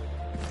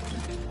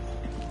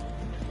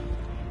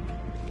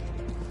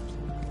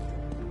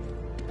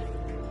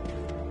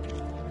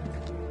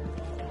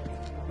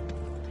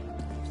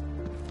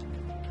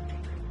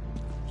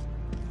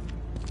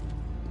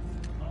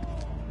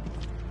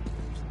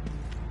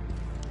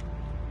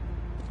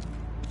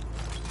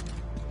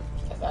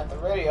 That's not the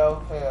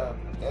radio.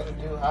 It'll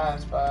do high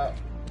spot.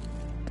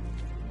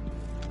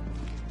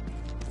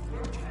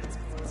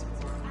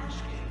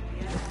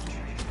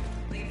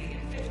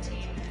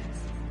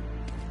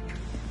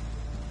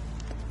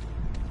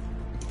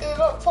 Get it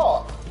up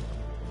top.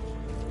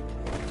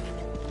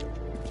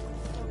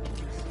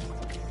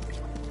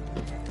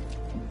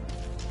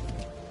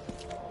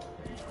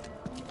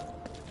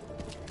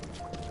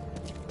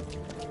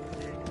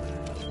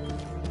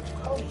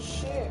 Holy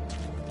shit.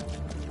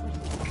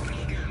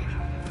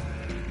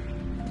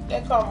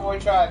 That convoy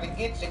tried to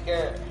get you,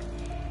 girl.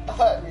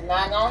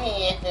 Not gonna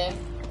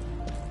happen.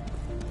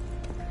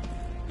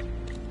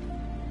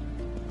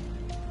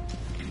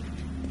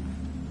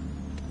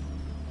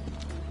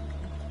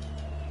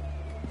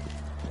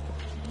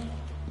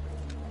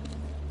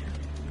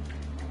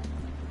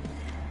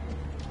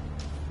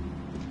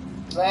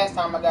 Last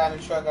time I got in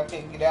the truck, I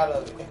couldn't get out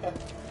of it.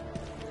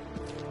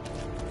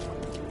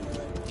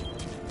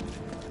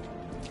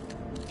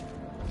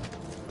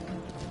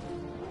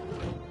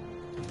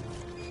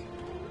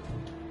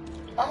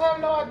 I have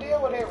no idea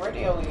what that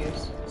radio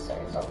is. Say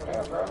it's over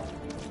there, bro.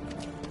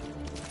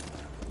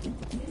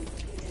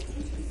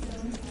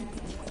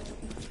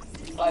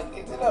 Like,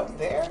 is it up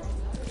there?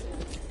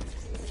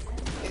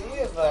 It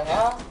is, but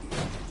how?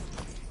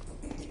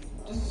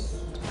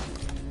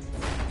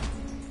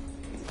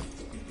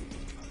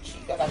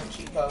 I got the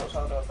cheat codes.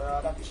 Hold up, bro.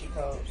 I got the cheat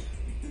codes.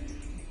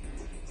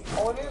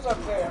 Oh, it is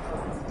up there.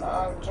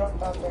 I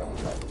jumped out there.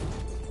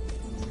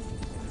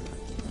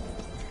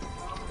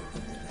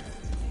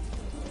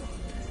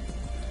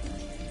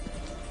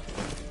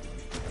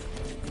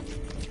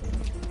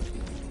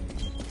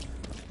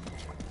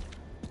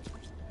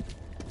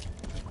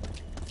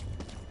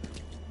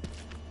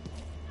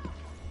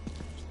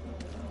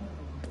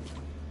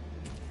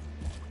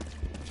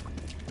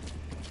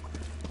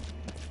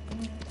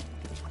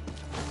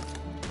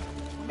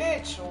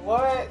 Bitch,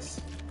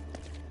 what?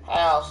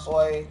 How,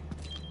 Sway?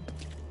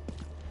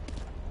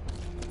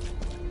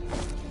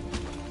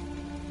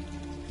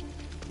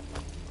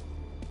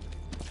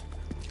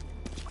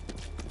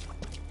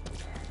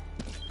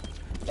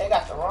 They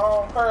got the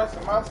wrong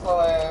person, my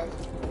slow ass,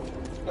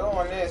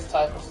 doing this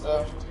type of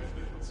stuff.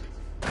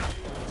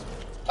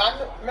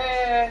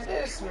 Man,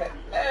 this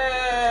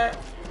man,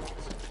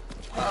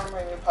 I'm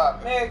ready to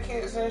pop med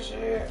kits and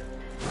shit.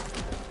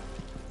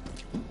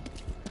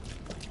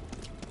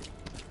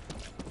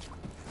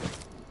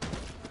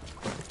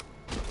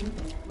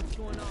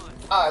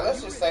 Alright,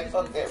 let's just say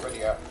fuck that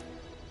radio.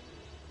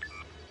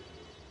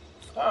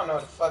 I don't know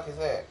what the fuck is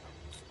that.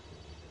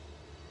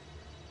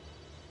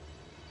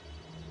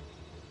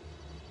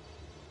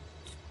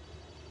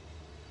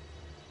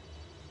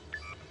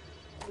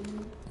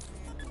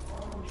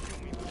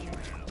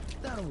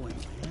 That away,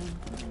 man.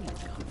 You need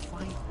to come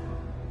fight.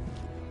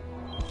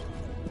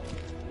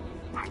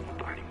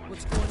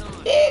 What's going on?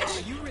 Bitch.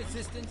 Are you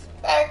resistance?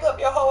 Back up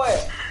your whole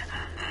ass.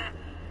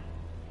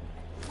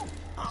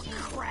 Oh,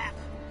 crap.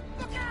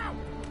 Look out!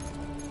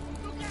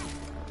 Look out!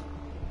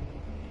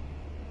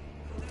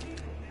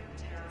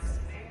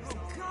 Oh,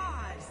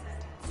 God.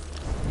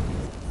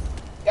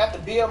 Got to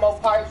build more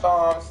pipe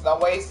farms. I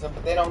waste them,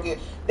 but they don't get.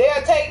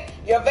 They'll take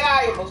your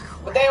valuables,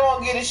 but they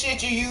won't get the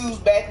shit you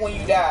used back when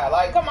you die.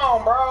 Like, come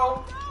on,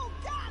 bro.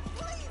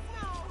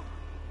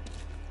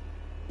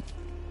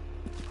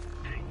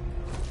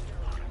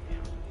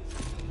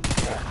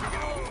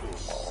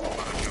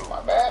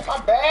 My bad, my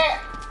bad.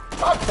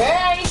 My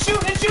bad, I ain't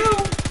shooting at you.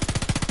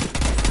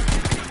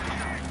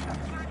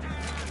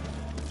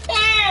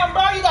 Damn,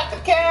 bro, you got the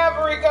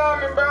cavalry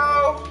coming,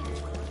 bro.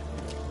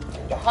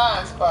 The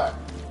high spot.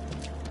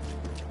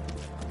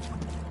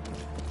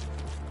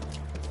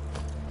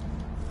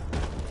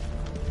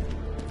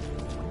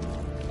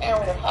 And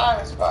with the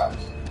high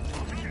spots.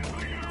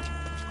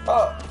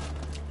 Oh.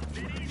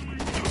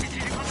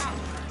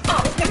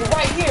 Oh, this nigga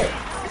right here.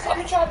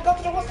 Somebody tried to go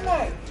to the what's the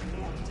name?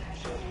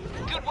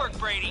 Good work,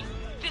 Brady.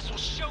 This will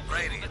show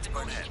Brady that the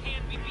North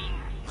can be beaten.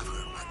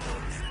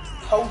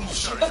 Holy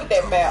shit, look at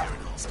that map.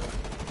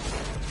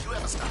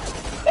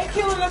 They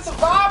killing the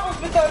survivors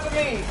because of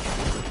me.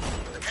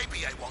 The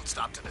KPA won't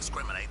stop to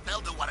discriminate.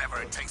 They'll do whatever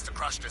it takes to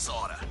crush this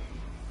order.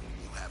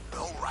 You have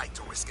no right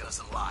to risk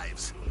innocent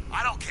lives.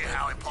 I don't care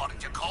how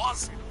important your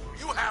cause.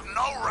 You have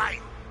no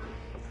right.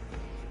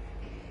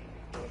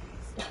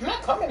 I'm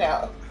not coming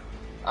out.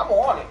 I'm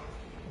on it.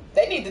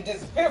 They need to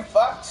disappear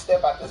before I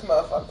step out this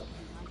motherfucker.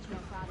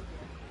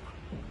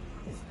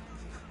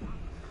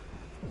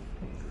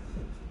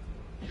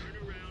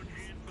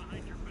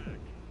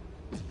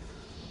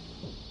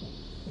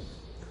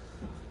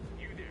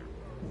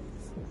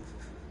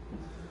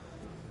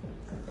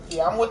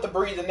 Yeah, I'm with the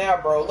breather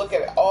now, bro. Look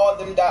at all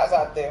them dots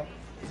out there.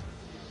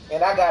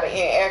 And I got an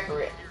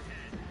inaccurate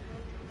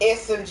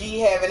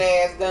SMG having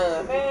ass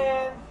gun.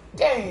 Man,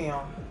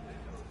 damn.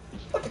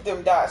 Look at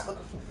them dots. Look,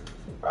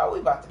 bro,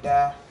 we about to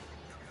die.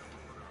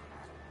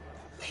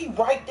 He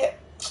right there.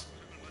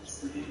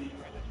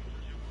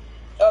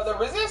 The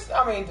resist.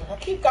 I mean, I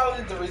keep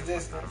calling it the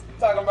resistance.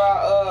 Talking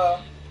about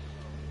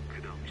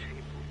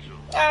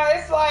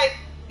it's like,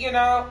 you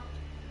know,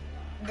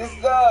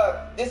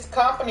 this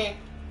company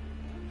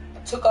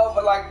took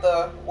over like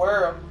the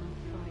world.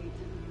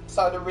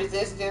 So the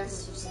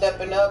resistance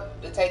stepping up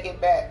to take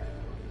it back.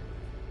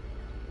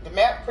 The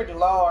map pretty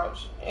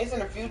large. It's in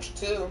the future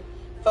too.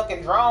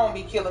 Fucking drone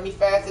be killing me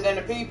faster than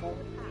the people.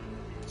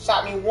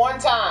 Shot me one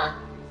time.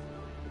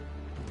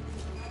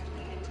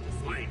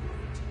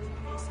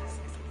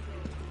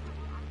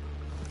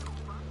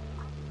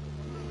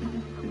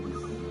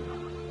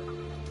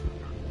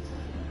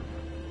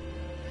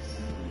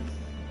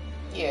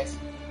 Yes.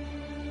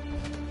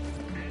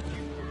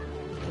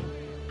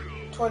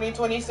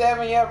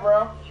 2027, yeah,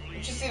 bro.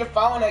 You should see the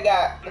phone they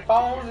got. The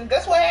phones, and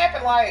that's what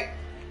happened. Like,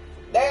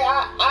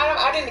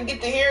 I didn't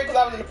get to hear it because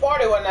I was in the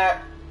party or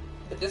whatnot.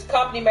 But this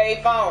company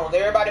made phones.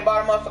 Everybody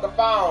bought a motherfucking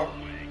phone.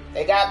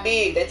 They got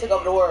big. They took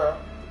over the world.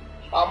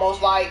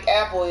 Almost like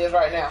Apple is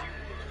right now.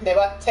 They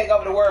about to take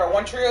over the world.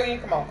 1 trillion?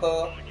 Come on,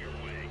 cuz.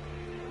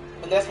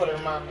 But that's what it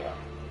reminds me of.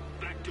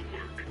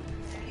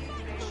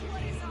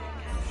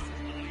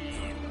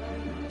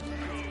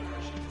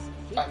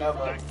 I know,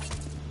 bro.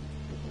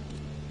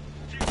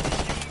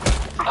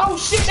 Oh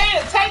shit, they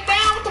ain't a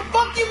takedown? What the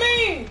fuck you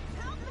mean?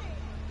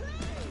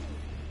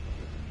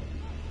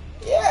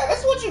 Yeah,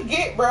 that's what you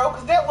get, bro,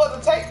 because that was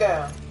a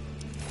takedown.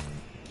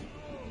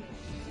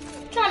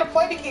 I'm trying to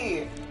play the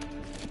kid.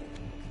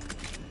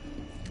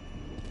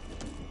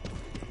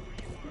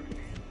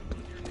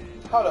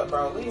 Hold up,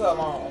 bro. Leave her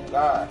alone. Oh,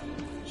 God.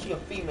 She a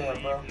female,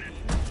 bro.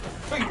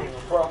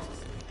 Female, bro.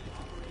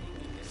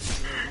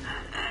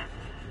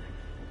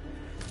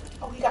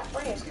 Oh, he got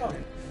friends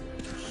coming.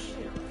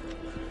 Shit.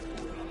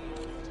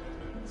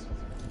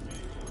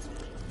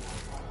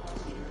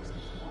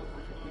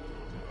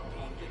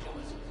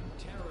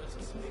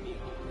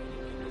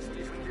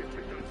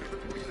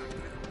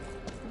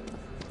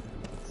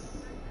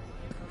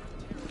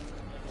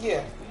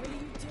 Yeah. What are you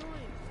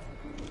doing?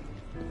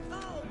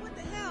 Oh, what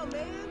the hell,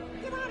 man?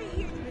 Get out of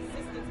here, you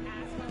resistance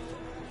asshole.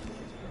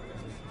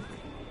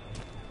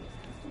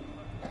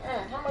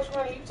 How much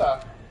money you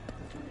talking?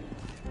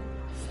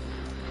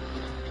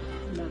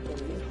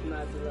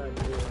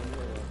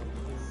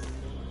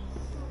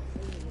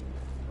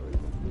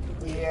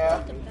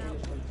 Yeah.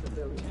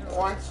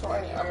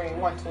 120. I mean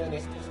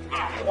 120.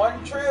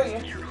 1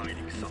 trillion. You're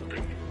hiding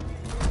something.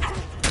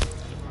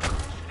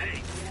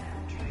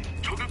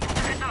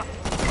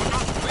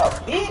 Oh,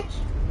 bitch.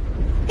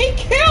 He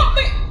killed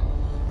me.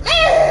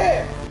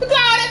 Man. Look at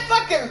all that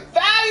fucking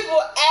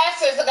valuable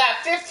assets. I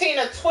got 15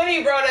 or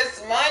 20, bro.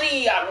 That's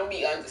money. I don't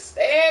be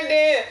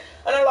understanding.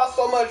 I done lost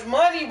so much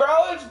money,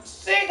 bro. It's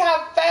sick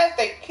how fast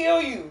they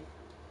kill you.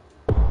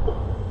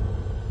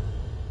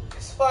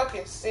 It's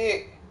fucking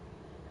sick.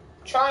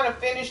 Trying to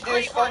finish this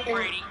Great work, fucking...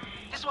 Brady.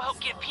 This will help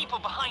get people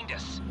behind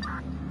us.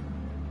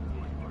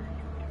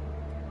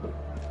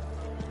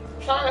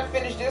 Trying to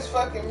finish this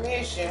fucking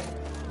mission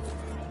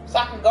so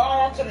I can go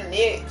on to the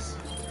next.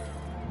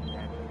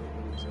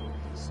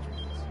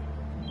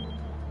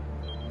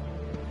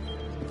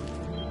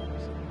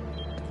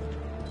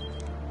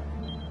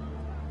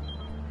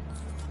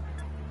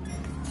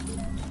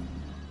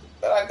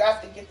 But I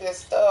got to get that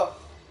stuff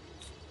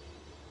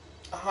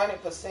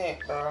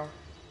 100%, bro.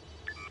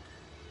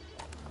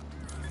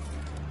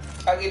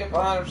 I get it for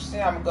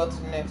 100%, I'm gonna go to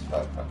the next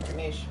fucking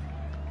mission.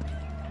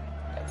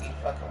 I keep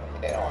fucking with me.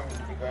 They don't want me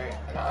to be great.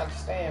 And I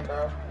understand,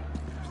 bro.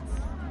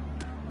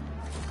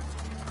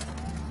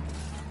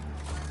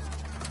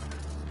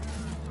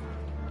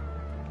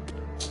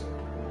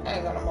 I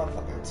ain't got no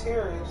motherfucking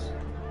materials.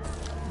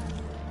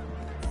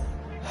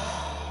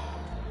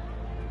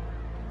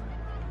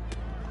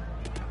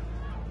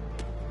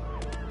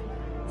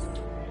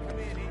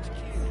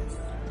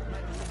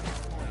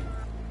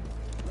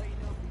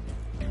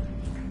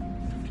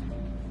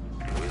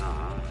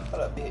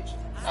 Hold up, bitch.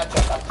 I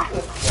jumped off the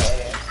cliff with your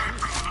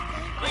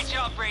ass. Great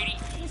job, Brady.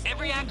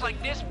 Every act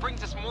like this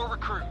brings us more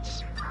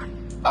recruits.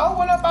 Oh,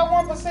 went up by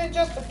 1%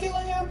 just for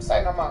killing him?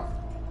 Say no more.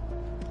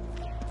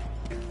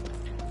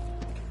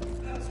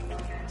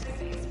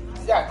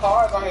 You got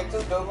cars on here too,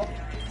 Doogle.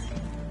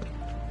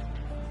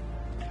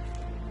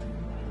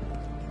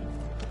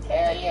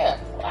 Hell yeah.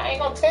 I ain't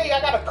gonna tell you I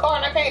got a car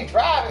and I can't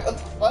drive it. What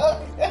the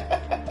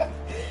fuck?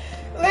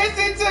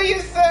 Listen to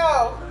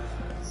yourself.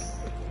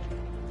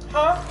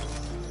 Huh?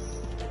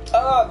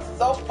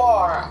 So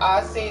far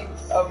I seen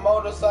a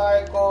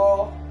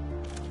motorcycle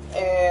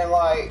and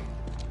like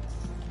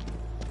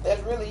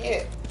that's really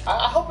it.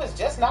 I hope it's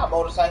just not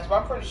motorcycles,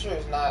 but I'm pretty sure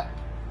it's not.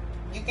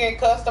 You can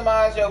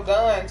customize your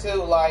gun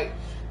too. Like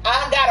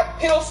I got a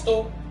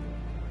pistol.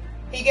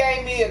 He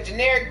gave me a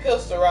generic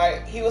pistol,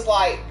 right? He was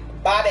like,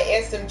 buy the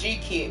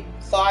SMG kit.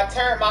 So I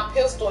turned my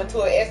pistol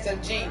into an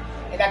SMG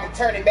and I can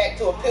turn it back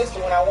to a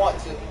pistol when I want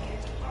to.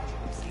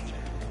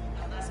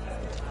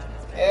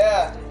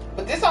 Yeah.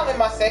 But this only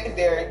my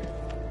secondary.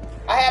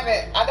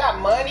 I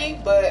got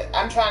money, but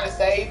I'm trying to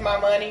save my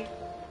money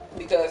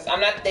because I'm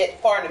not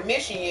that far in the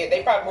mission yet.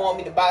 They probably want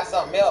me to buy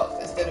something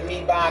else instead of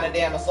me buying a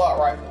damn assault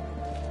rifle.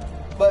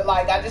 But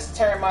like, I just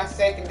turned my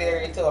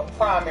secondary into a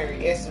primary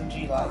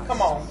SMG. Like,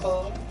 come on,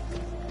 fool.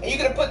 And you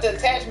could have put the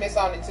attachments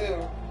on it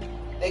too.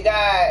 They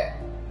got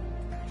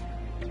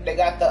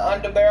the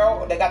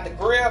underbarrel, they got the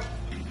grip,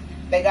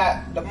 they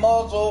got the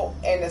muzzle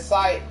and the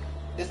sight.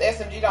 This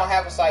SMG don't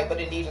have a sight, but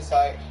it needs a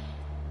sight.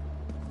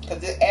 Because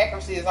the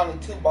accuracy is only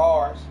 2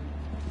 bars.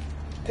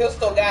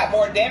 Pistol got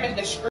more damage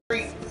than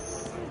street.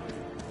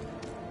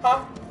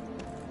 Huh?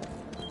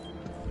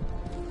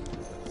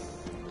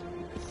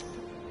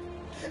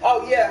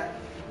 Oh yeah.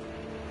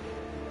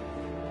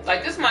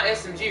 Like this is my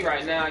SMG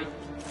right now.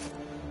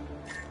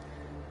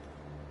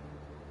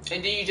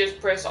 And then you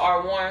just press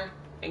R1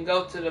 and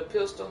go to the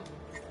pistol.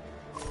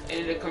 And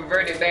it'll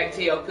convert it back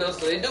to your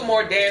pistol. It do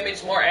more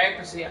damage, more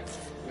accuracy.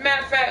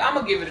 Matter of fact, I'm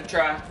gonna give it a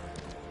try.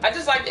 I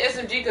just like the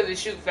SMG because it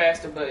shoot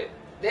faster, but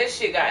that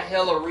shit got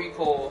hella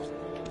recoil.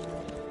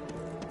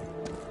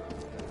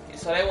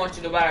 So they want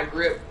you to buy a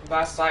grip,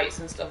 buy sights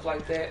and stuff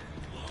like that.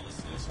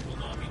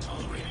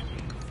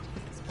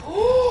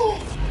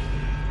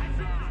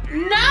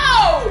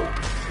 No!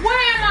 Where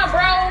am I,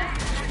 bro?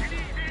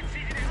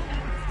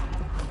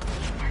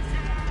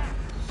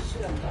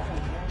 Shit, I'm dying,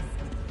 bro.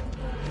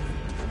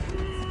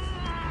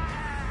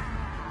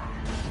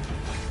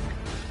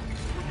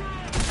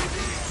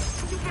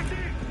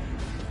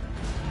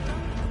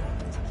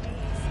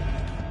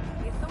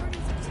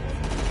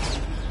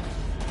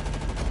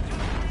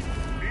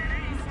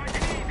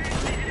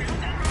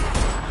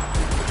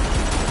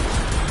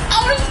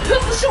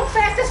 Pistol shoot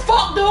fast as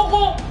fuck,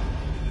 Doogle.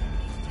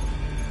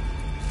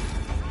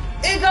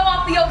 It go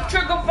off of your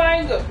trigger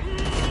finger.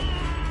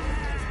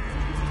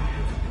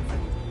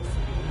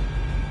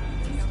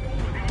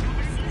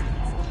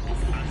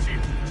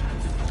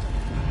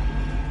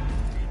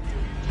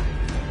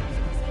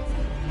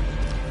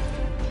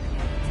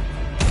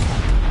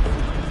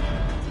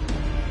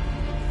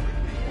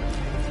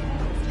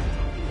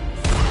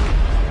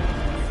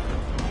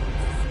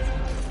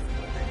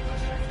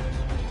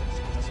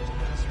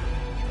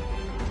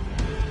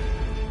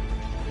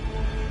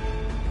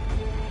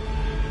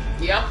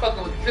 Yeah, I'm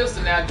fucking with the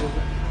pistol now,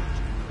 Doogle.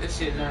 This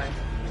shit nice.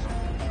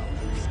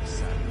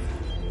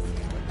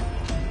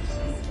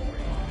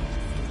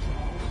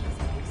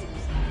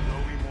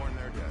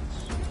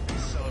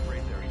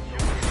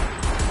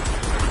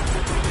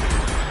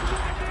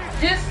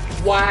 This,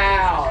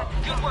 wow.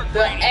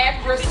 The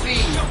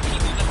accuracy.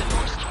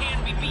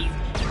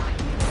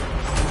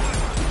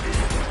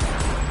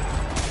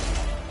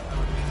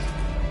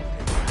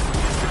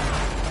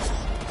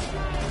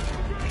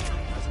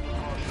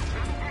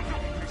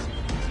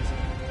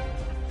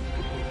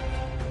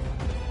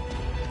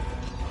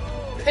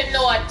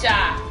 Pinocha.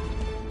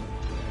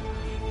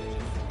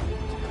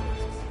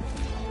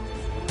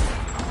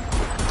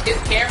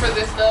 his cameras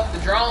and stuff, the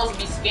drones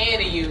be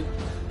scanning you.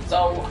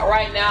 So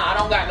right now I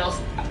don't got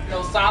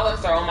no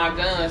silencer on my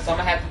gun, so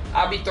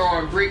I'll be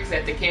throwing bricks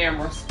at the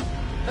cameras.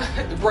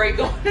 The brake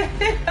on.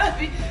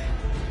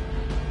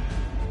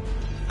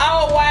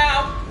 Oh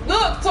wow!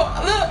 Look!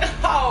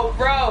 Oh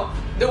bro,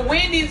 the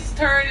Wendy's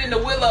turned into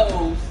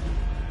Willows.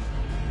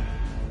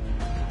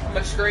 I'm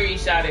gonna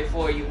screenshot it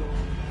for you.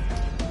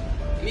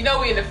 You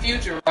know we in the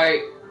future,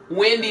 right?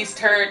 Wendy's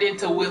turned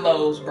into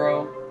Willows,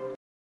 bro.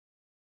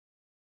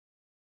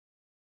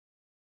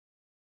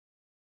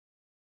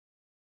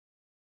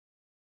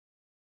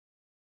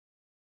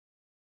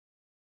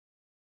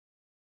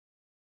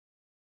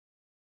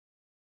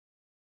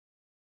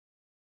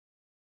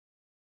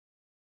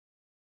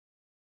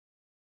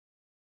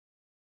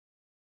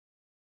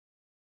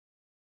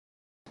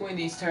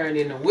 Wendy's turned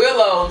into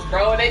Willows,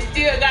 bro. They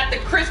still got the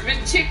crispy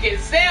chicken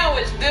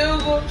sandwich,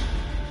 Doogle.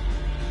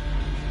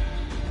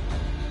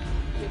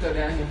 Let me go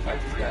down here and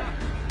fight this guy.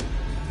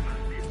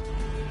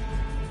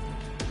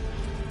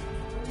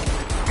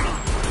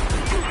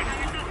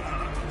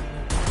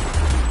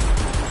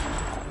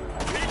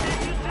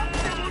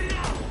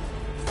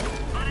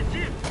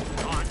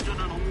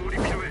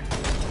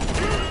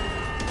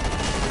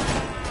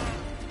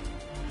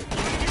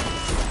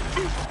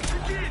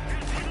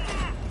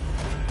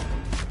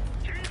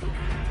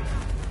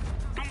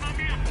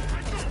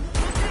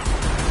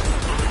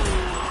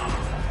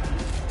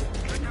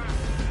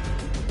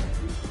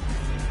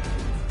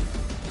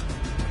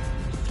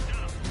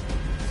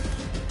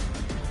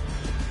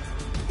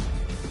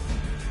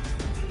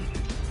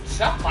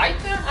 Should I fight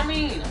them? I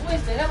mean, I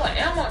waste the hell of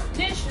ammo,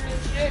 ammunition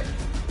and shit.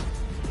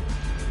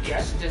 Yeah,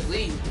 I should just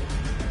leave.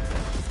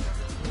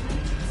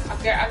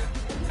 Okay,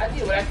 I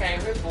did what I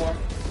came here for.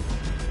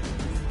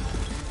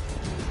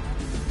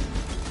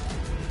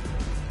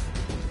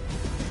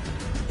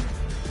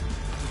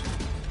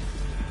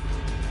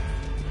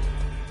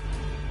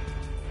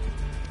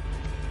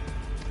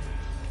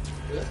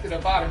 Let's get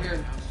up out of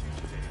here.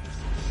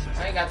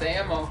 I ain't got the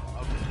ammo.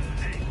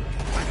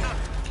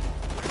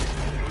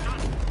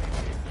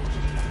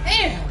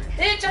 Damn,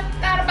 bitch, I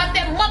forgot about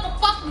that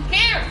motherfucking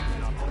camera.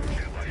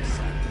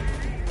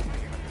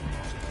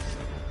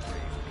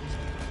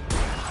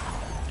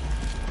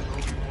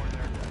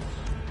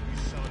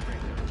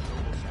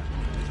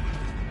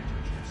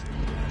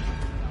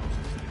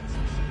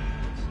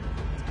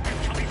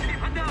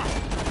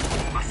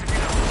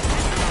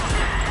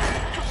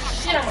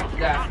 Shit, I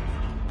forgot.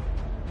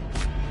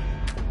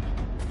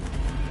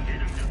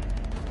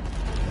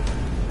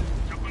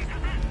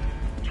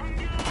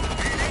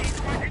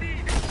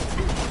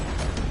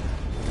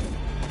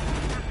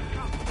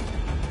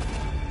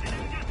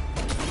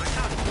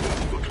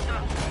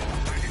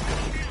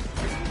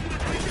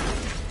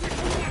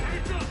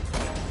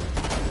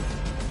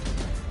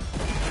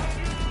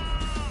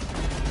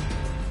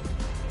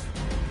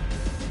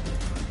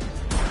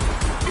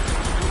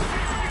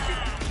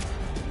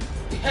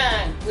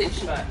 Glitch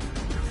shot.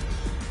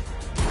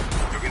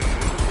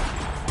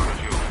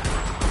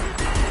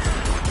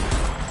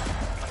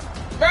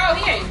 Bro,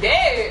 he ain't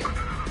dead.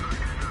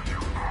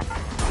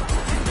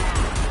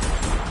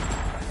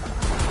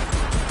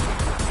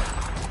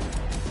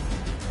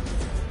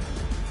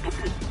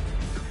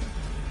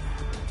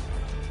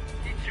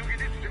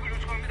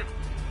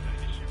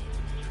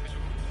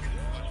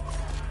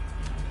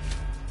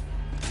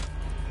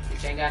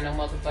 Bitch ain't got no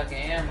motherfucking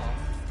ammo.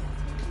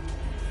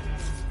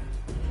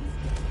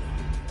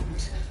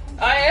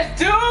 I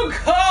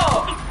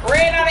Doogle!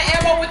 Ran out of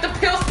ammo with the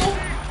pistol,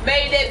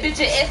 made that bitch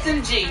an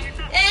SMG.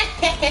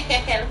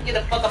 Let me get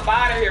the fuck up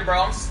out of here,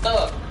 bro. I'm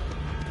stuck.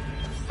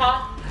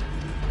 Huh?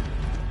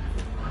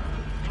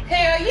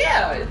 Hell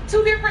yeah,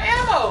 2 different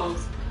ammos.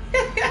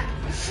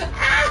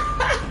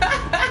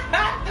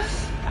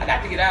 I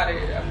got to get out of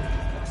here.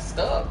 I'm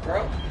stuck,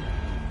 bro.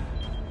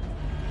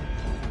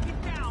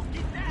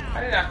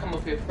 How did I come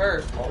up here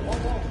first?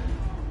 Whoa.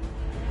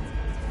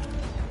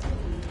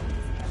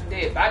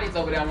 Dead bodies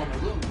over there I want to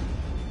loot.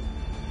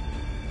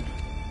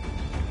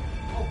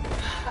 Oh,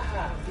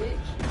 haha, bitch.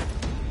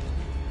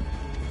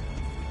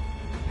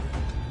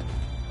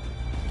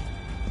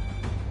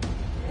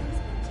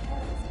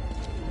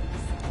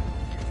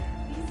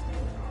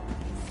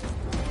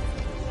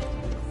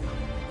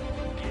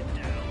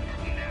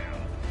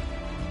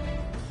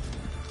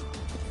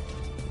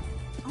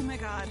 Oh my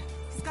god,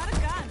 he's got a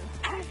gun.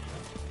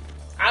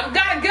 I've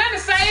got a gun to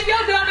save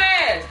your dumb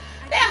ass.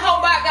 That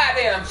hoe by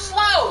goddamn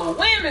slow.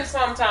 Women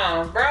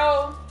sometimes,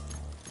 bro.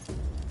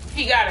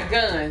 He got a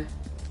gun.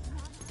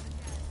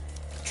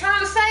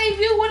 Trying to save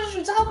you? What are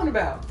you talking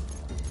about?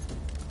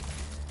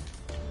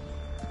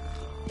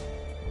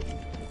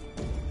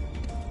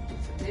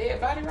 It's a dead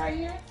body right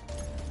here.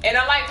 And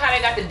I like how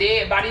they got the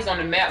dead bodies on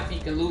the map so you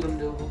can loot them,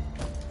 dude.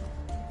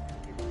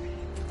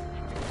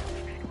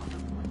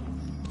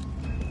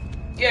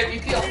 Yeah, if you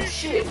kill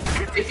shit.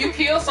 If you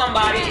kill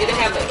somebody, it'll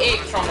have an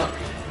X on the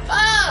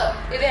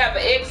it'll have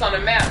an X on the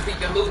map so you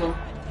can loot them.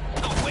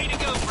 Oh, way to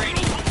go, Brady.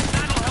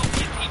 That'll help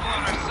get people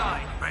on our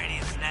side. Brady,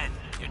 it's Ned.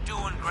 You're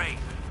doing great.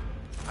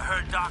 I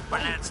heard Doc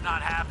Burnett's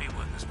not happy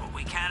with us, but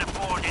we can't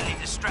afford any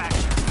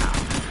distractions now.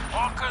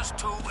 Walker's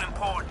too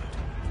important.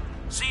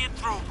 See it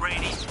through,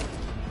 Brady.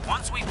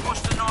 Once we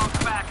push the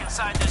Norks back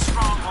inside this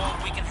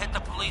stronghold, we can hit the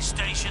police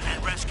station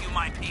and rescue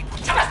my people.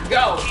 Just I got to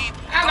go.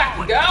 I got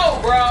to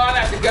go, bro. I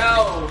got to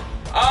go.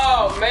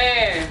 Oh,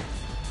 man.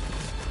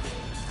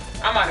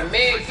 I'm out of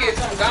med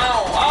kits. I'm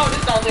gone. Oh,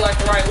 this don't look like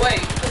the right way.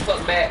 Get the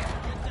fuck back.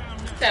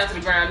 Down to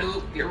the ground,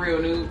 noob. Get real,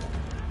 noob.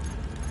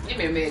 Give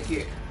me a med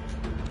kit.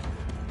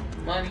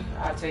 Money?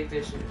 I'll take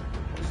that shit.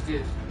 What's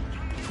this?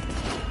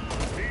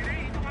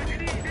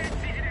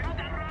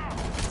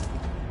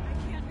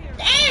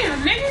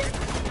 Damn, nigga!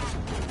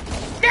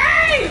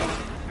 Damn!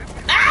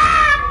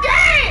 Ah,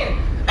 damn!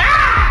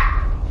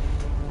 Ah!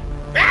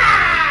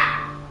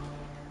 Ah!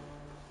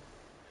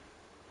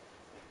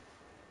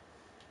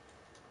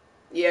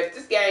 Yeah,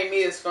 this game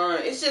is fun.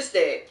 It's just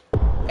that,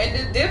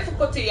 and the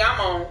difficulty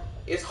I'm on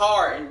is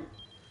hard. And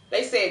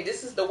they said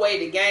this is the way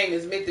the game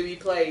is meant to be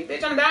played.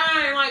 Bitch, I'm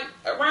dying like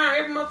around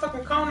every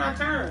motherfucking corner I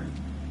turn.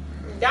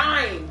 I'm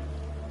dying.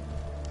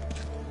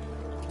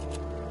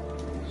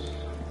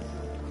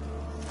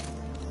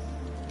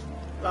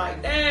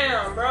 Like,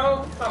 damn,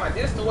 bro. I'm talking about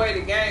this the way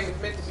the game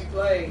is meant to be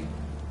played.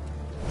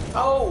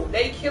 Oh,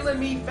 they killing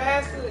me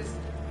faster.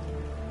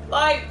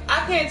 Like,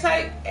 I can't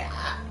take...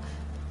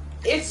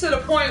 It's to the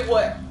point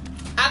where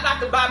I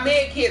got to buy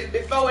med kits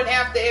before and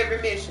after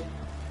every mission.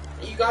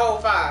 You can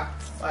hold 5.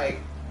 Like,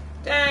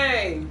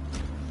 dang.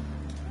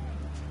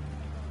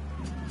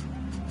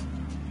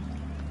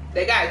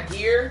 They got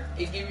gear.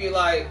 It give you,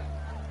 like,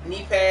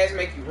 knee pads,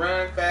 make you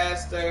run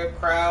faster,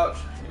 crouch,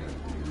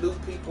 loot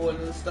people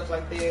and stuff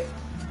like that.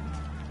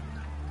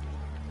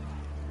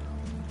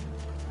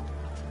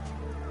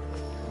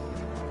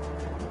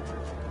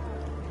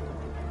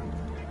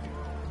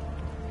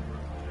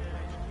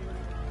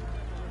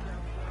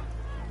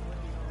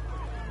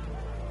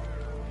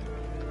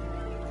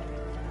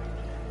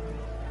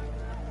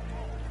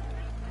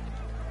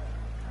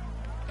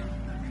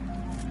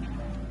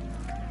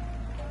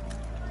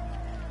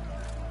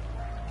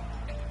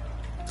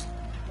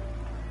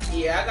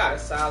 Yeah, I got a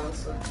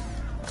silencer.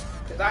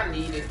 Cause I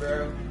need it,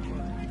 bro.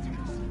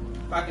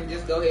 If I can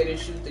just go ahead and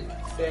shoot the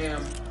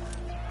damn...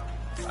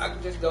 I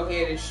can just go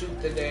ahead and shoot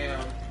the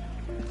damn...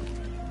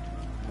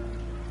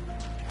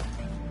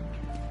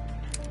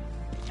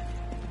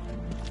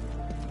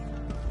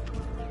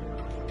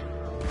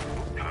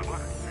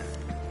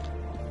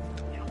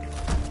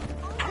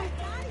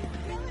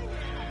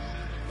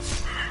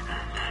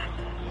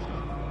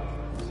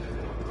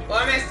 Well,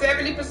 I'm at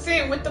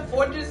 70% with the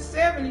 40 to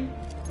 70.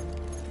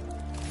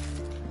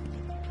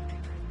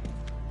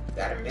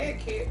 Got a med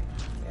kit.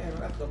 Damn, I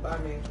got to go buy a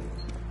med kit.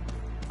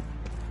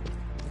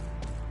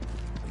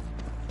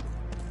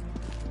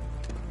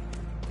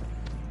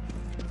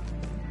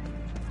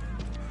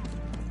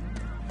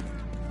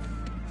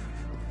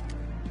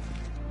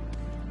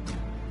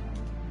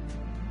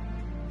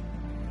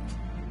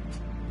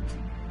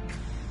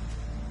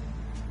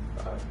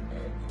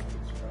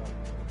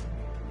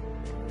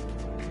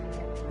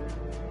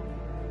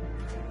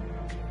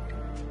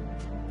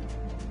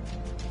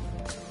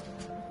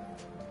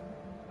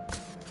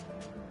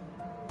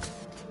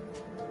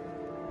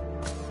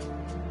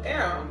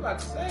 Damn, I'm about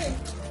to say.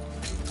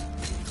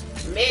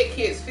 Med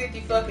kit's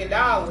 $50 fucking.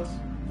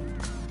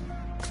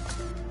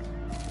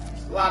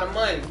 It's a lot of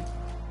money.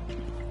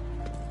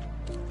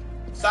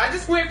 So I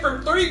just went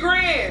from $3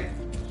 grand.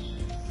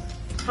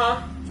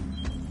 Huh?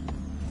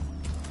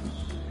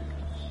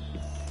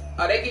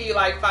 Oh, they give you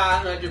like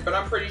 500, but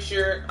I'm pretty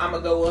sure I'm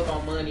gonna go up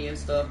on money and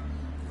stuff.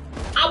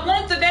 I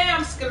want the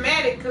damn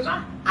schematic because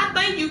I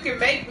think you can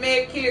make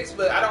med kits,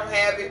 but I don't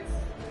have it.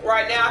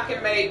 Right now I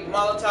can make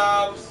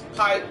Molotovs,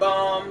 pipe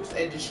bombs,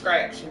 and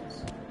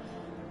distractions.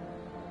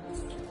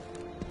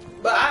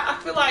 But I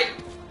feel like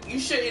you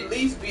should at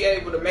least be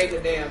able to make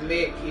a damn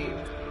med kit.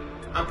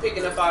 I'm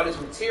picking up all this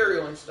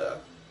material and stuff.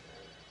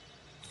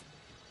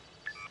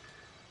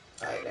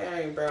 Like,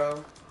 dang,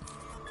 bro.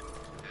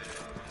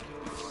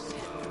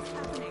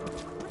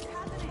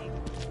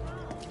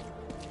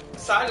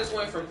 So I just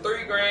went from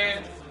 $3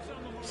 grand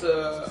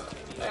to,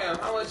 damn,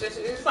 how much is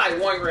it? It's like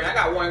 $1 grand. I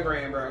got $1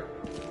 grand, bro.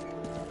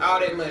 All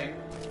that money.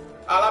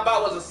 All I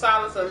bought was a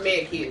silencer and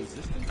med kits.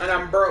 And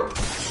I'm broke.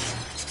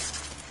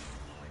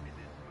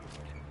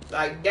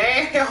 Like,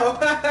 damn.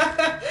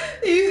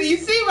 you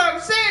see what I'm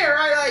saying,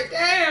 right? Like,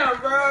 damn,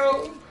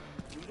 bro.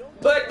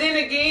 But then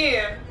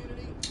again,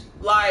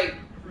 like,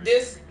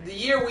 the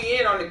year we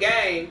in on the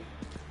game,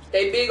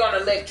 they big on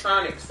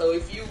electronics. So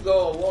if you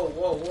go,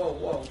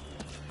 whoa.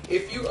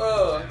 If you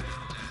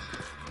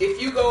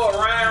go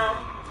around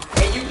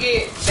and you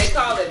get, they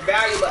call it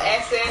valuable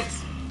assets.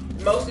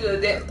 Most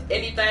of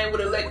anything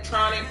with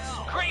electronics,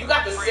 you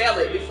got to sell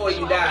it before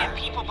you die.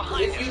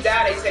 If you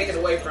die, they take it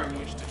away from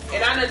you.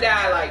 And I done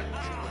died like,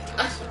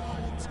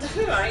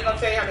 I ain't gonna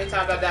tell you how many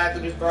times I died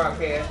through this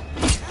broadcast.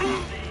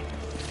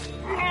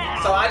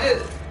 So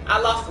I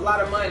lost a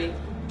lot of money.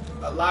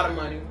 A lot of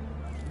money.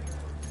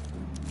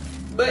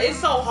 But it's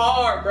so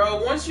hard,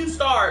 bro. Once you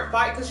start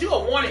fighting, because you're a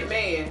wanted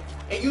man.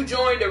 and you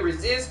join the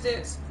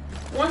resistance,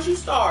 once you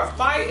start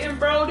fighting,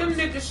 bro, them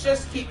niggas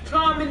just keep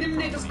coming. Them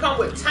niggas come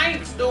with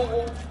tanks,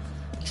 Doogle,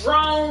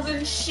 drones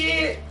and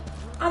shit.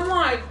 I'm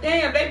like,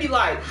 damn, they be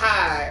like,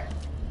 hide.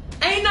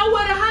 Ain't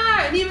nowhere to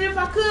hide. And even if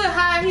I could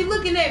hide, he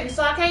looking at me,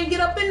 so I can't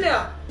get up in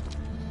there.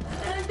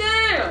 And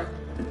damn.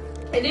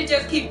 And it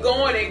just keep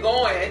going and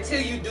going until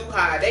you do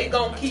hide. They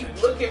gonna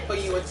keep looking for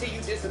you until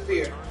you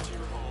disappear.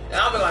 And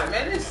I'll be like,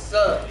 man, this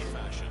sucks.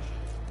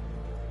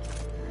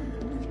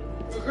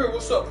 Okay,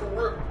 what's up, for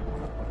real?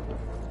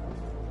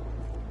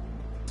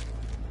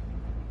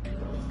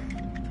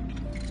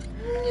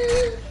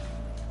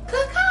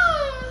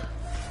 Caca!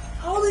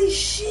 Holy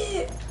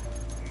shit!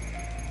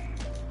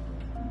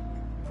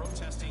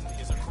 Protesting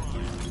is a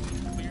crime.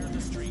 Clear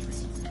the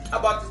streets. I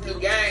bought this new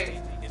game.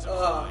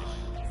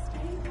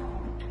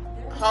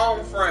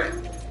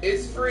 HomeFront.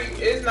 It's free.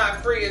 It's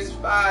not free. It's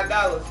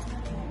 $5.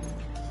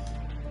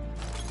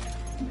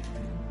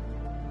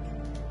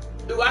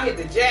 Dude, I hit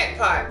the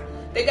jackpot.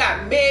 They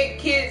got med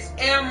kits,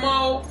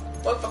 ammo,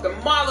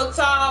 motherfucking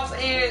Molotovs,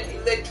 and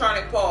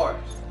electronic parts.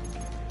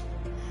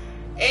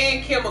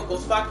 And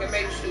chemicals so I can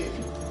make shit.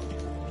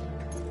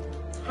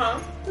 Huh?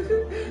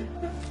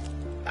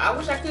 I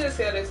wish I could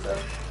sell that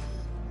stuff.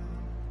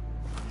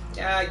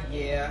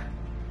 Yeah.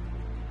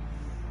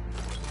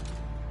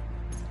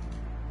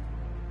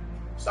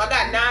 So I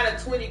got 9 or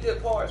 20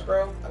 good parts,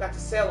 bro. I got to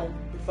sell them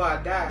before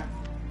I die.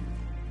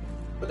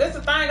 But that's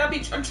the thing.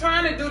 I'm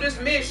trying to do this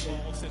mission.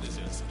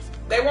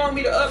 They want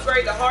me to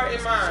upgrade the hearts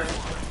and minds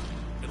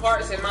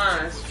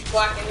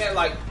before I can have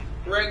like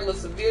regular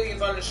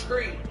civilians on the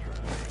street.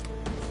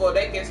 Before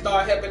they can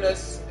start helping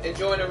us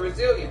enjoy the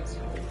resilience.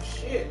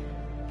 Shit.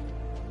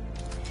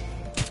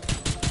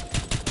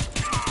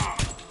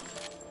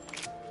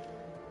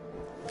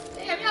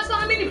 Damn, y'all saw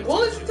how many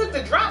bullets it took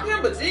to drop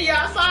him, but then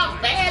y'all saw how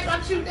fast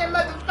I shoot that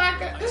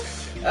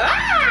motherfucker.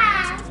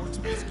 Ah!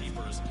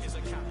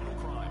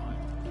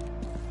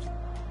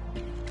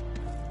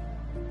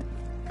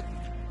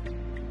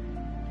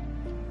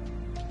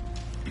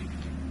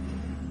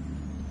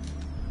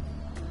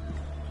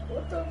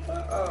 What the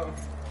fuck? Oh.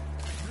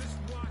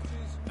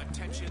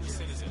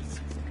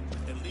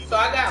 So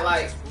I got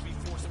like,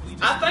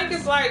 I think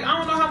it's like, I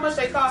don't know how much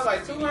they cost,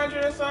 like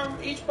 200 or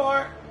something each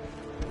part.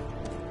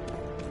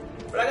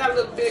 But I got a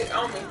little bit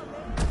on me.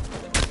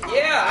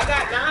 Yeah, I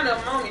got 9 of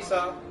them on me,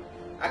 so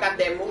I got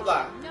that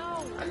moolah.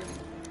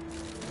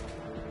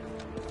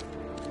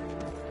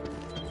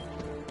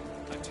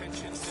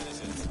 Attention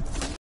citizens.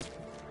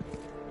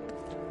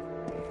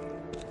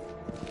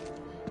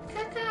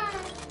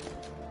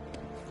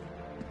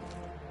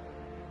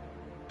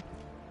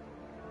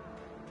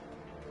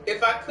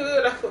 If I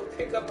could, I would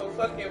pick up a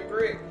fucking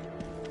brick.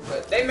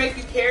 But they make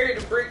you carry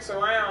the bricks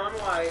around. I'm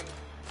like,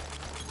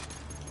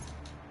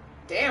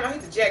 damn, I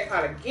hit the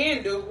jackpot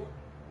again, Doogle.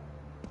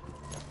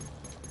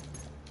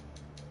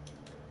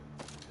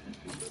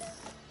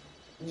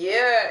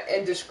 Yeah,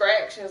 and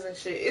distractions and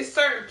shit. It's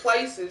certain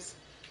places.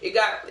 It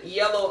got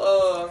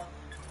yellow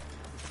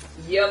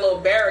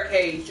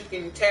barricades. You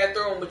can tear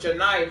through them with your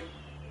knife.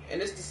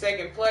 And it's the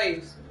second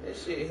place.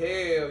 This shit,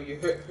 hell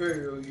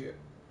yeah.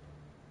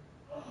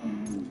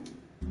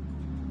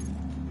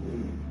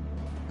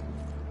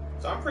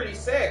 So I'm pretty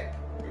set.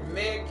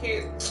 Med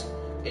kits.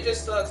 It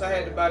just sucks I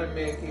had to buy the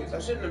med kits. I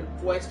shouldn't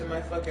have wasted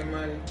my fucking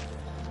money.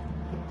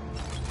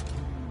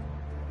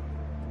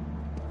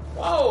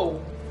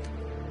 Whoa.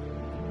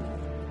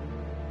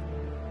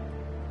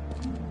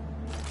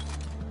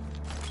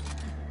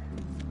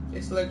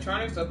 It's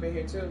electronics up in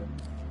here too.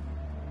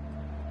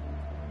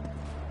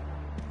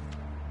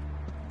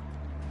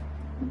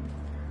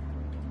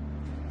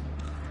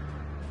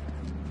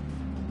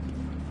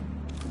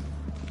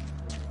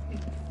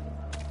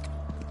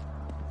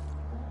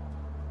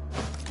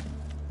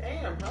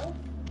 Damn, ho.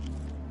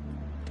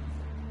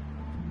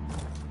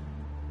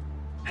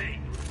 Hey.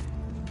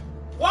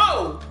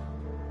 Whoa!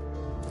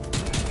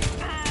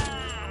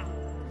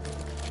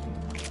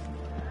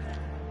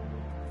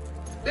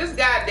 This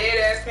guy dead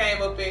ass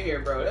came up in here,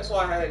 bro. That's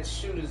why I had to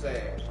shoot his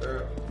ass,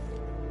 bro.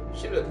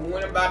 Should have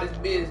went about his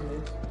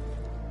business.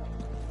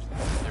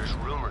 There's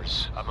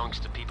rumors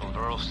amongst the people of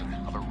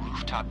Earlston of a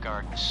rooftop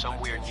garden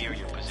somewhere near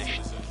your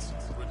position.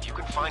 If you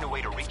can find a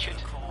way to reach it,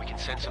 we can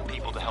send some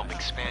people to help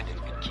expand it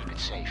and keep it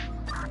safe.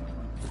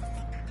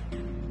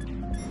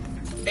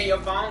 And your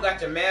phone got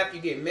your map, you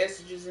get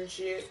messages and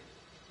shit.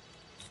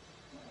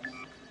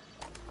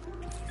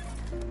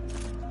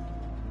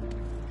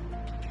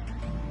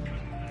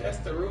 That's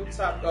the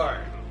rooftop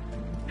garden.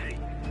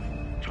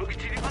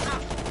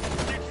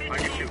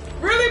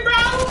 Really, bro?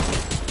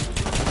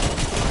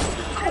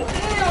 Oh,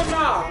 hell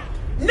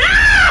no. No!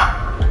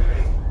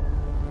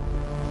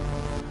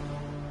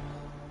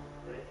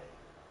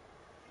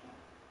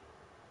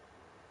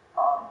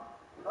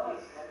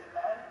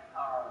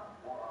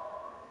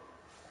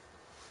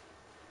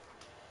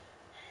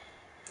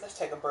 Let's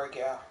take a break,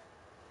 y'all.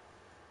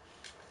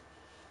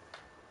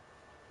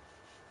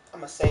 I'm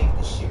gonna save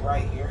this shit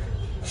right here.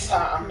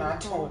 I'm not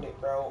doing it,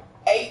 bro.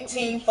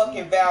 18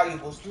 fucking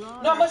valuables. You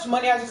know how much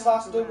money I just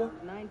lost, Doogle?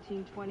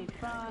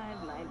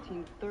 1925,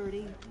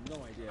 1930.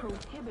 No idea.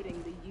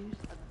 Prohibiting the use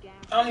of gas.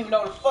 I don't even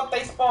know the fuck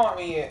they spawned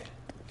me yet.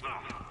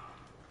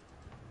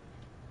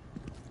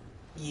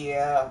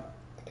 Yeah.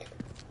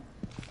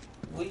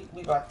 We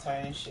about to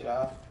turn this shit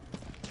off.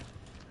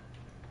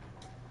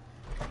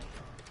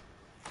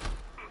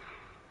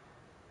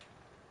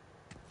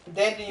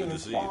 That didn't even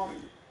spawn.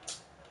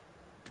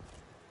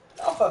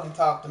 Don't fucking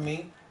talk to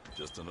me.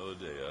 Just another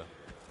day, huh?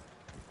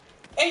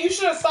 And you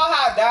should have saw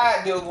how I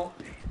died, Doogle.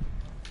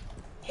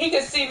 He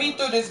could see me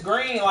through this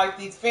green, like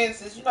these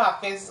fences. You know how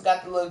fences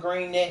got the little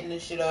green netting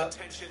and shit up.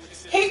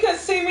 He could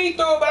see me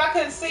through it, but I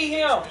couldn't see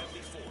him.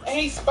 And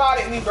he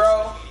spotted me,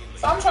 bro.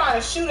 So I'm trying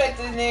to shoot at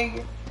this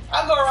nigga.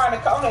 I go around the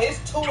corner. It's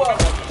two of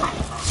them.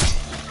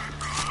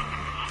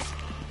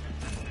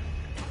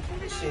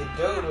 This shit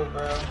doodle,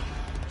 bro.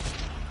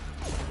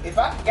 If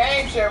I could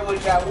game share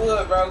with you, I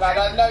would, bro. Like,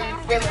 I know you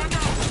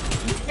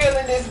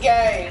feeling this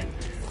game.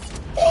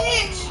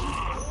 Bitch!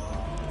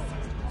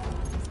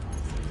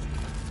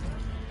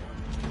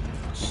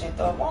 Shit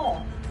the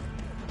alarm.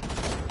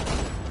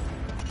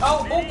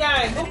 Oh, boot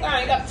gang, you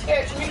got to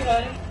catch me,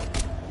 honey.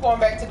 I'm going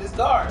back to this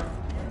garden.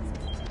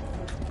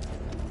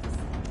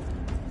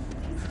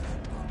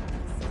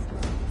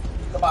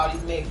 Think about all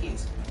these med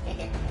kits.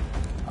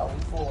 Oh, we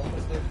full.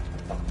 Let's get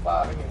the fuck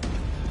out of here.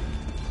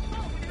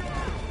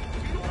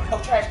 Oh,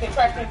 trash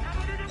can.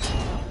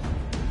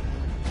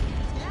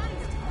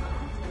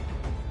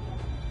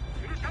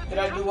 Did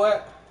I do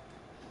what?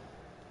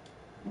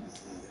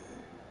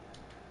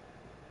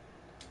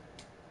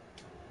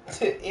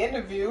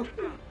 Interview? You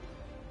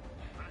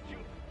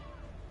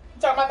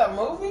talking about the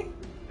movie?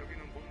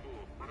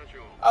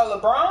 Oh,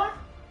 LeBron?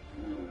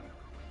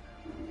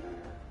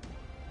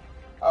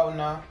 Oh,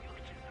 no.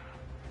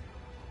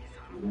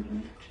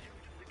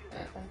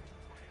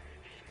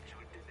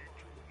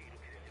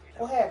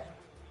 What happened?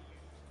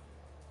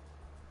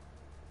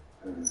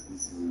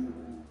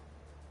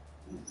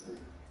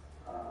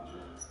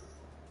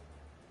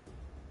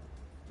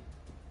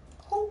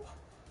 Who?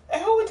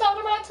 And who we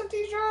talking about took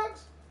these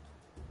drugs?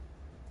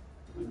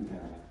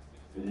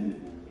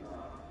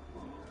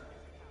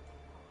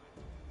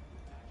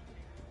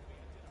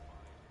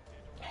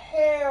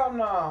 Hell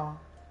no.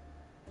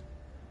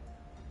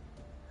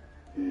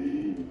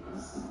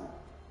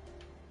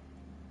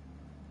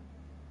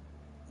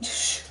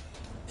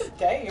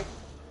 Damn.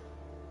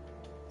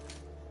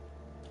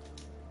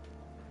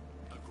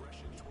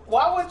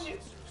 Why would you?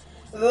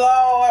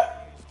 Lord.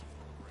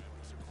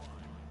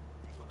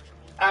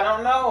 I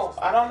don't know.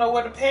 I don't know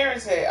where the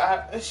parents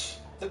at.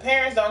 The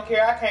parents don't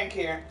care. I can't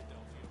care.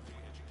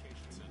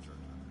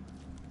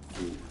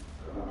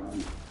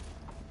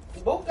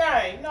 Boot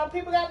gang. You know,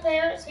 people got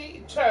parents.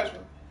 Trust me.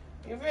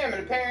 You feel me?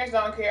 The parents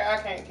don't care.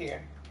 I can't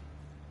care.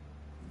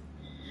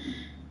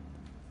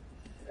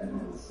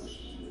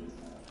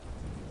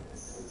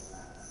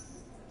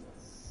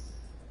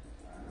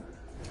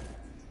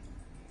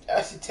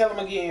 I should tell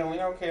them again. We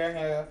don't care.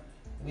 Hell,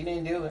 we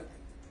didn't do it.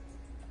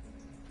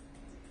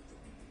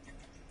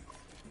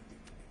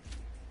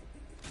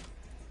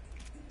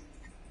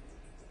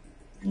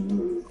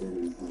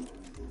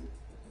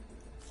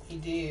 He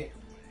did.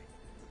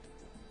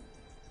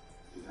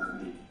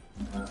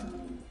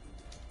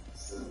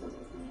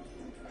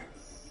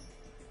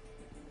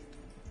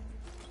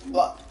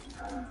 Look.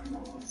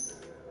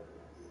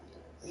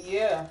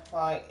 Yeah,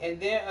 like, and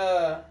then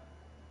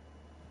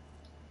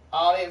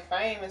all that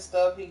fame and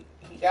stuff, he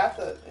got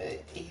to,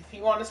 if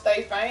he want to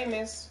stay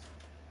famous,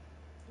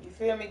 you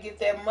feel me, get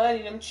that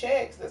money, them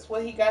checks, that's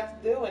what he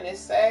got to do, and it's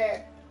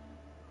sad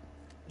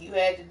you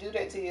had to do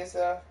that to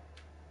yourself.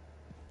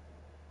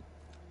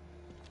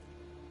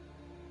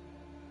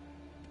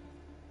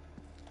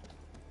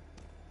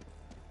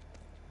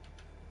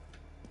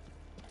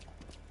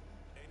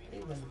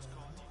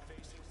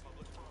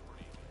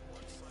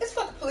 It's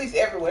fucking police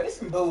everywhere. This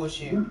some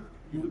bullshit.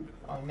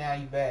 Oh, now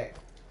you back.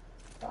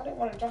 I didn't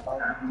want to jump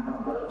over.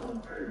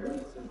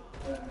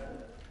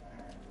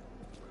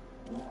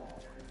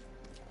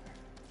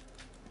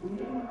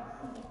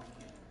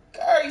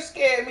 Girl, you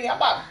scared me. I'm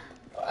about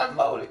to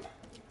unload it.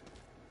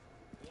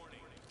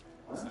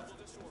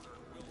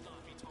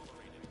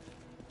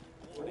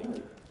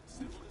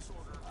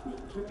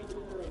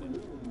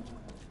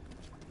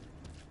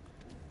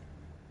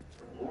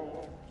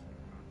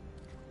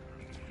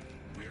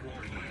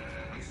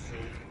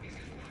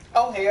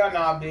 Oh, hell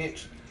nah,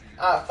 bitch.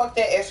 Fuck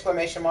that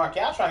exclamation mark.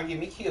 Y'all trying to get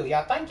me killed.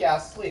 Y'all think y'all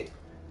slick.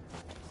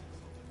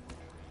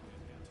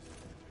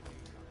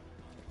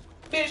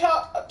 Bitch,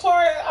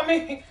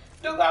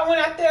 Duke, I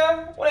went out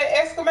there with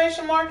that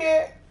exclamation mark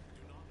at.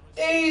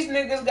 These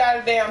niggas got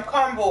a damn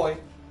convoy.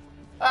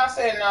 I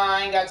said, nah,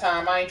 I ain't got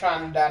time. I ain't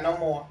trying to die no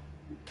more.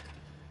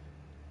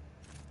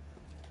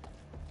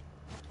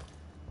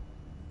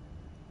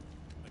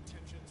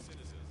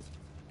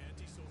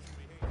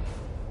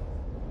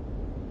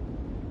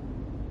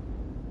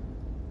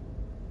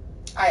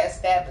 I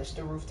established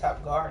the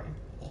rooftop garden.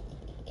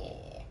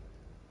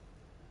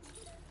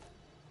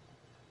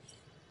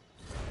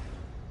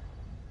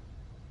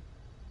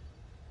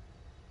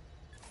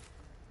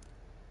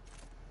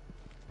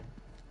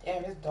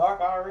 Damn, it's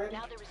dark already.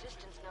 Now the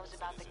Resistance knows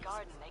about the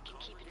garden. They can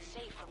keep it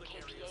safe from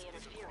KPA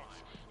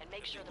interference and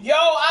make sure the... Yo,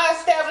 I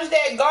established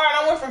that garden.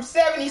 I went from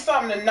 70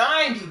 something to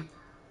 90.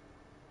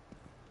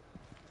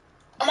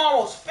 I'm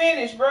almost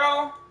finished,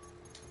 bro.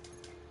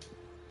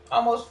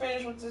 Almost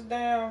finished with this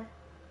damn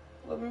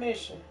little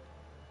mission.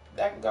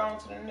 I can go on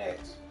to the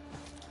next.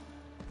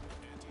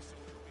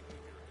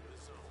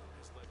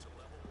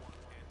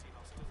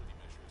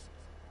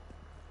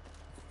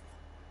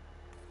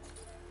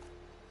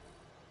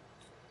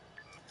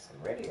 It's a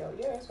radio,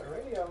 yeah, it's a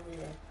radio over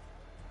here.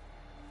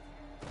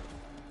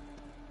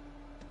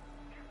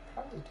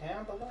 Probably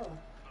down below.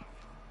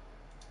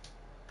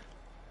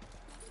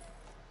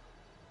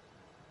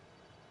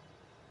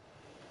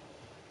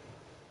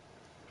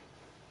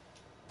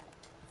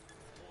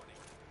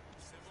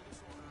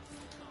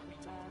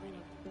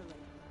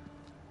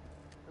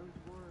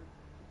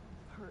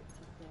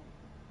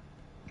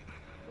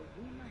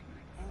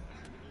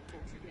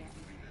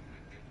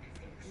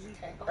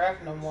 Can't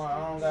craft no more.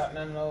 I don't got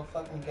none of those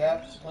fucking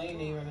gaps. We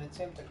ain't even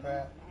attempt to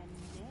craft.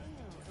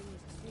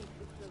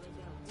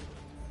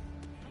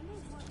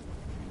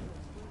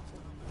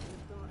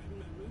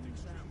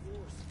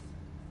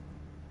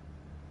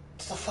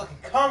 It's a fucking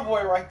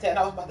convoy right there, and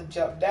I was about to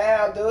jump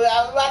down, dude.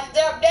 I was about to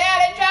jump down.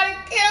 They trying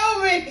to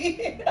kill me.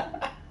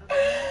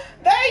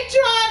 They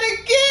trying to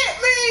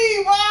get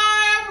me, boy.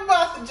 I'm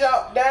about to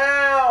jump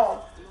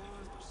down.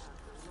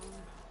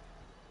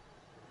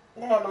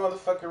 I'm on the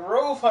motherfucking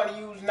roof, honey.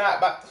 You was not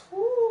about to.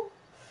 Woo.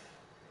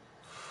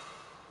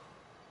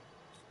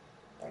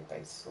 I think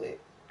they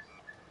slipped.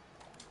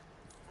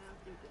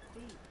 After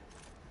defeat,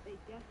 they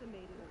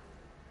decimated us.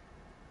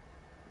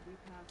 We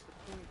passed the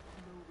point of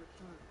no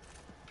return.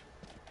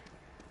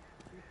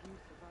 Few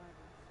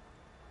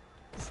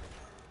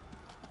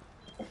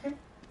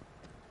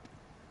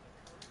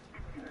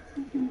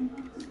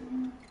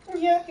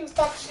survivors. Yeah, he was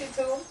talking shit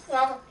to him.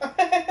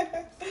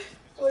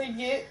 That's what he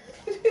get.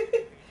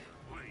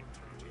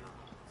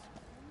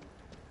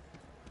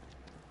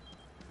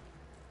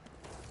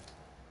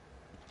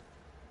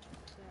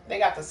 They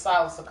got the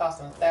silencer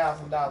costing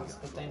 $1,000,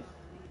 but then.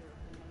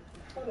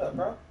 Hold up,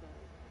 bro.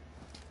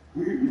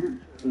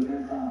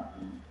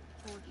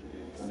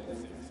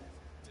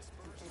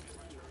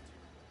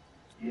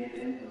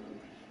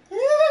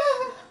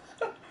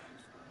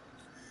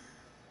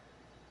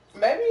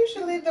 Maybe you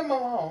should leave them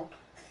alone.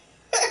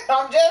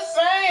 I'm just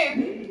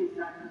saying.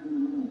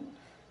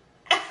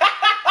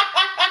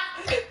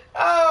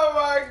 Oh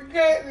my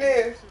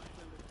goodness.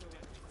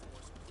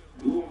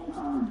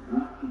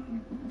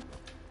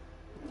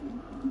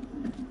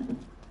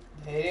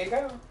 There you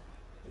go.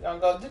 You're gonna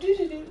go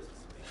do-do-do-do.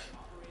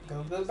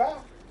 Go goodbye.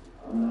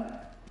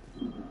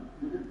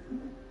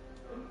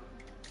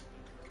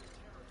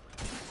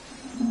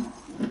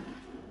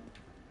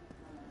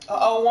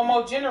 Uh-oh, one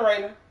more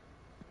generator.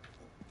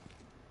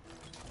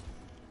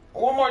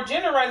 One more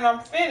generator and I'm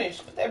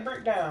finished. Put that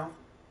brick down.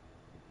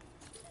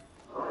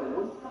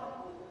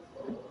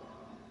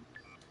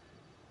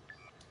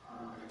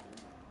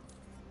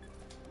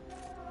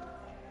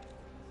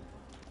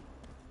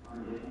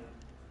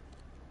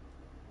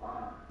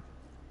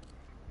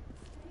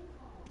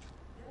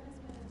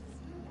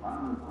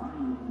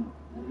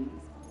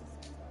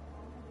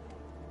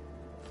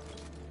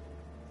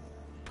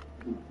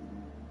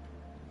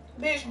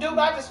 Bitch, dude,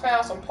 I just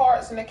found some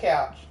parts in the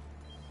couch.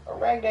 A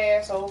ragged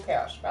ass old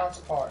couch. Found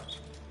some parts.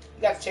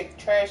 You got to check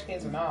the trash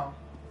cans and all.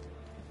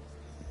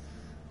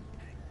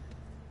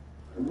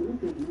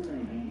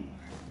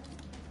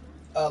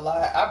 A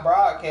lot. I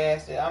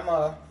broadcasted. I'm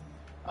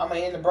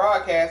end the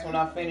broadcast when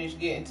I finish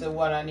getting to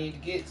what I need to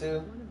get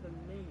to.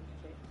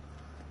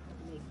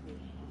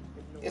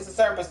 It's a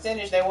certain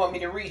percentage they want me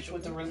to reach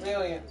with the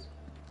resilience.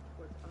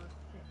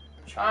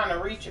 I'm trying to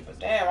reach it, but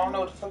damn, I don't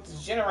know what the fuck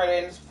this generator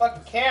and this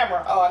fucking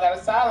camera. Oh, I got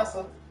a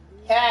silencer.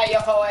 Hey,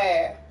 your whole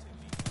ass.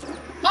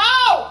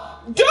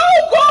 Oh!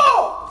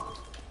 Doogle!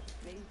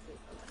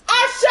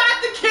 I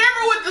shot the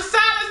camera with the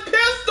silenced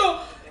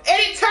pistol and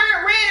it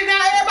turned red and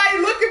now everybody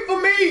looking for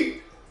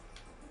me.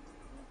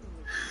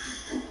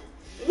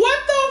 What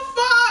the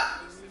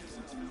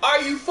fuck?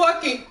 Are you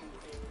fucking...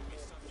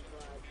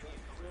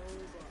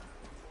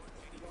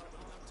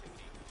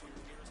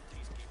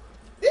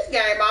 This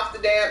game off the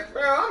damn...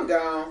 Bro, I'm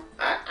gone.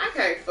 I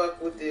can't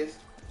fuck with this.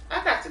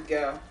 I got to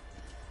go.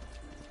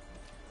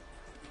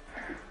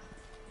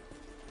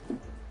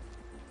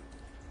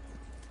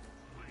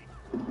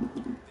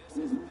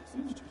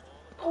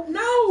 Oh,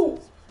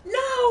 no!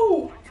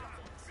 No!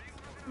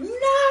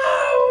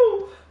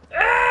 No!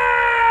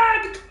 Ah!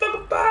 Get the fuck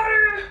up out of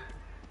here!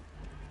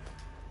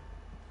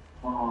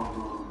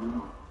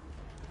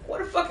 Where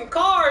the fucking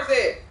car is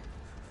at?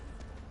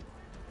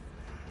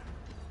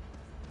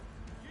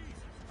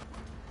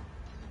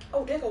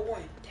 Oh, there go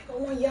one. There go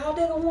one, y'all.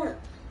 There go one.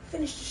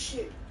 Finish this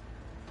shit.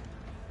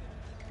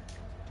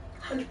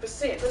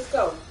 100%. Let's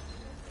go.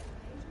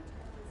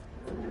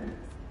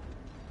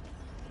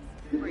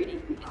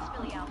 Brady, it's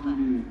Philly Alpha.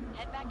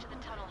 Head back to the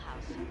tunnel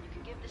house. You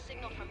can give the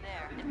signal from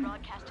there and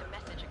broadcast a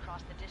message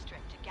across the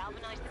district to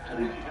galvanize the people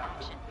into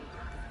action.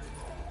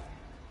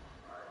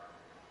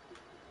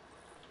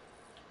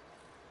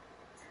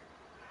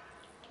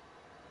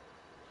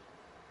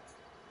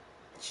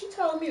 She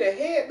told me to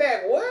head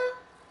back where?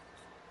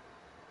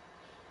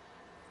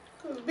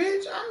 Cause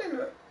bitch, I'm in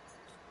the...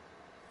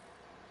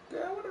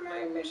 Girl, what am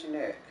I even missing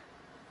at?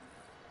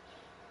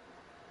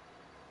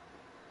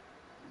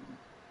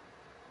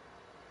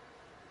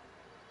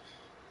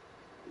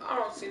 I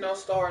don't see no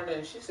star in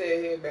there. She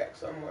said head back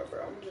somewhere,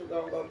 bro. I'm just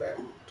gonna go back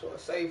to a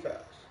safe house.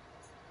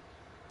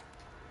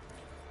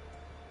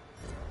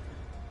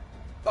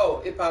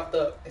 Oh, it popped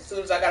up. As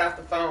soon as I got off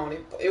the phone,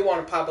 it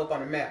want to pop up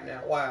on the map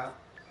now. Wow.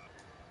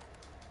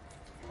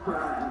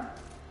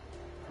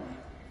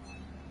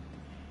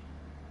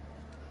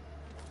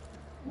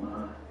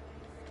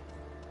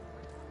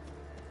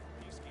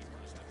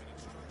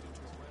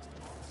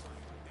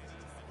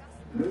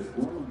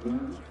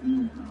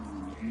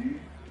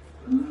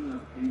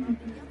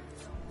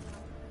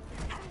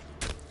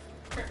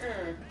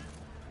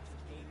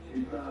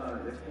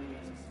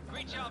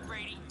 Great job,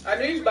 Brady. I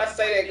knew you was about to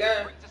say that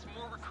gun.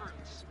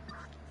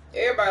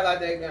 Everybody like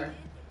that gun.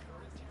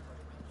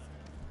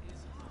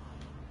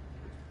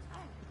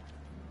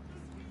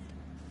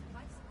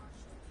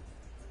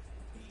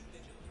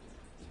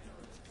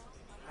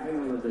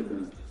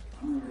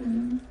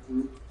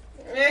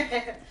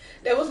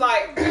 That was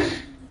like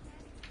that.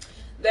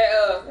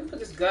 Let me put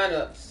this gun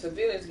up.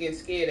 Civilians getting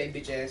scared, they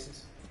bitch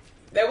asses.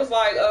 That was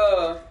like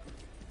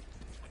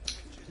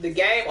the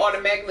game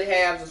automatically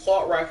has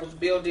assault rifles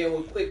built in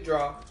with quick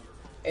draw,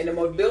 and the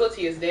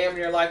mobility is damn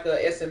near like a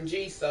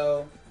SMG.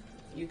 So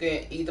you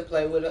can either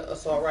play with an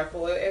assault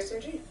rifle or an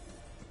SMG.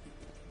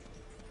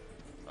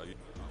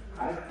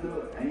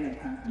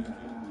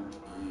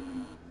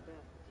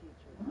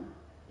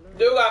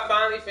 Dude, I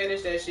finally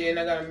finished that shit and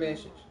I got a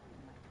message.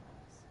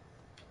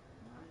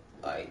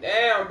 Like,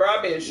 damn, bro,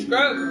 I've been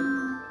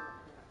struggling.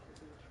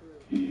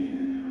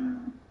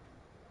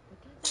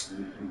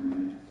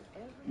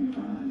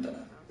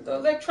 The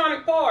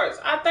electronic parts,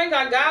 I think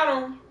I got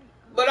them,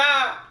 but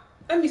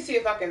let me see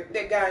if I can,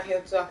 that guy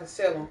here so I can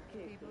sell them.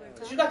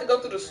 Cause you got to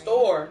go to the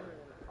store.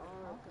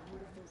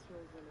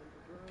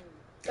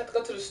 Got to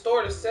go to the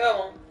store to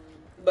sell them.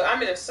 But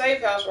I'm in a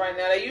safe house right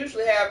now. They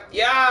usually have,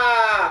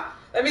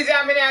 let me see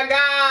how many I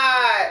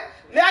got.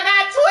 I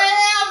got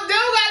 12, dude.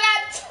 I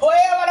got 12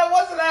 out of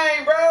what's the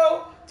name,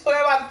 bro?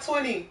 12 out of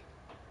 20.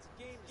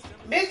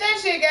 Bitch, that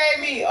shit gave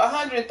me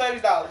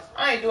 $130.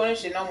 I ain't doing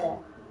this shit no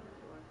more.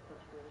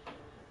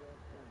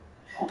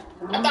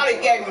 I thought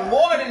it gave me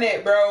more than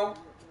that, bro. What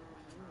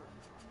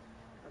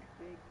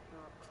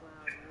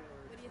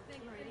do you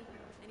think, Brady?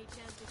 Any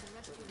chance we can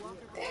rescue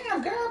Walker?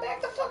 Damn, girl,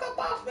 back the fuck up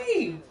off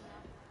me.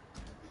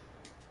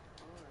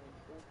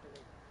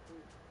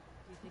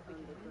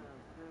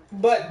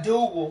 But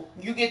Doogle,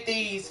 you get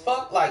these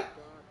like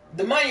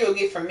the money you'll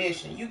get from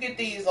mission. You get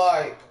these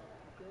like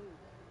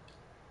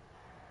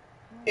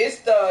it's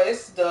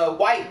the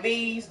white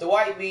V's. The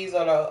white V's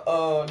are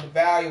the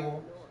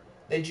valuable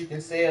that you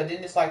can sell.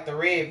 Then it's like the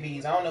red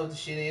V's. I don't know what the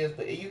shit is,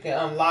 but you can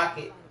unlock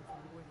it.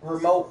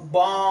 Remote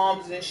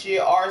bombs and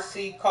shit.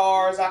 RC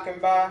cars I can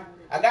buy.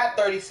 I got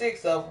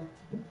 36 of them.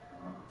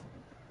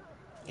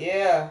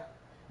 Yeah,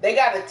 they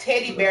got a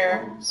teddy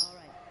bear.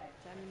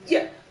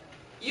 Yeah.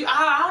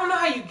 I don't know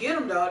how you get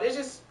them though. They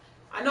just,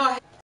 I know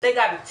they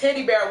got a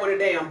teddy bear with a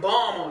damn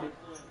bomb on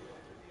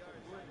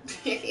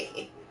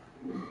it.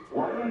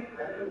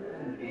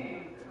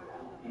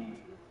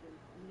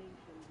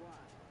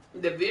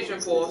 The Vision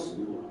Force.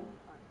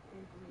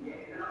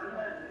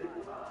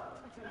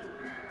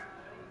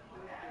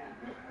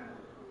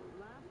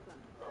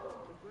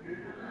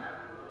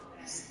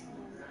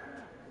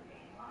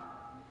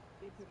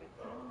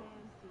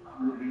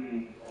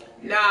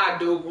 Nah,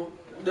 Doogle.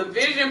 The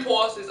Vision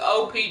Pulse is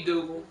OP,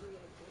 Doogle.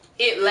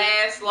 It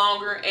lasts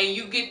longer, and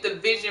you get the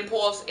Vision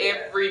Pulse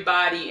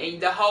everybody,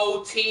 and the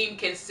whole team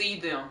can see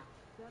them.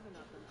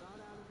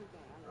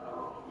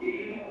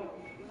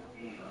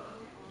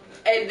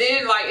 And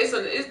then, like,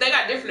 they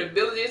got different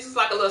abilities. It's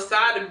like a little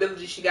side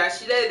ability she got.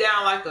 She laid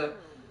down like a,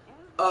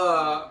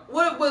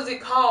 what was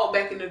it called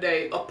back in the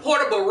day? A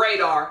portable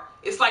radar.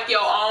 It's like your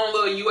own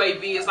little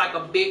UAV. It's like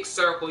a big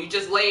circle. You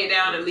just lay it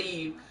down and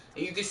leave.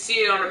 And you can see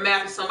it on the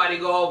map if somebody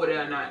go over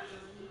there or not.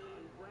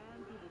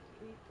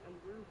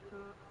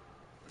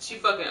 She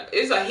fucking,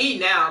 it's a he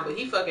now, but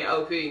he fucking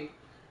OP.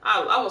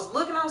 I was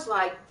looking, I was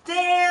like,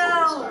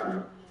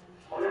 damn.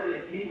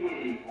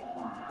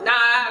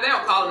 Nah, they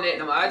don't call him that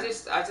no more. I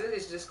just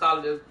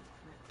call it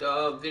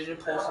the Vision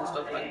Pulse and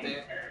stuff like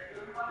that.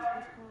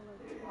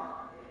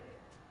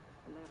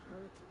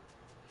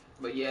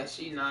 But yeah,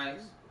 she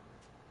nice.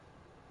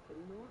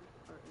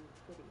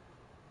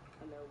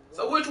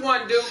 So which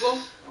one,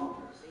 Doogle?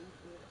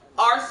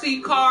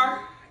 RC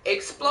car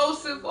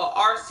explosive or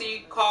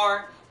RC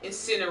car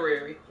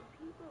incinerary?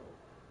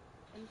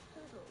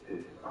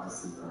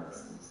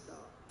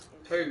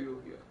 Hell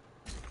yeah.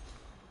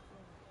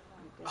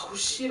 Oh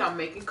shit, I'm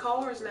making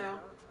cars now.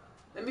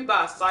 Let me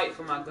buy a sight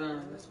for my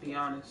gun, let's be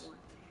honest.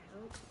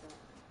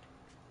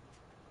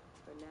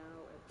 for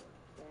now as a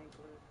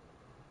thankless,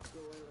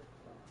 joyless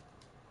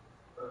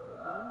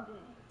thought. One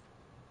day,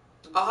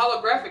 A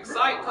holographic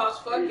sight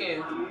costs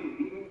fucking.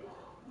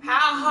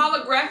 How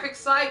holographic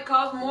sight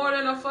costs more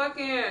than a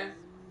fucking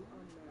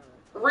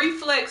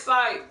reflex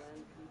sight?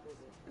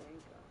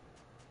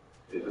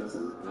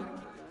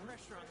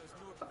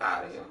 Fuck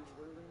out of here.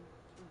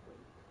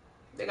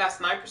 They got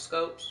sniper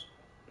scopes,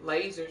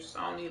 lasers.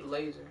 I don't need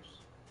lasers.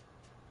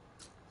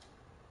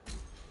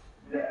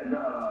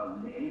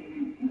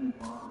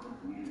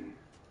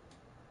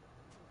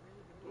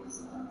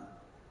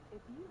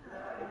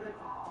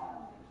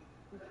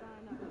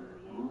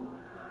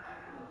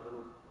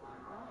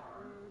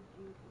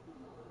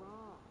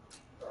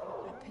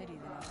 I pity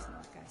the next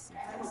North guy see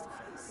face to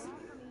face.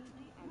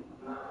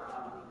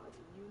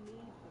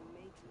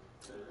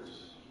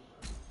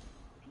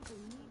 People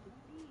need to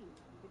see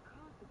the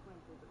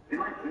consequences of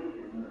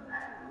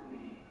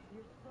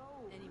your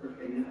soul. Anyone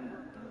can do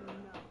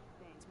nothing.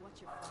 It's what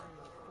you're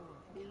fighting for.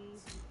 Be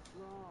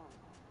strong.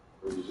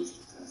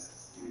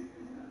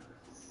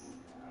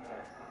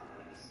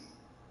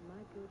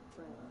 My good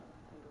friend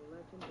and the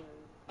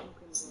legendary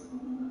spoken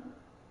word.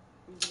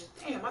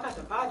 Damn, I got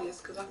to buy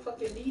this because I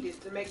fucking need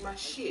it to make my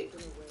shit.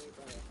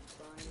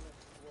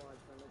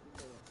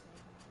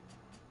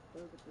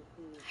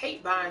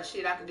 Hate buying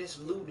shit I can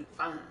just loot and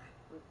find.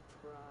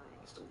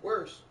 It's the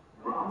worst.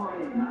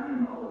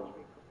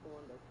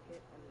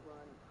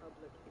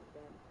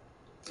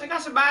 Think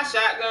I should buy a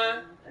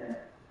shotgun.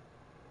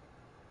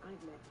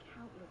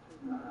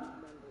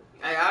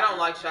 Hey, I don't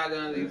like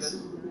shotguns either.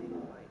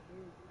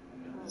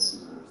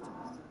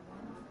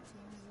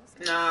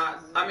 Nah,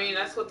 I mean,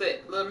 that's what the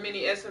little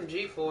mini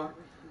SMG for.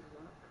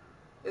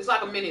 It's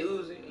like a mini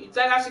Uzi. You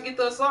think I should get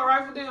the assault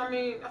rifle then? I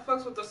mean, I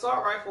fucks with the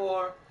assault rifle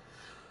or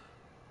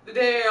the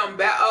damn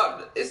they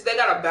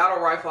got a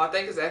battle rifle. I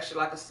think it's actually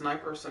like a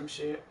sniper or some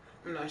shit.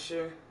 I'm not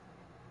sure.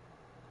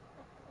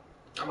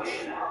 I'm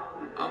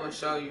gonna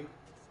show you.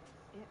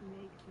 It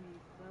makes me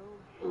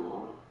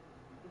so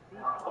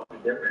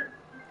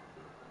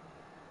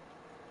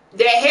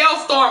that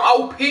Hailstorm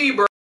OP,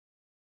 bro.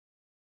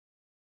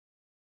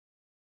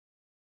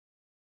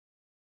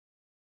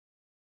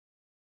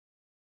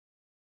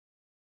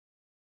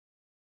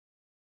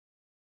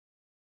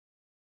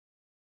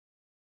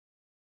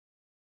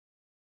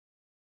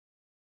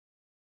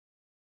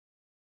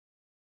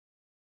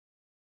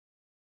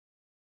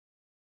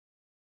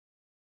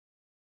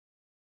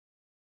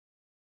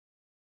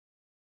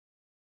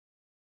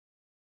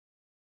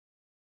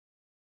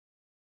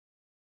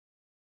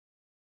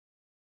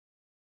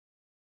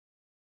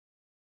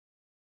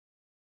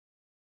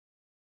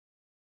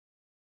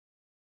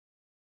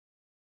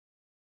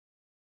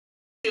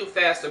 Shoot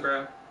faster,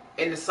 bro,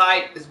 and the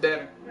sight is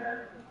better.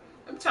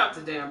 Let me talk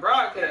to damn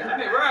broadcast. I've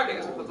been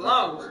broadcasting for the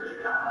longest.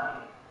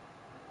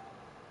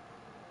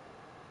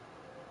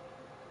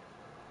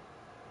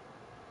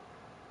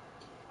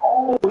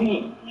 Oh,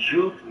 we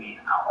shoot me.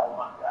 Oh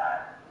my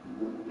god.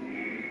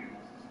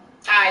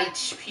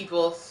 Aight,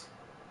 peoples.